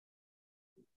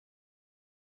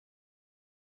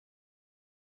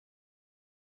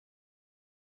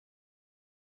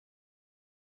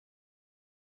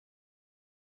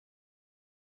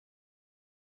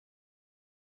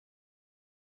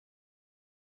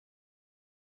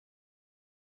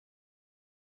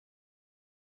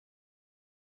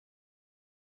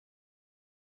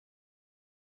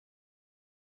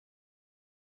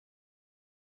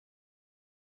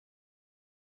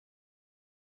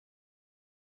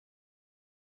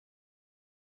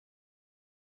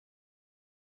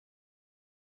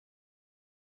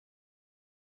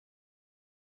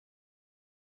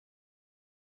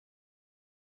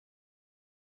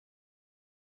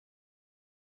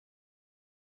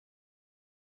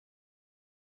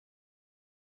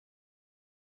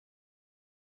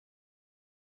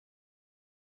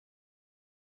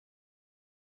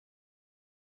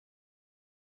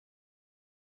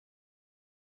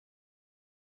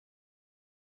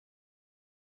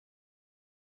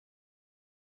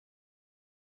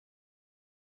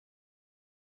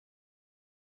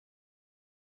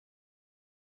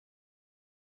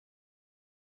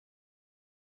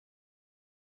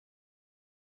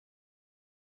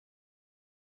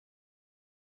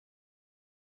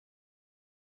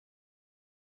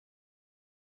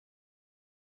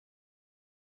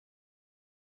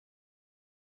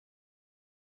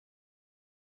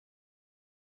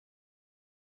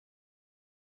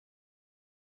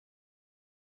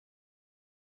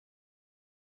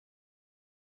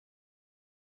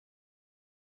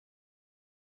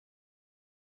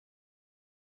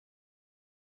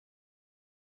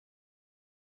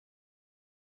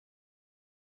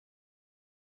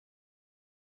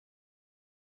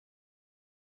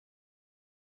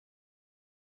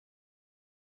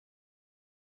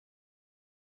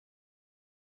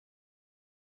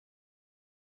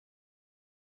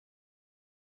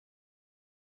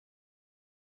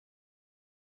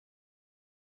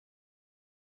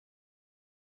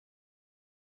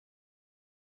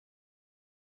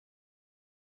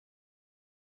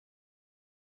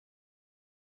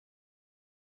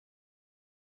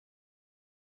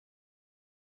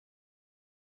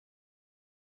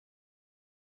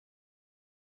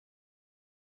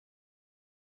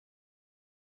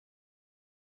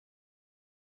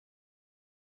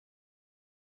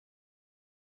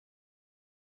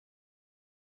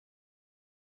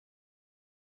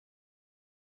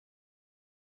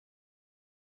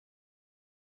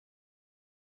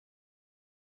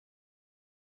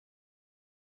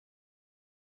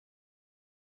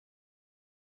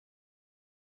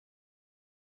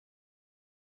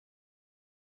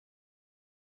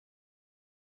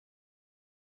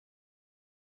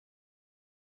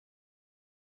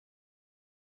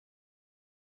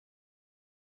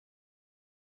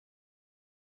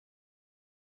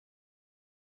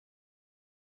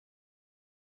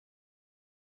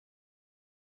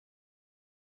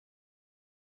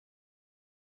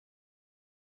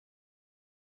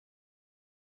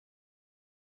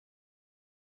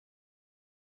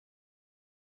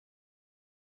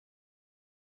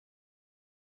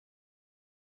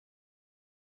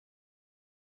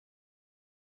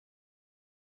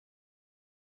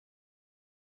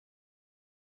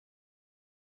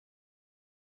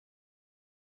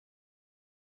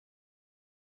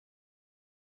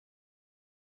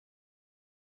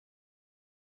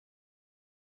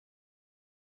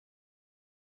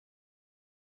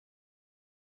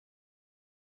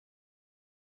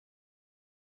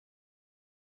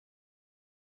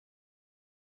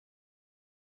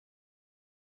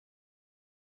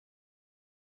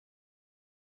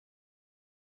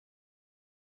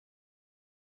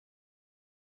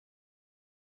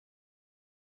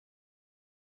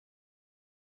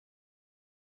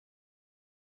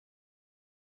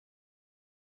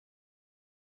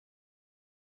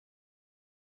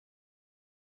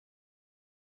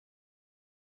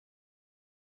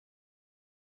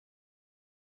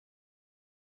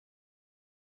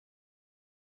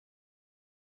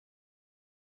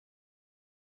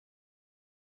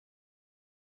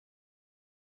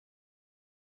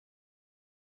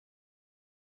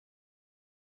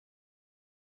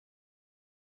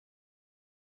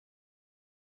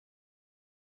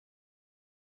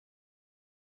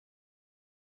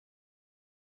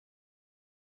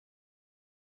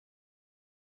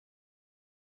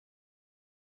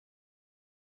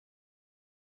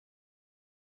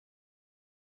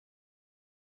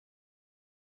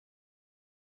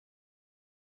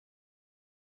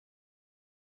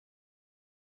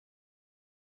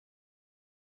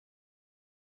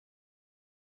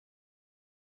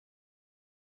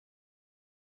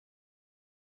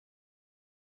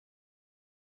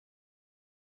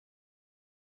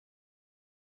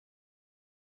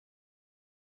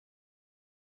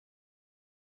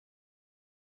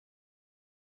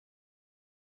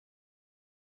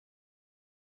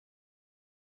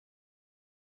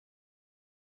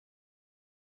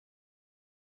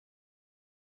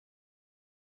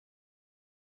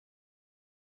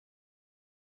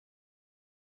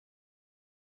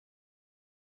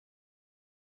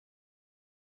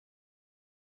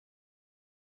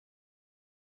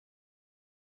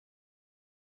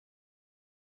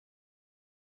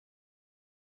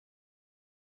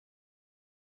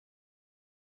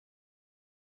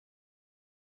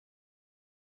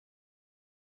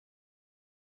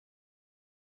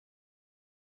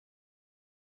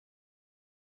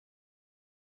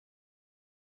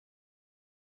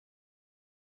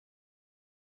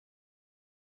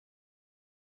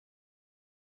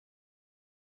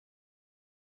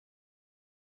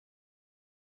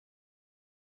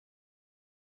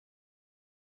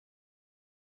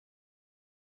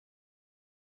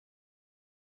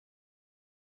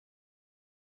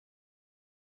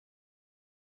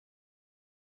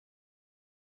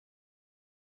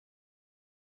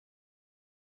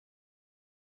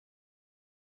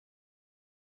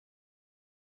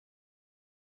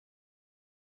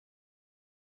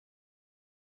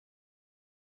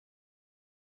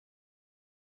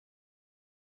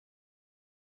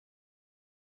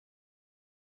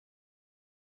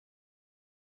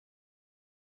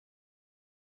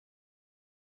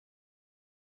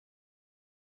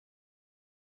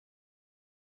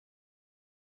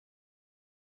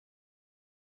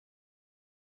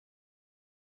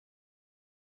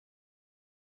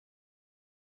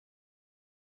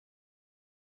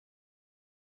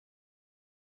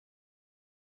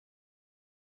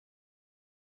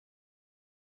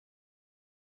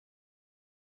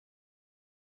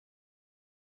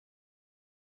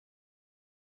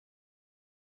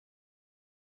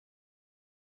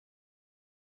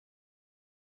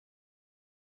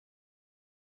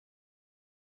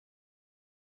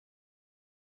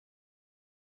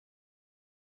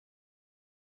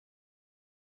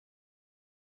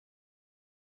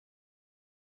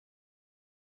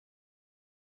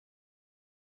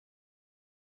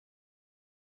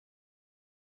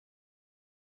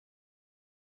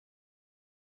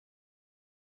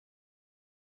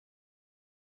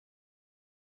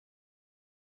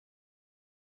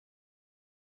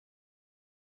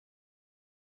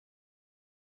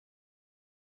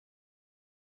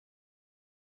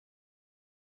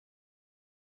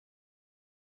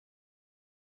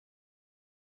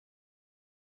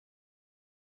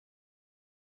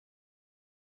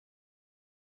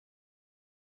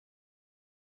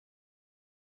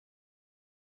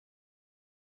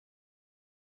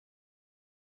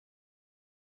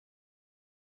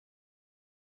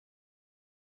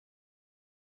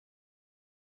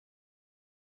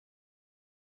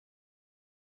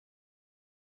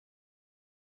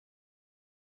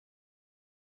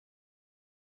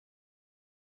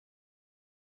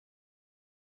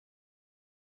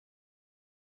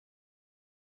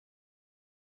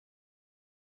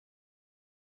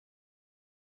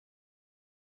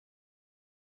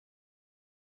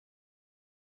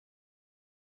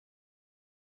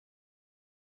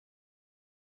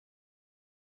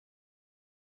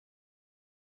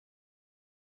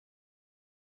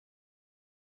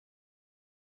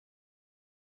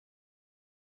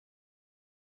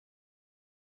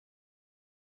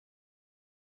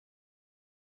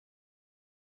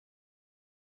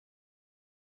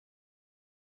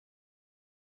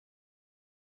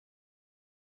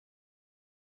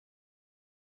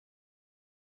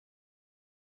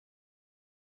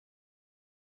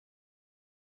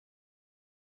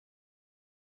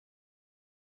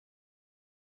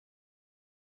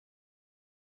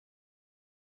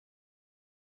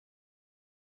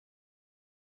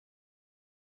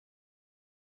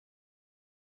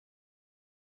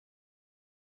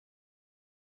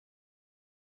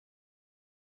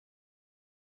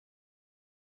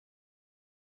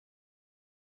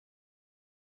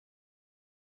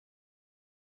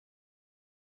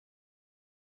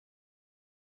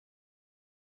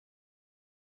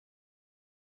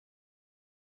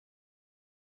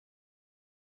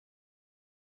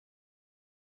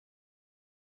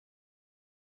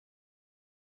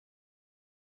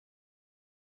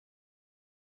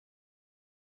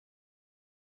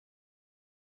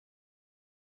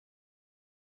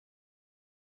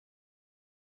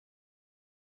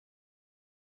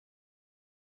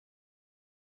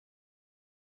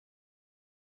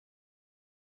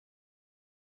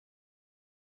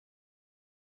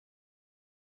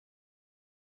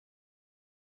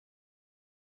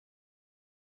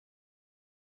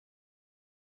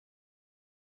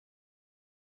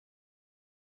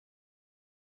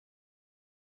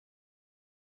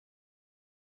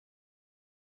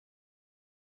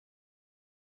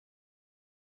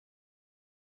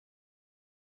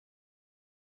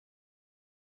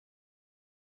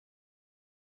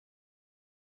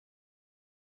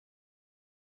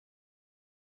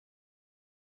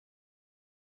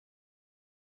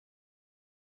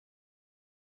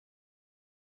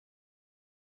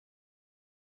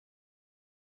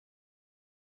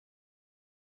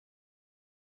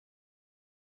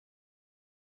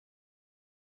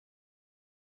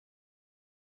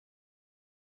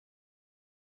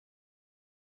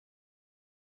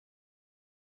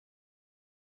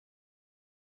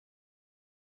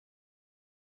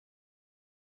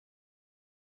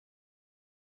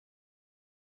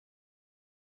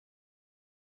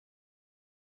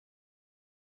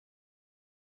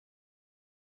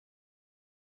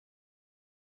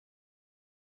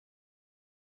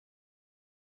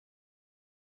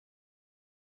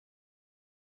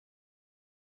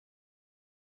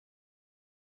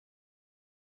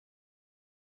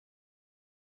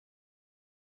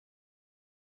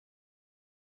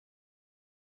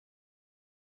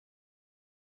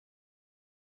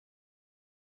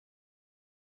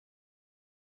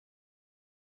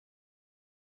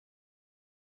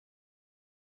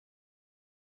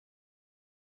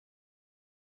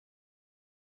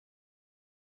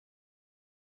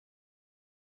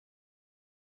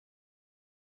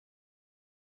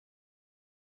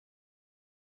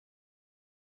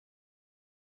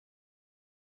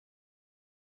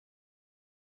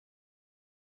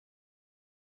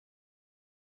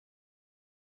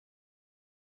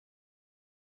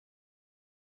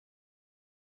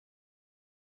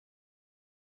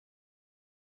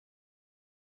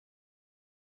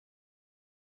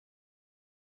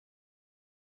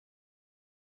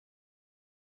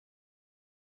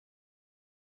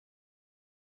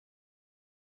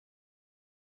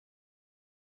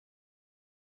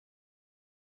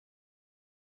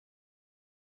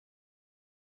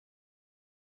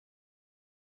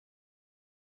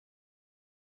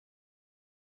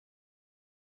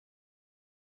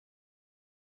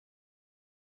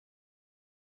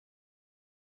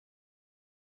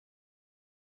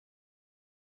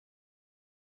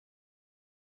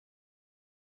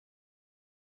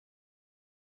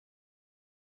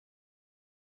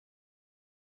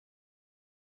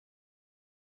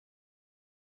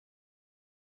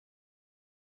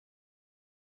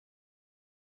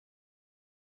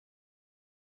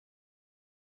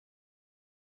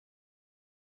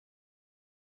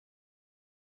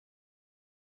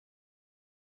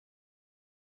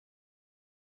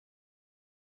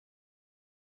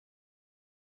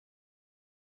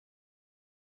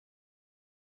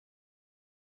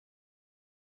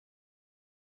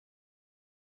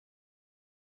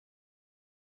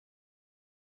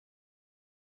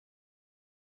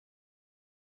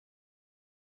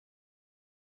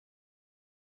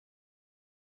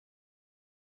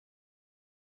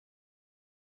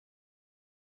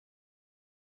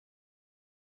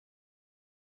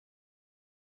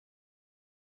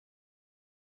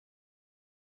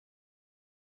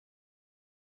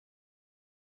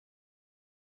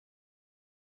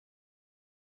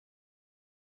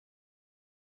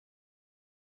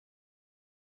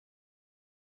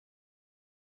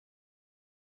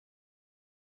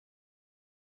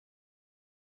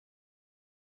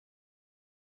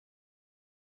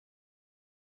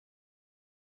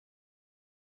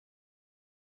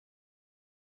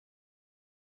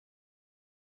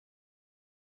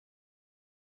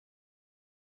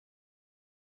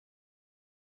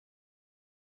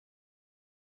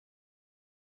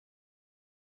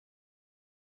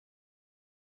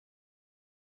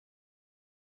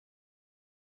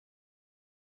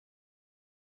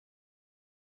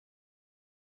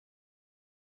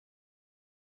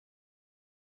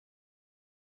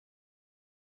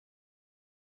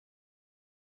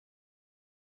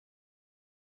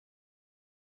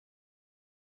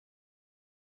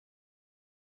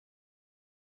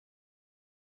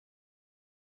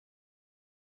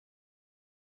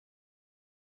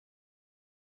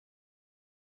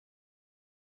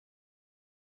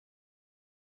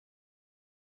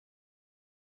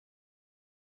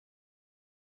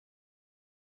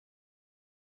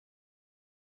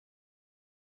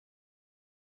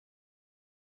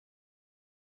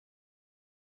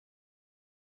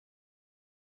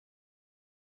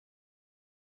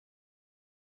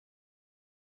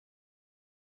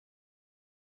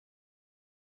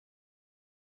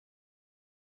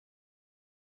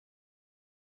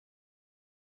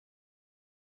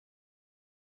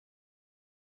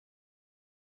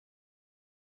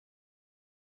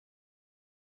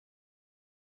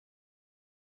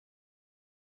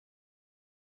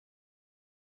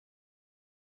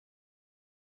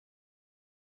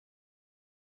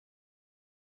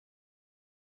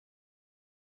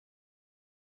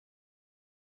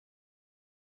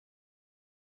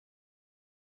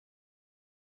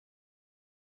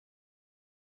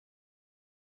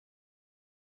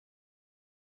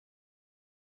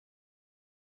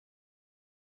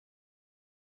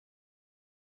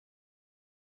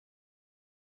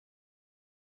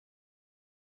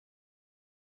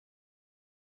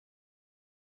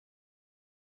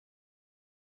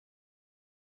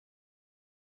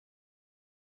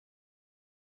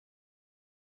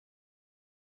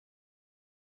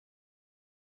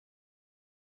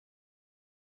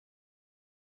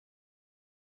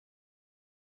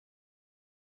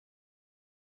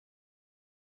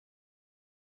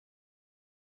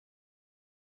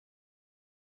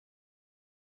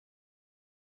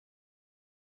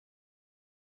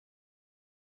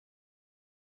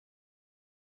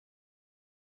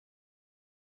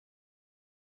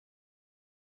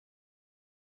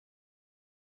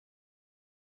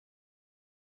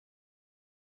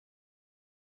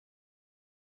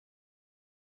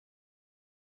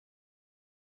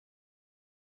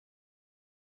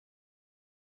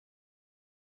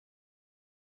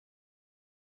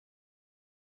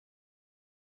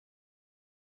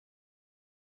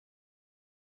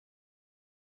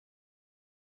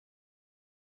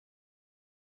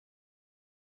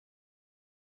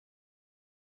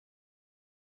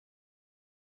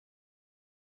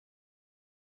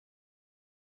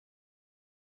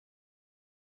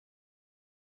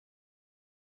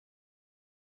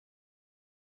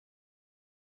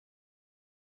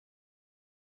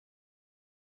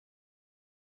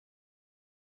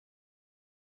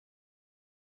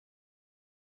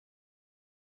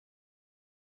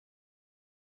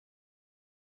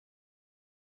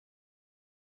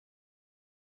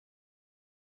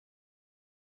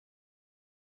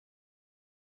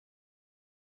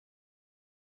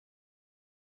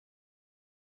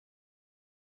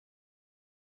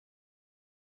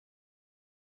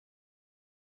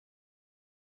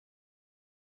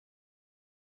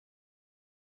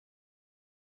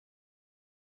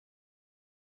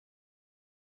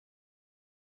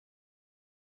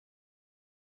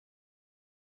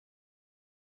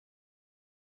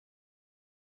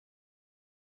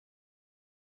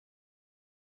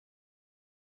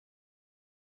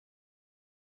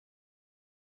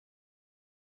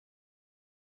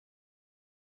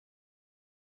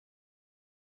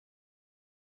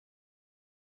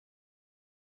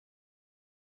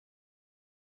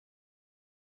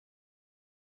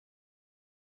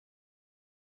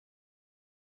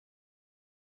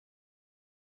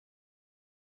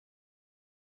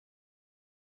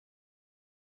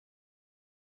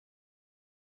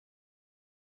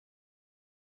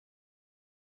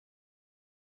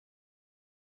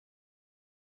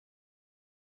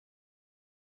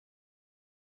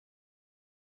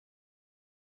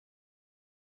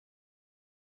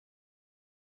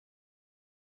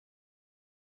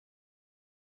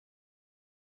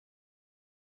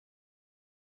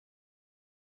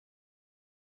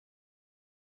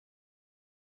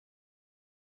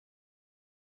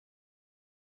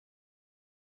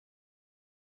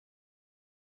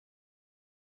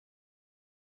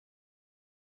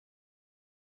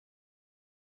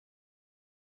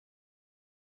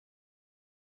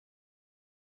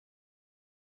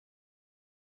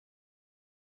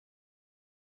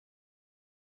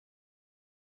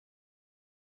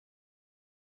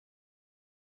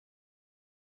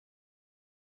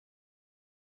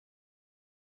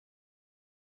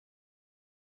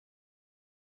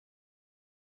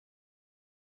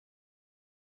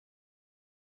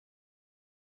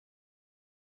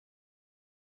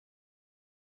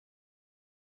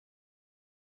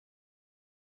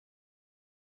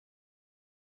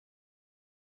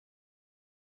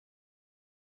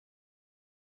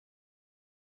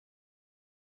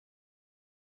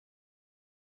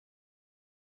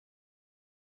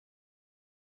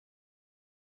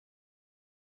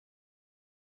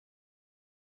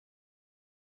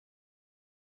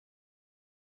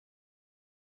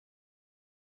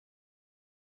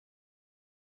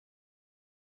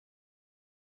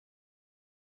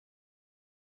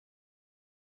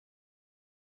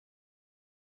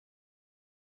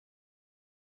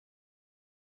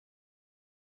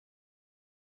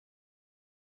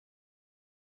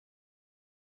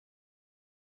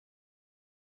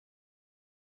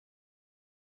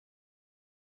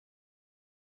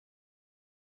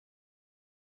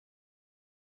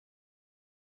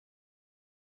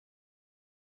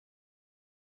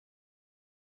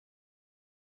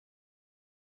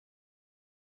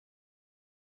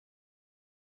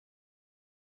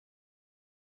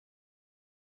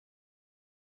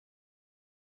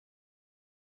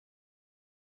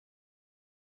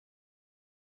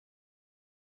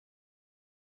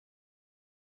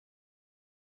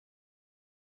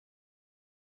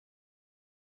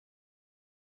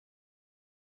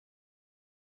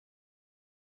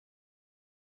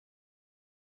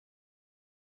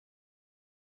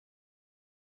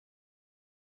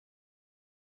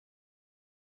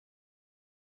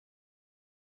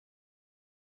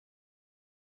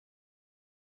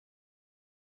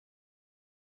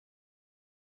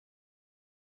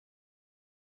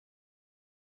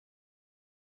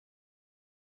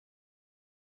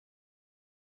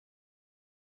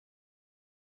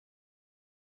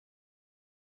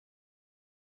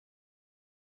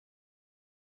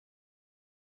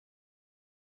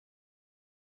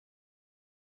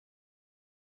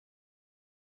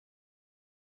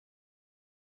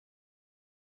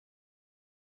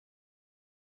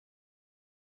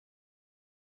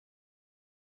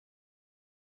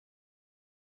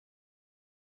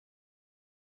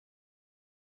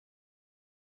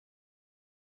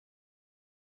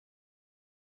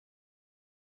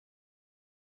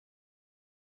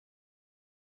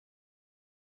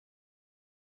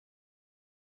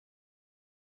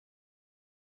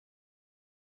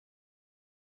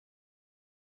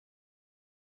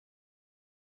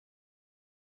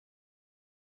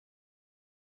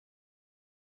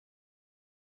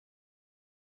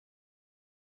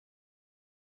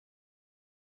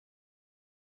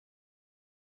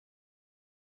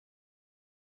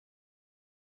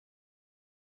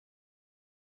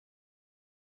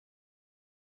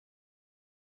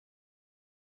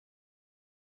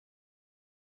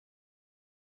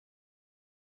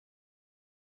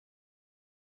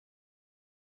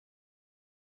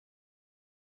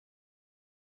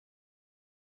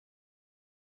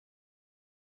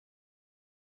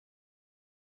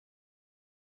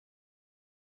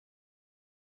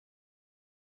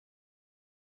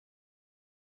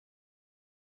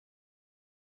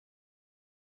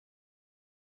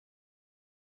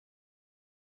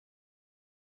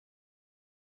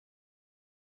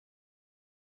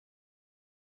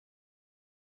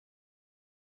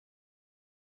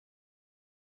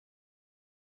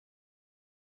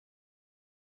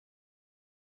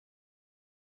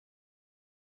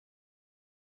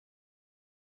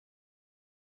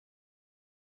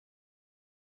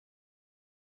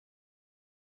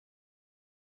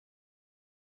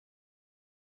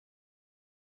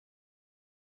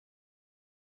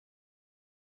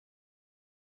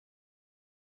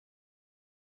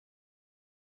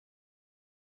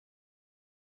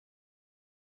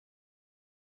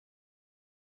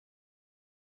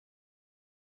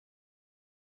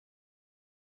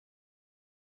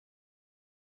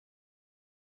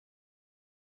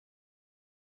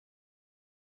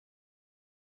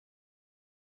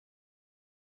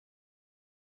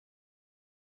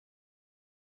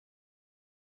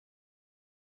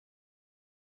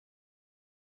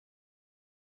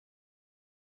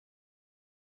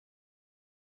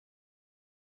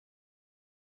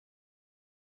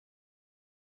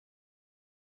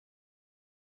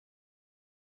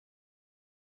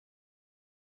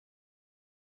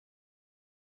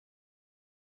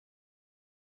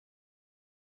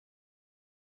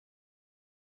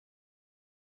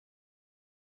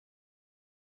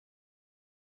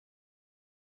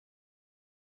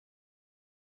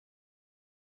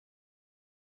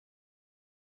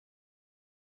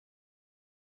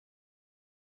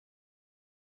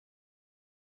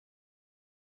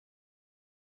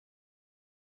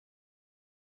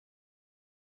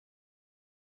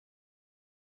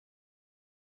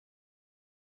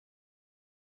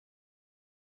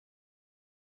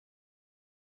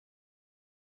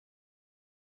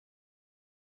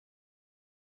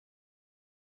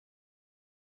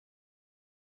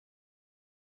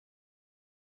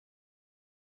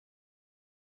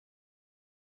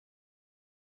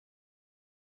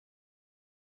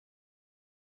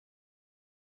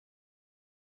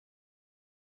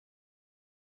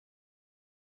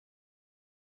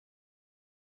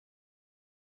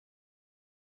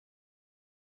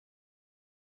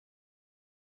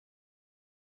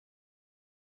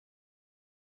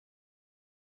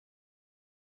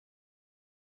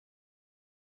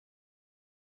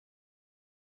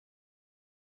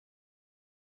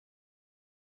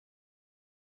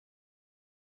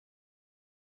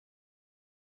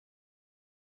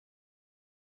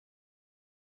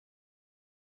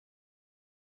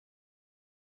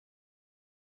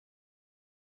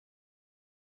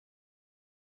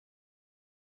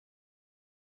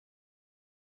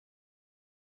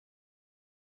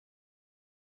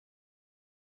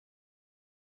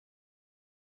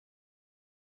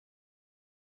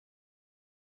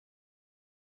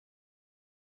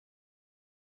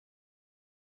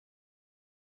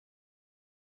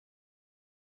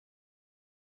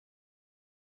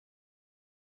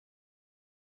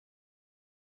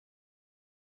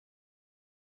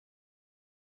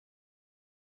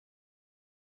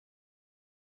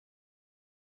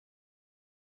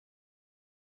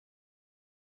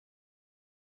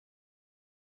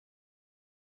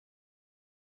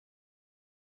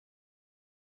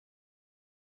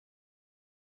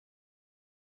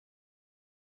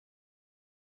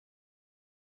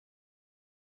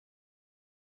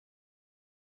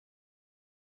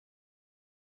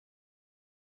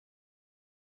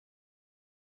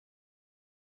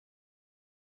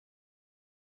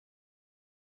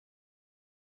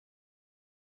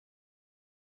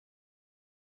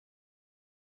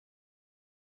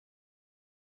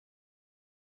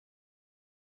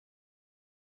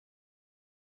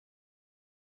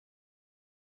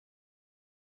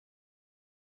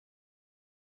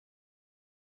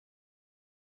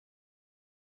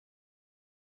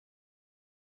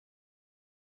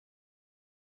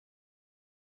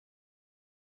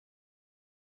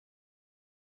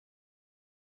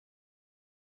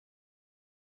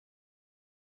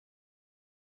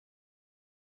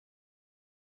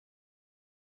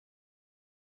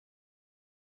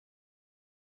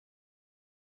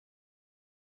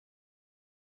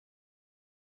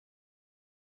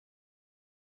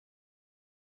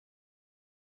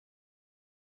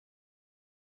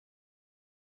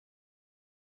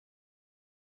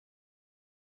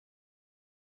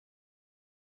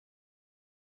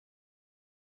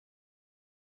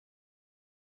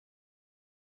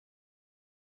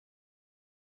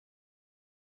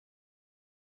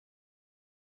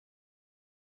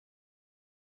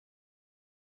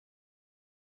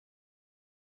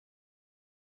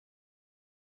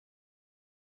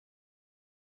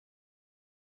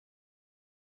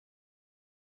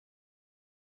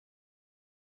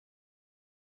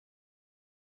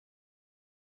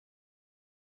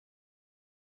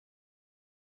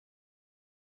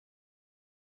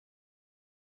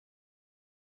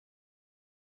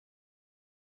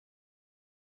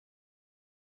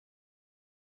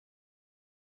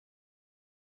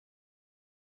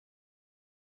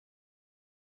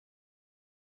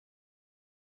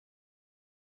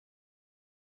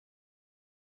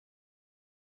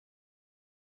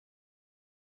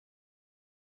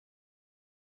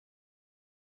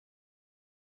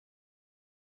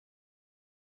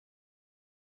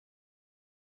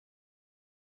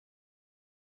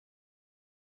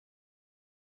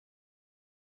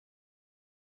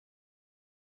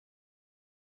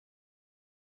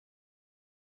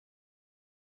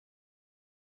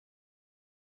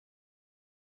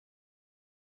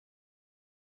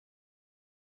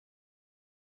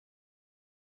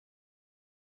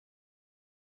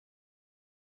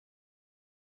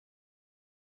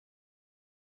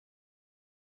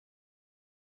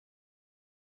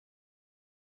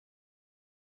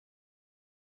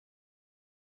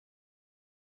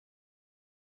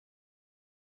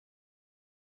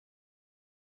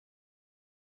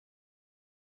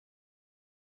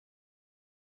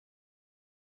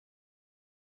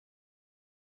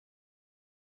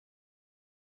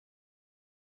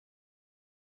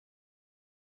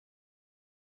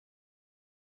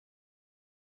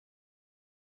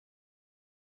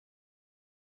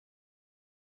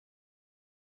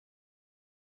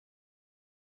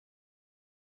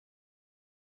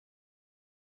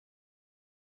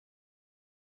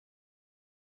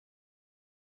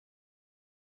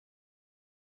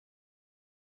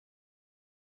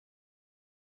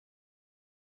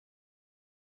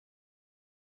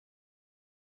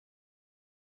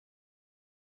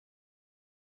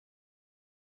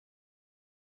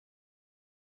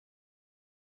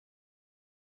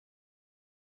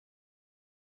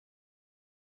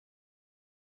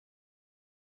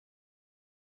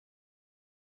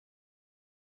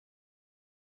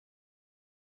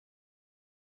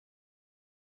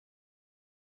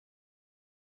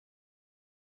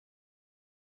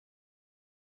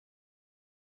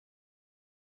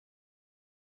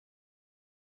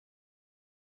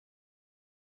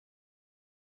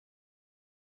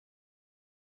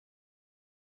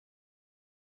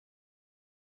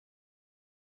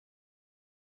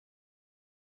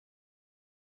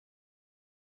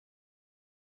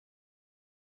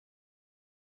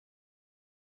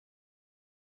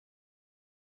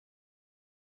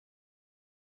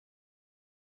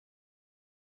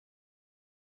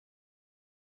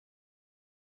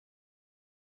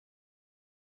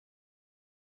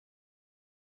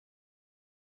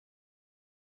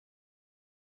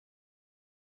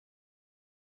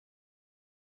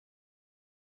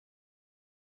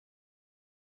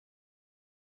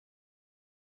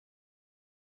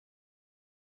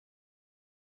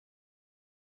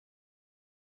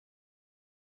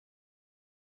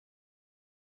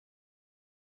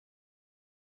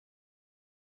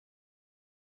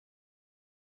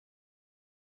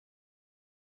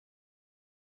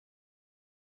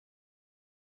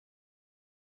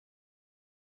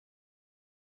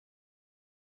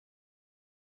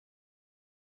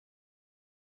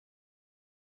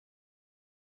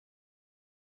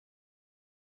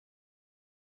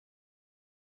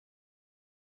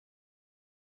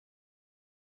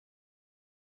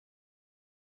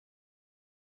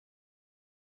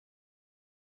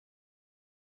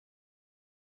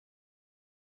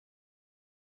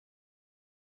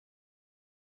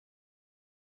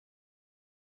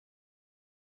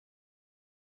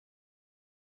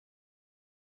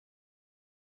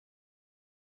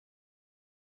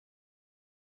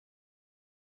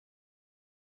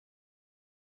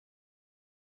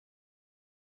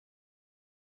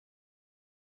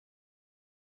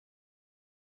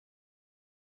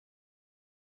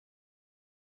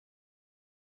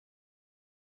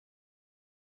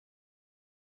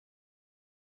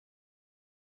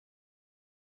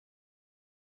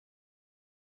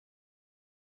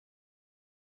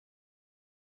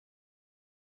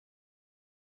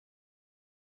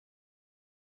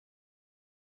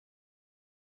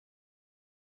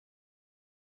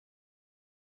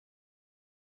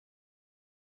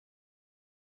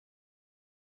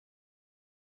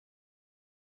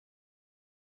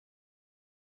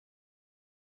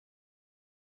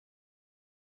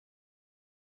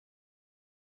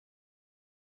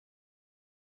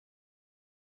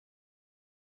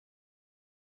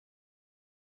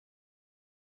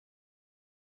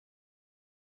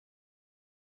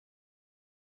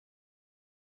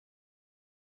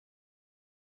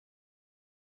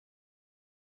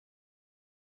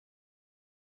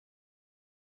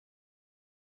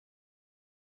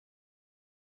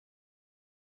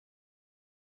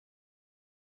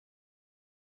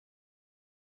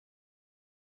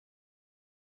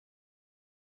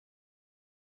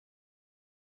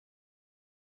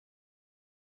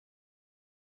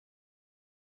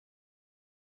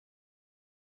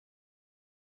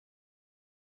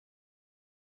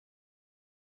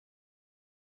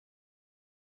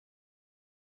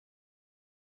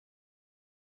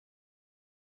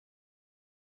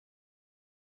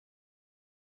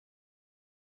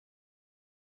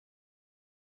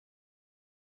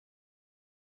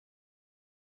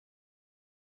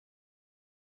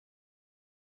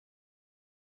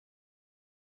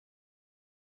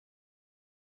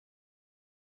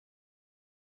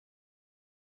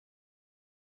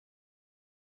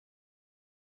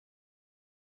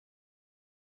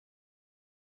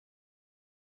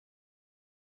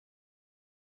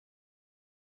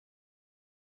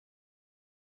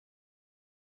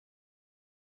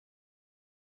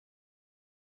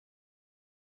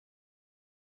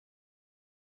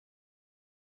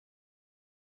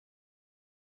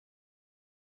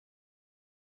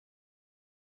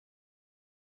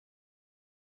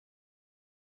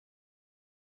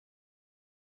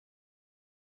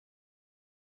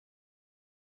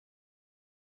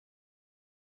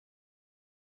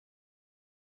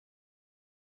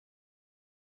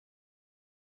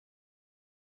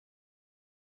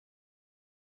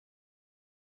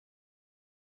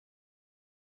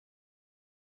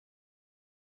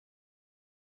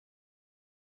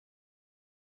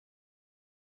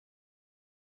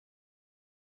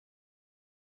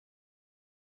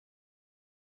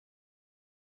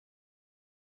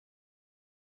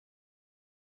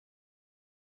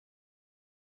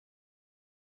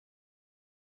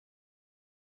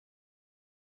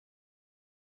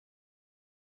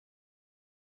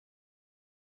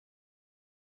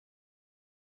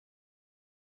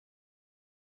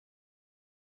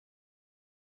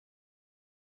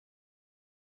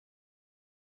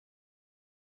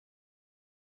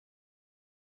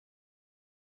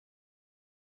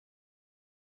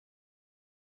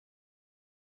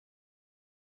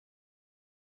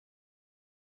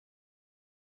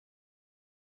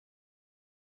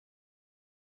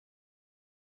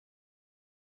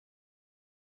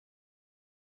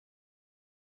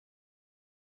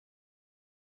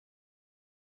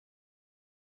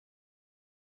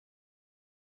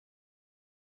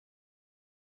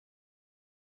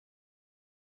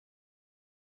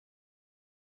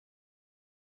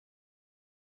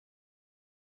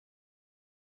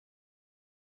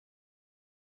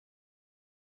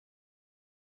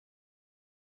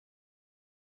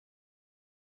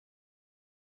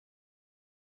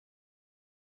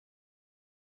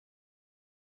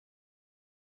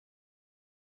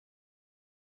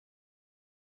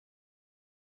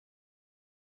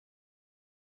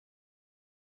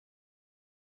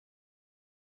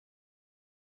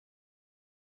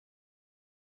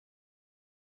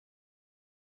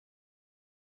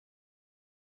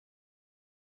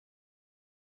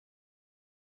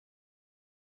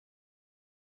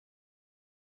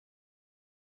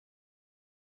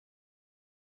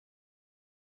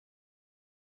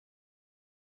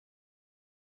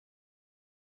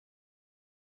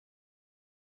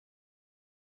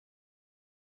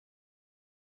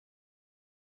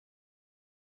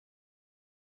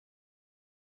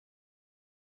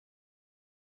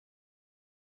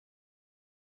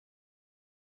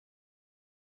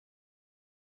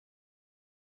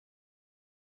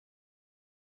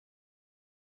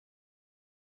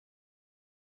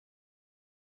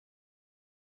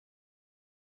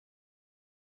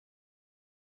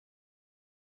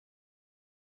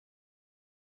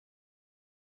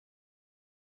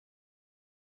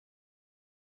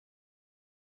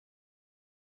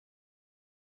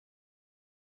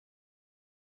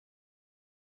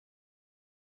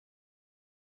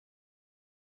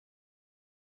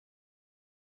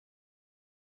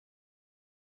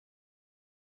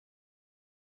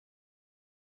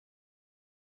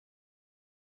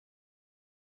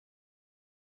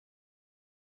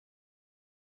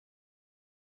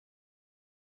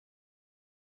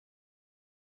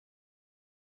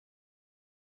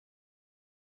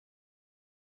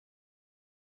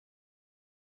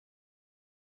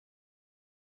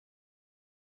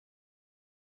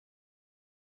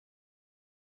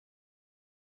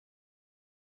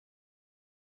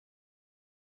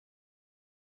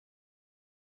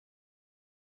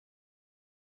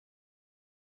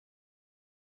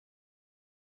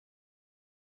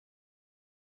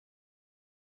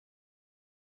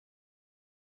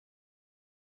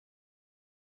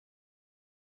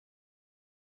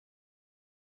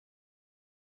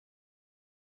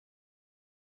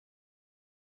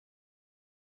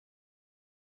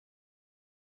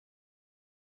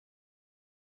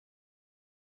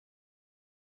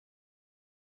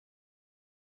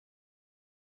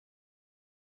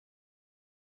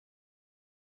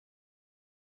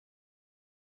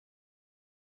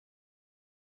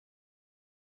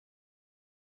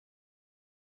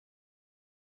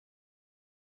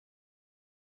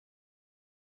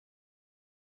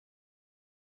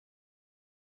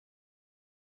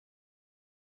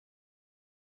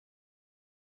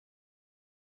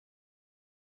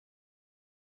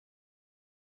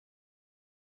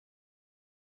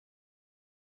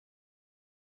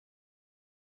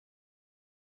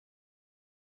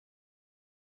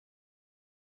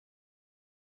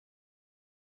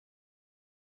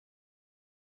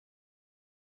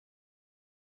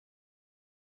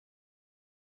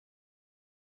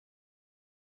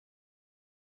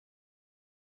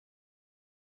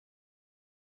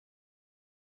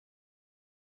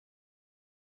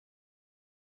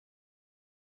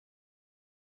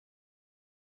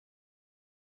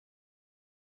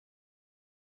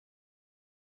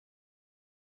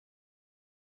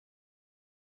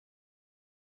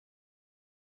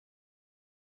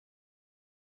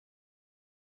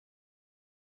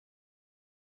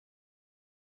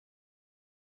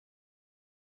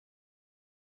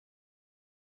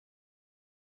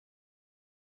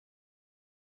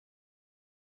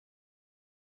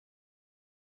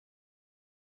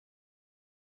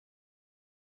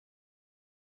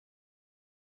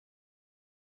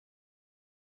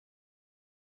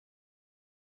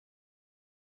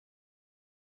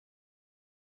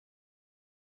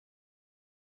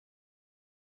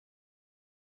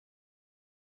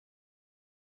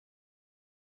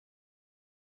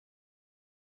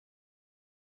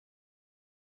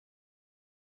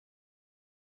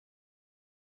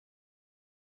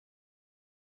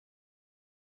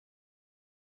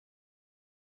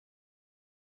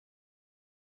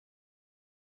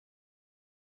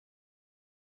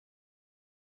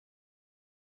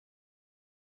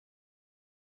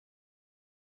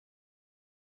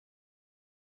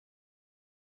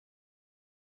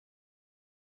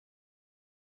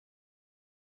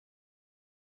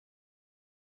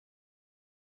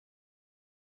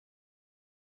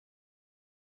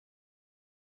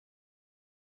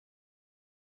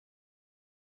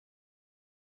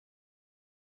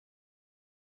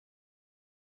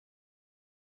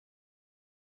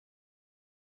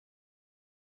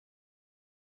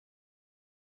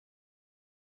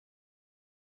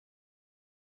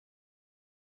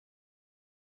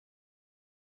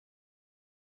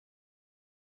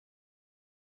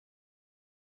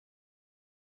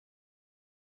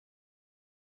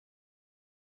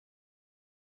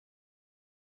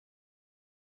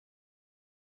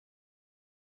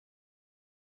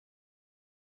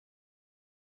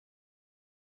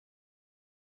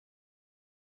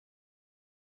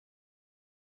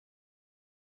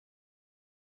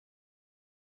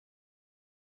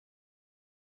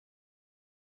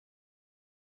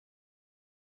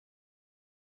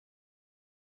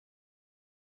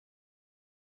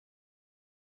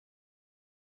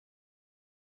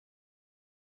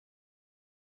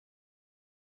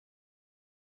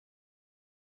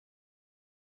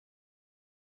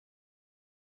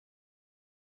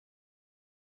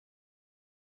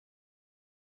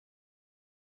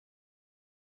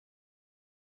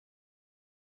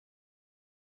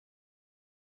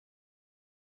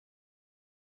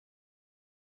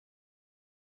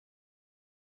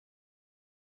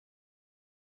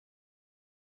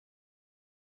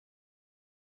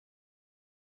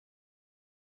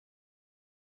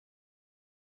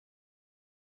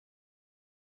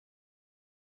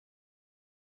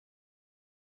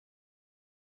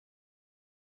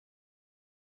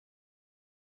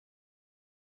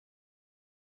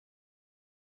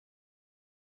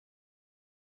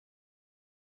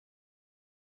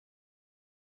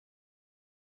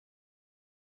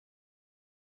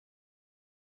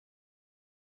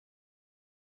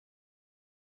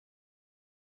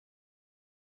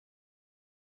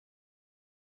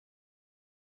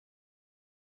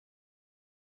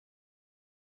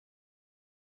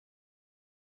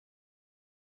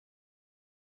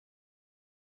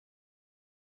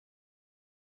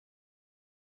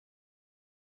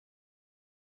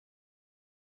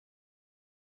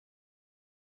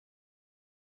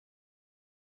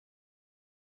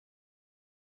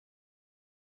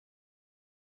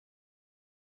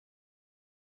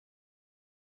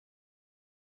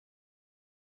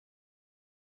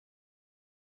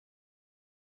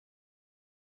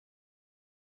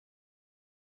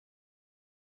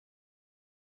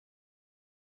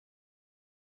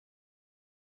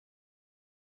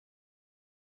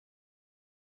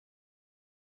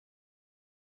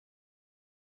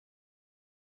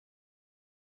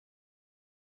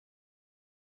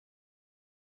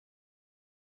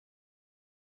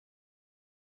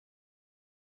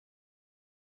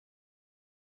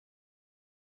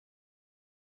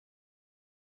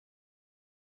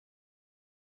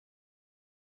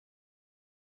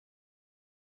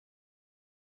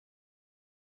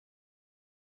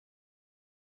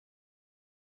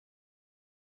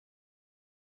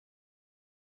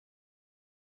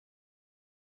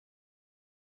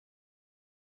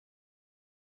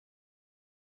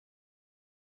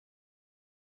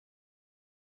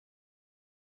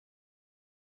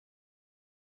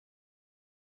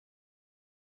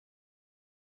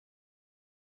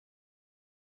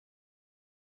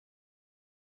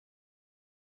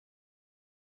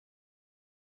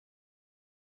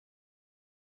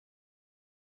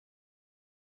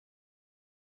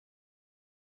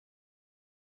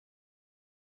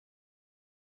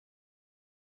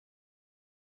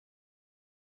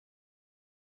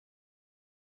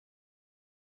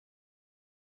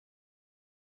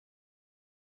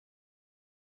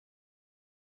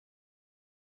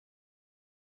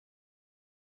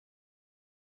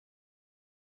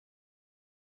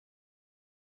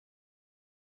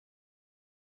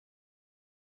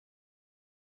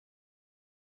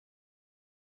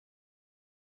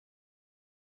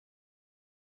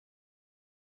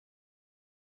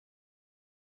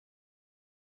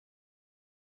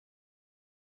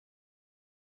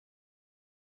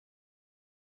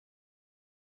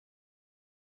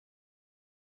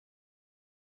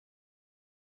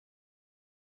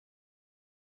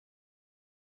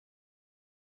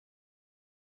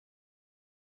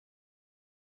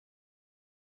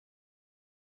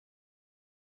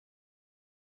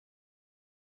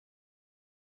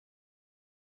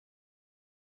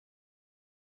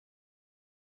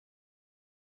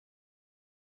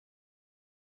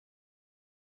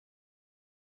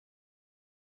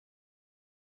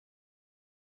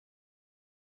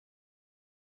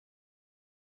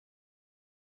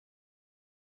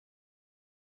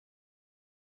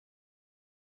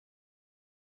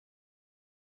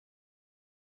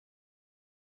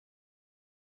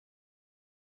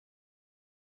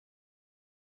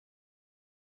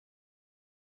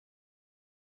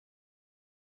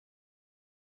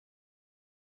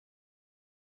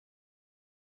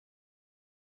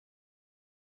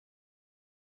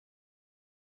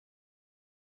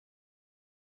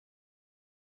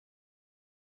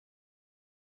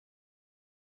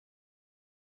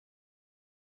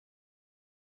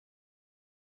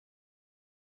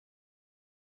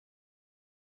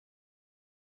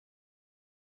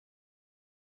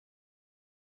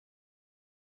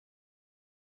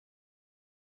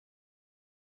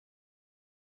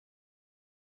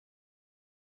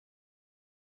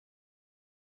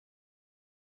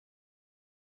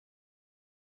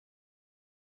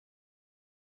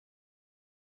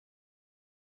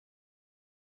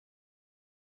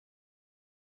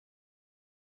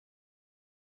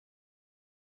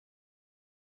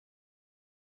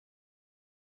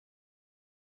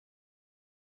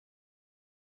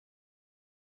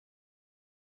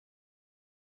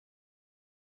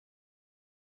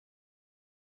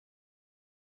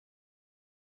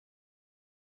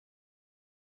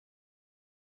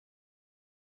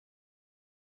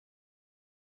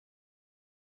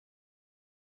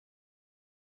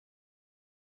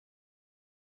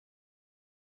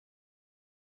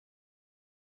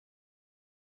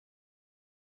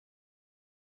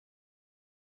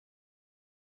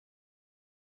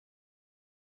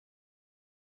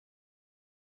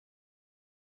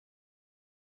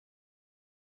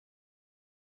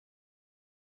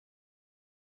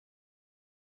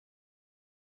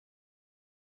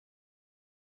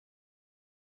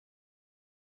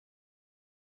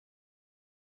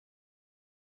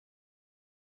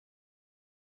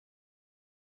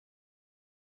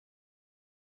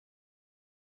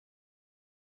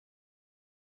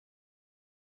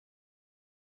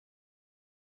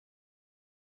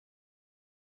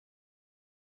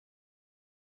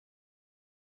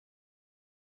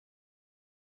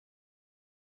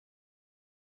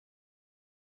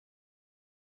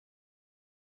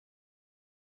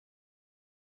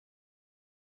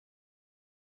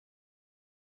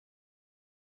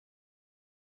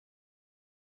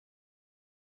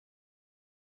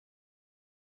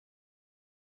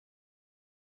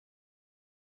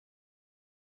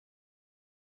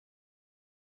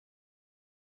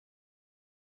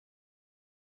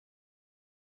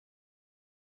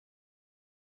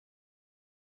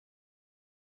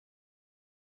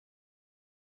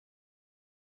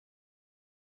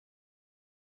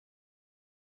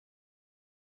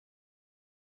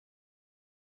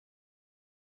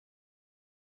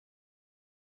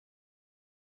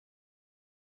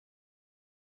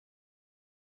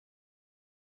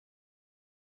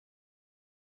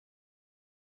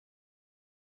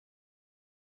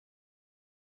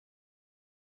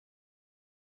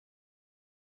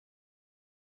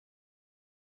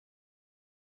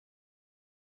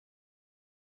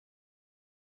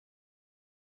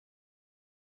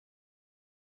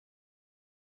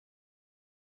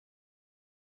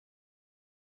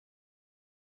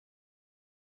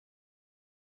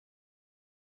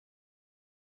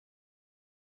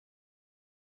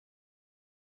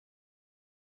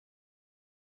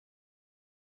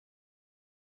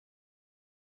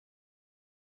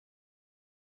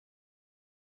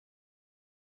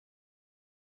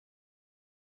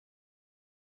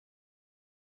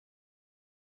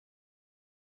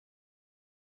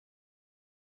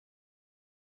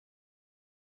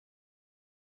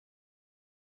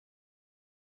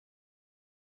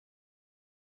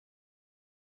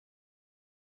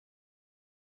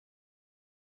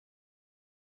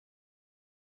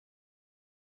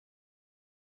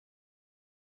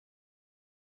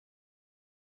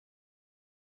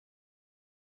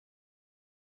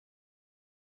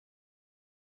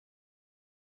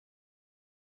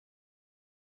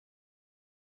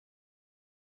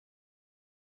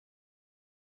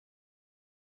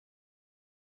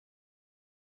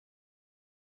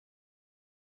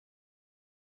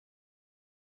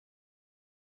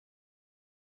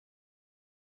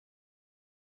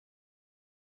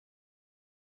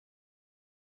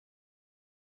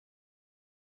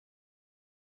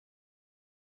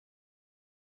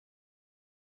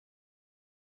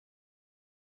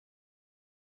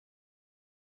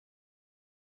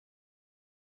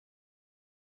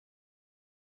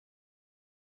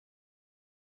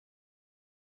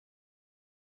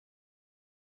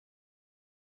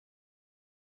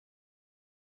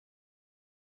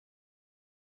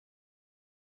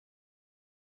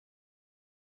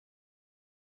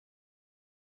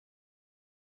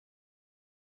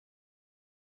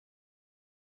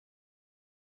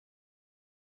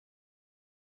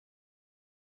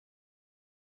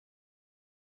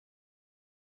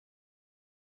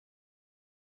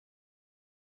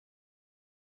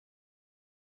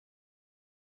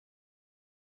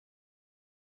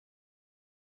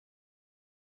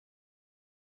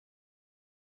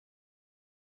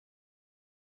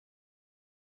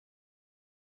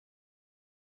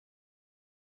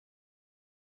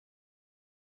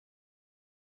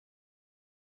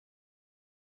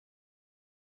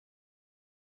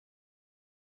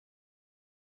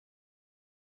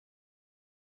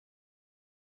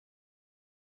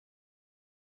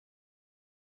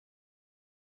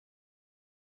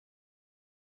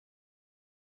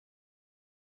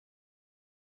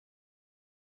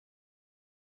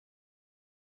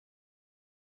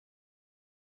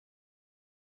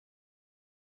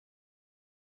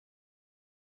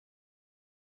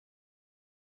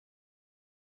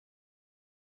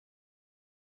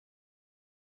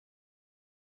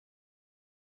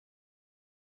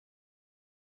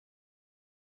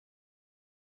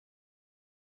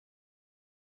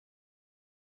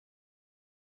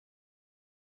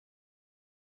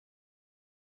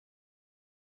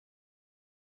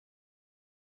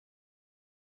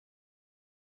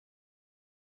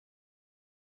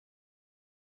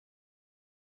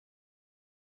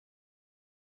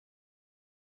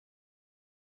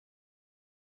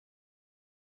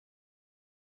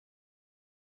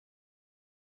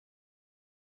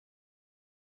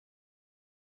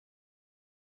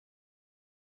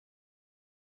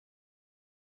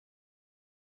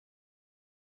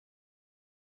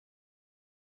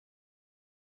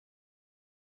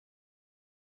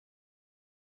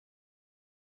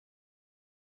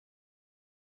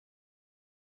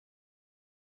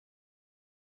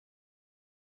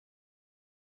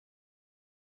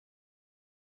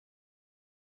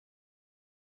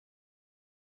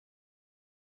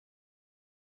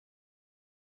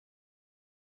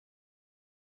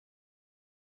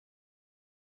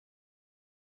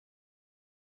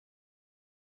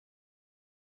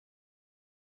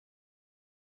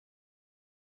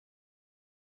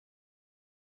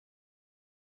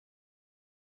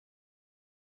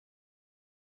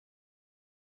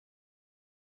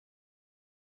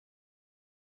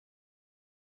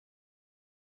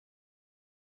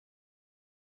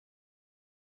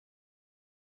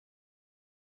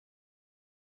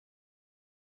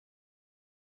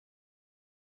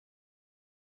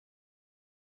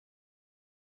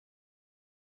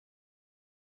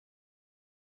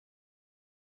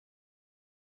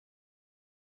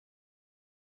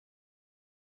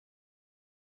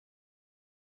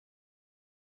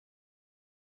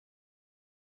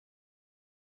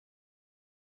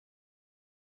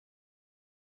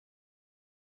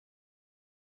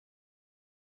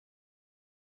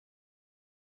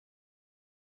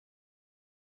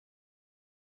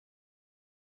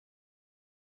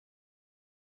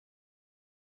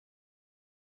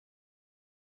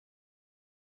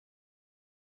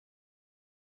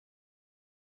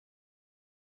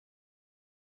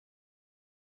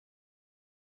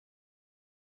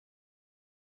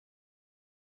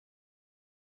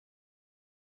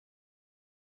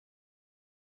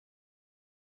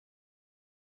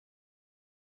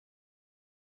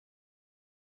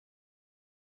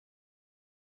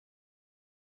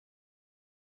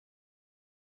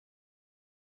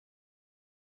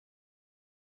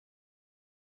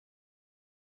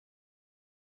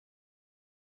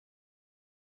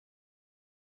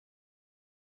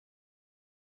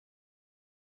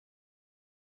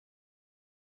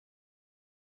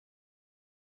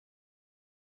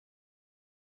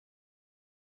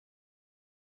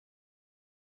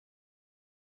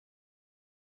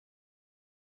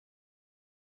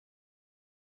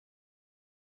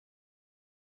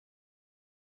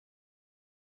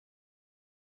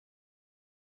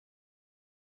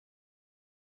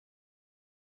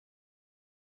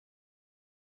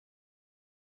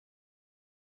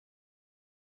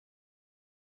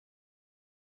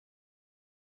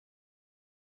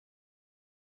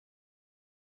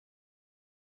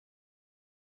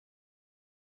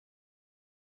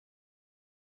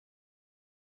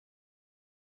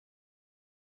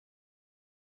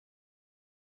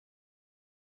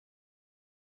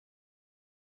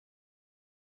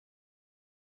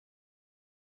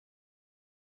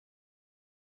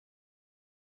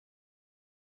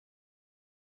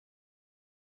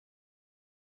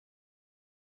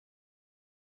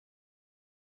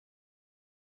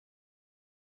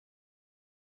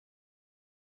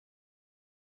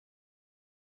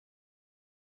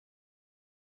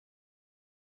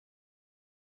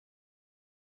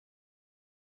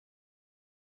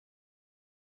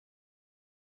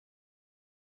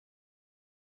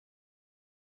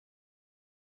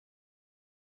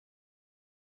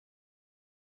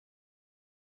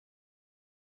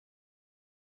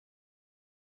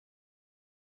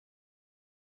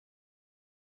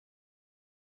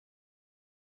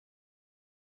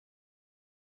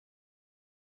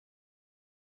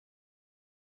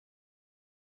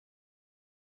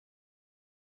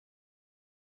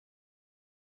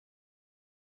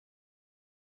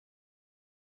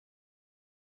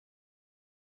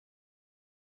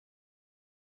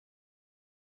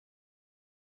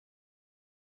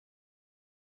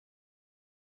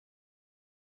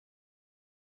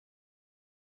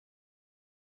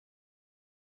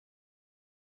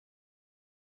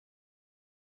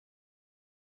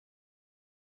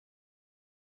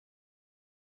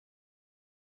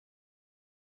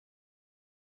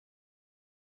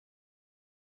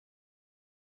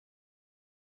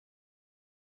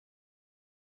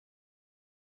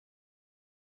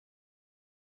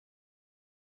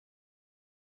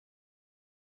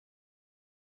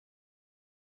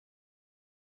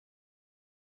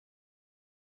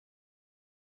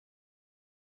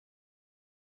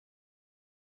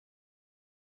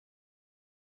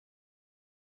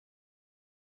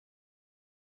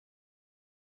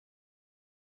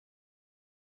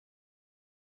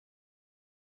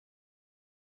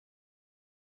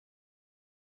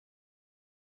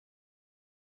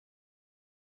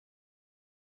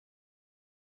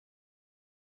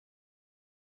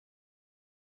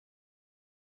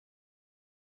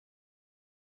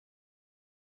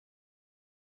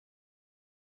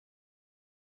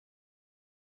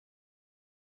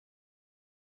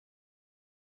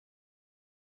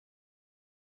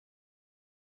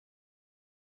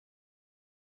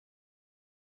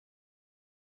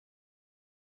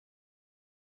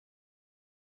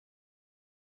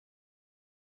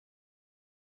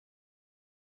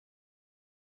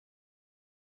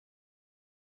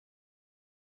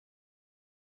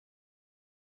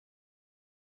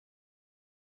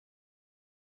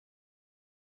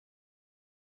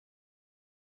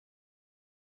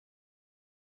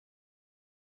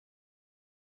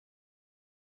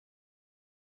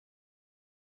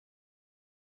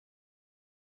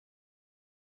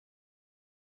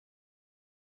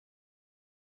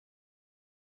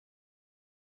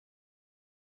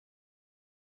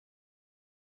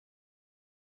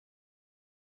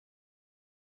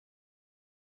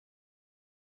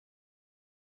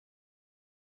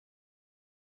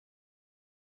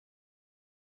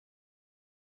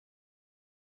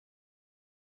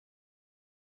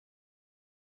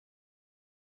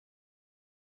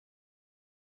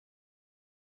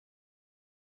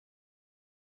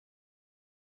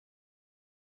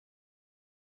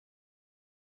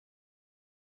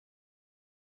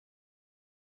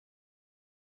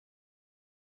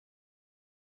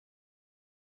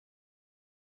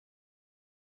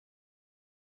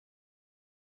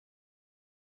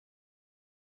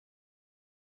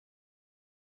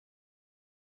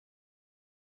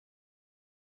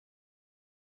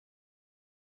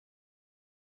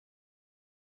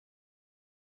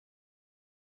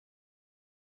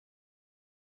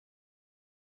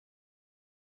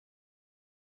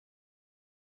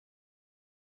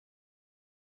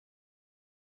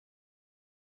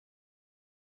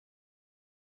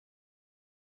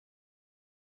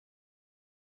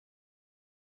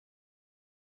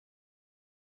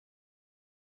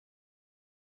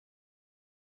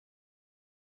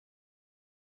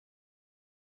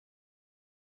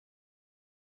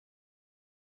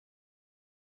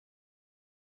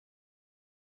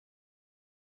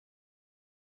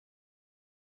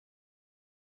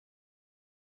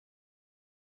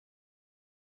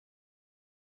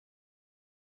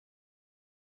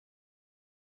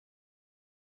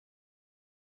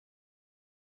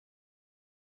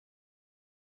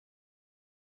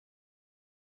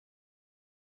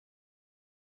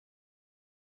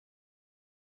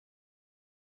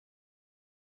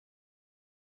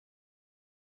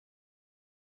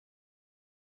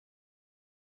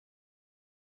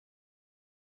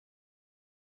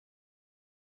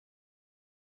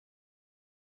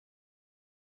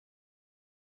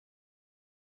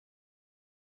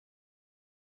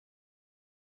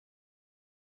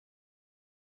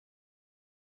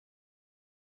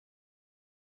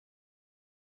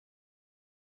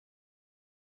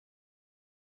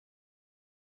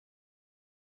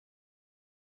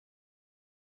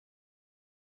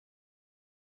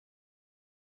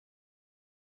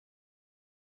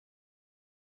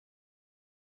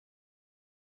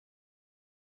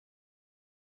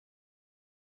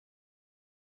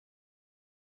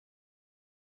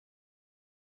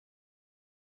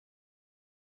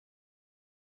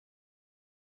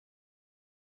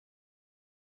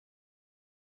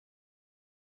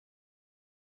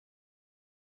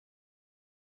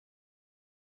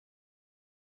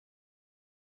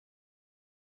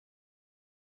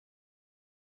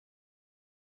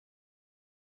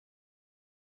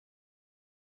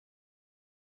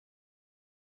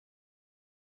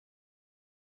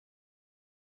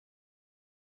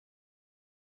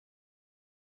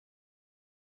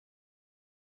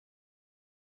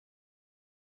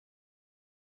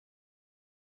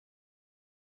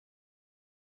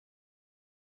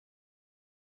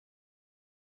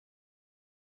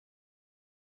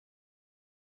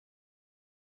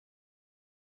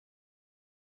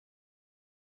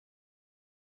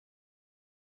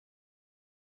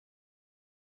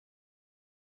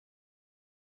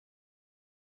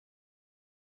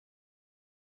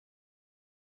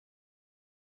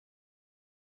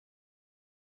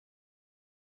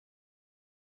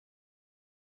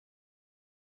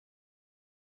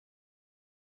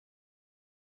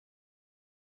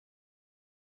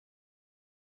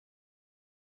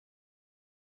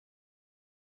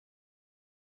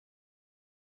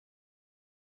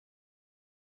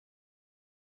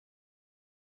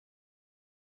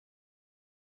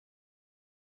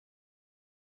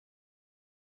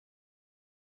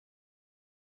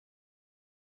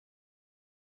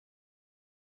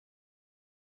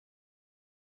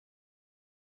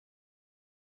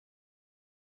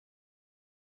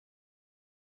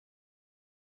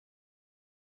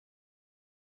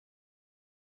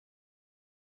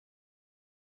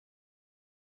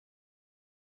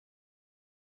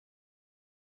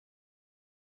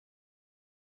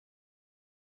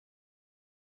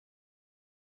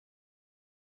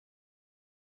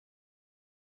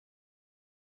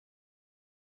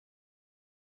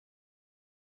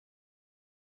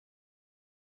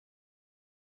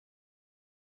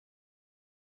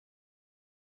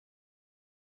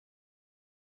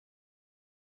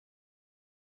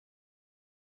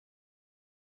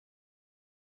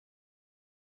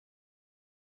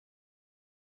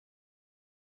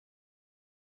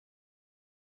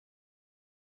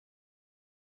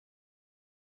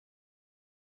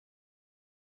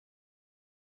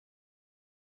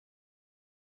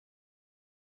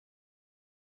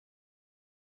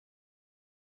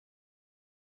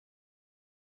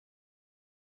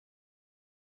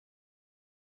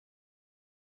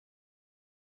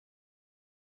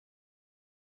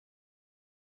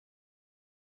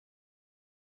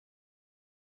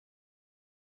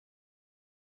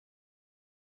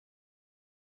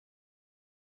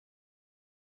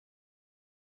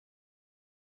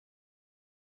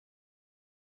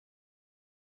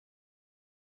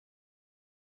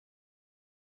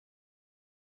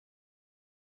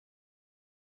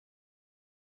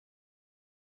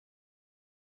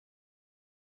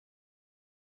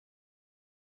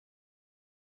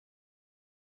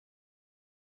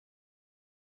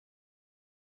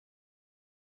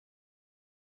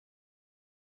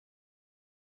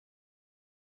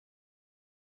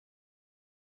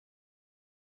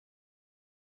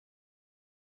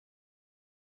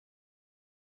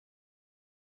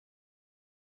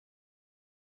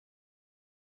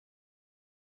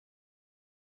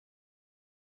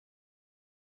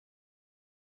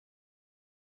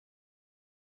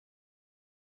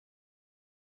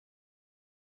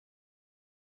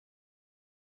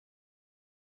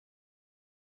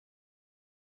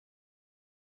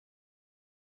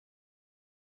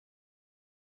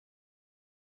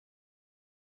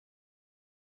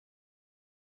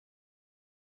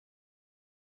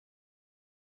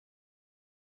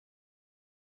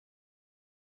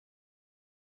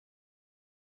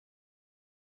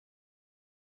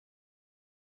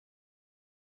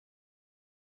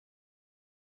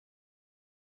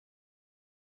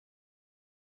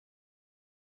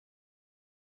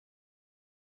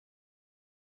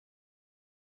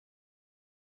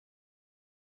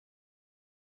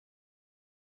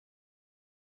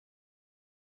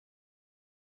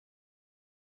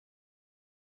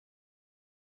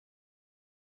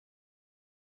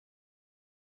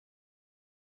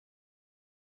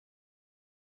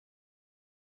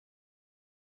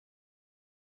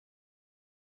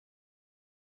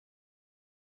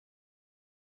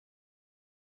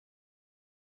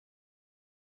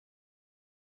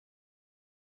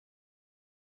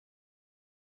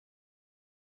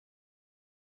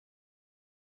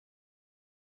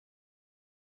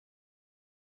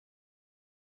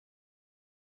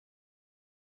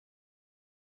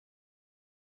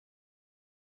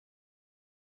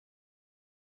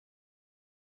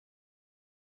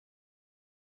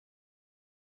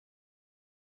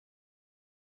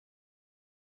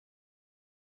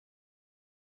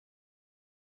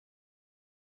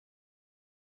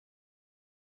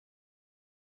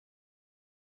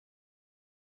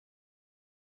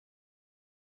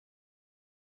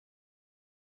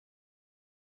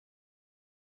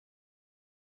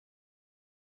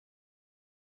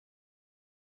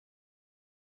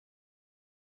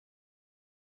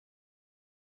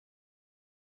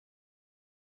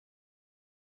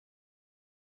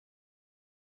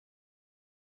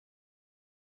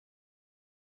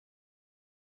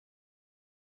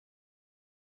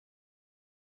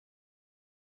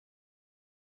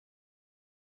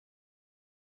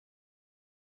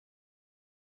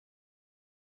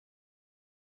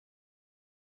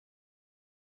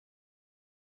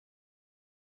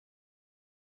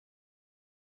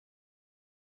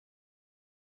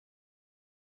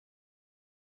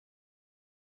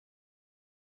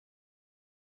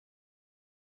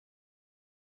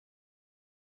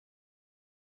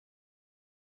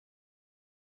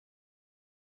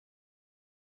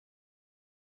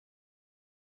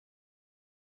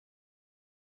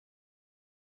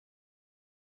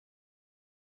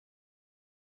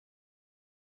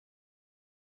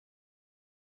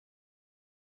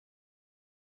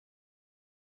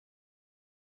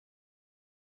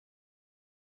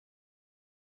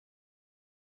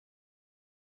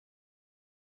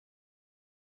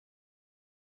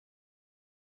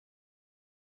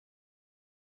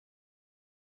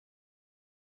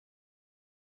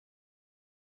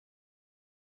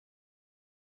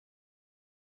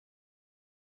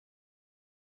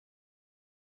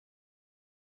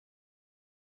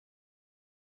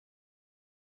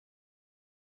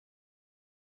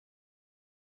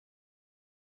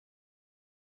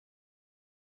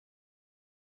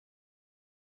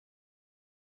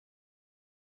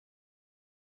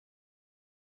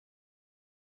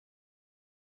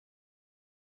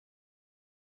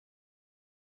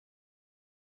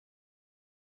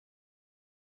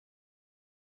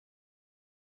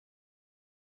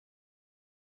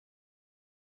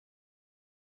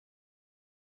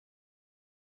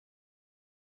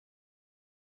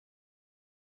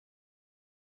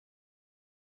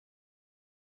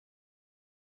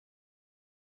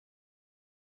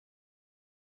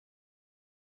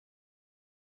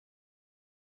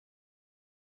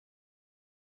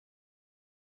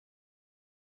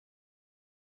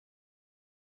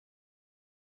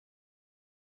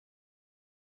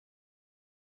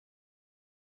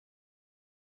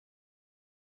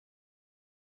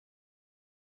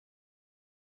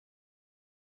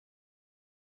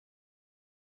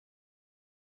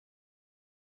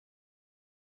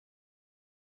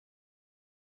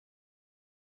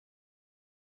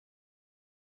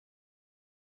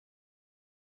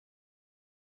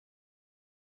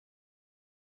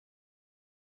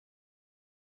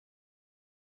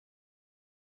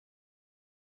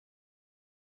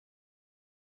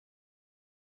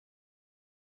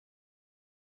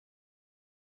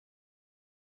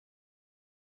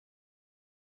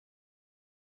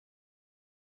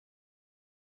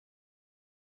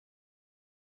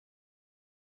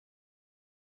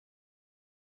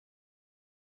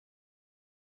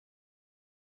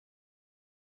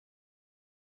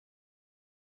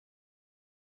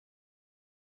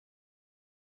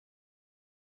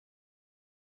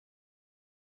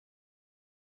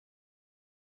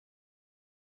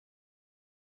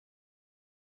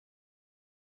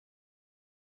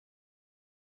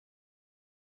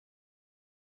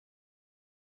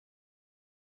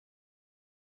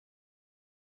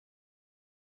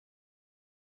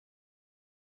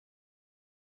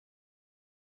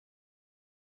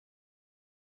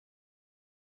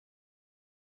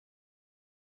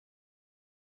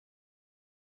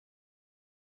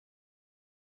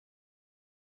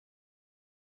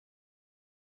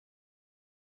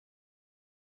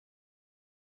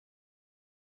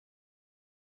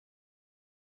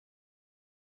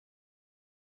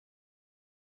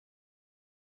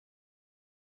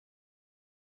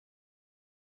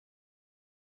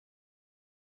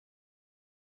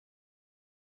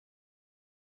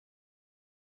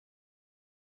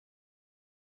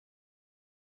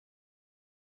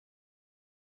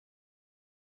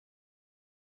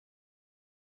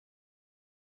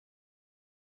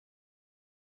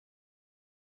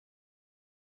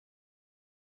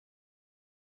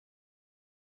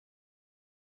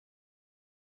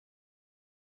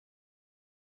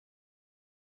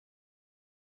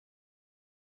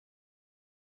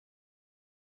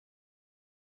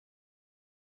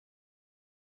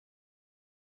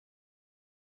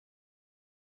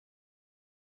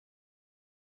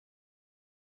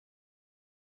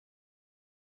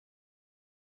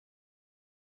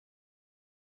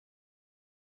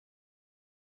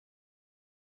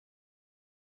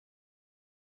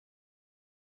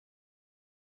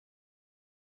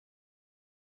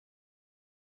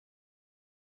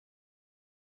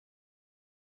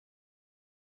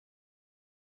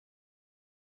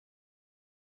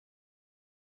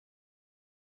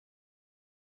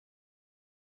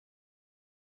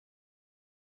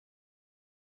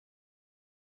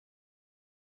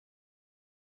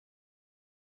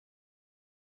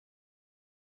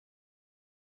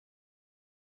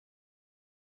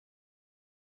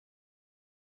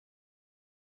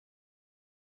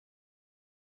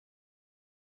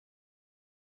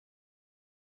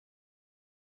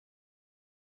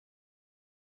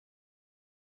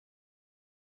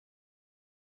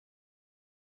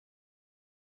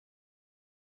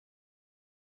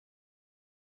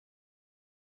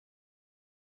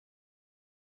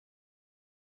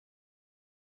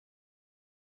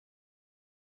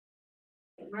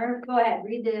 Mark, go ahead,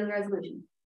 read the resolution.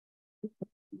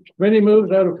 Committee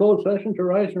moves out of closed session to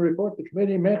rise and report the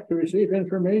committee met to receive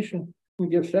information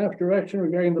and give staff direction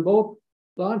regarding the boat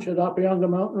launch at Apianga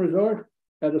Mountain Resort,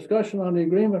 a discussion on the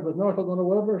agreement with Norfolk and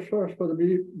Weber source for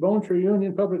the Bone Tree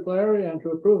Union Public Library, and to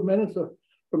approve minutes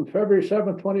from February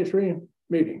 7th, 23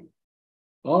 meeting.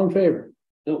 All in favor?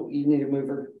 No, you need a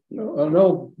mover.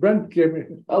 No, Brent gave me.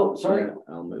 Oh, sorry.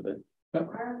 I'll move it.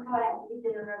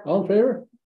 All in favor?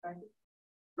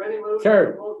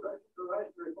 Carried.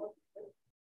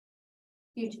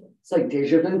 Future. It's like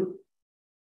deja vu.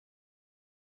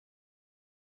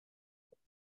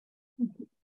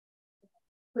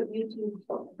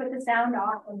 Put the sound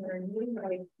off when you're new,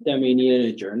 like, Then we need an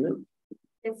adjournment.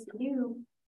 it's you.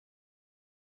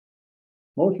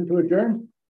 Motion to adjourn?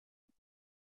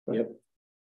 Yep.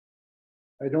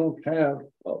 I don't have.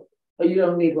 Oh, you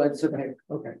don't need one, it's okay.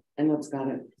 Okay, And that's got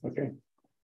it. okay.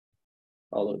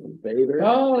 All those in favor?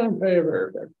 All in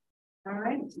favor? Perfect. All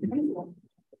right.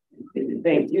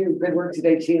 Thank you. Good work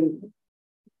today, team.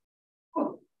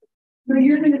 So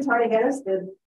you're gonna try to get us the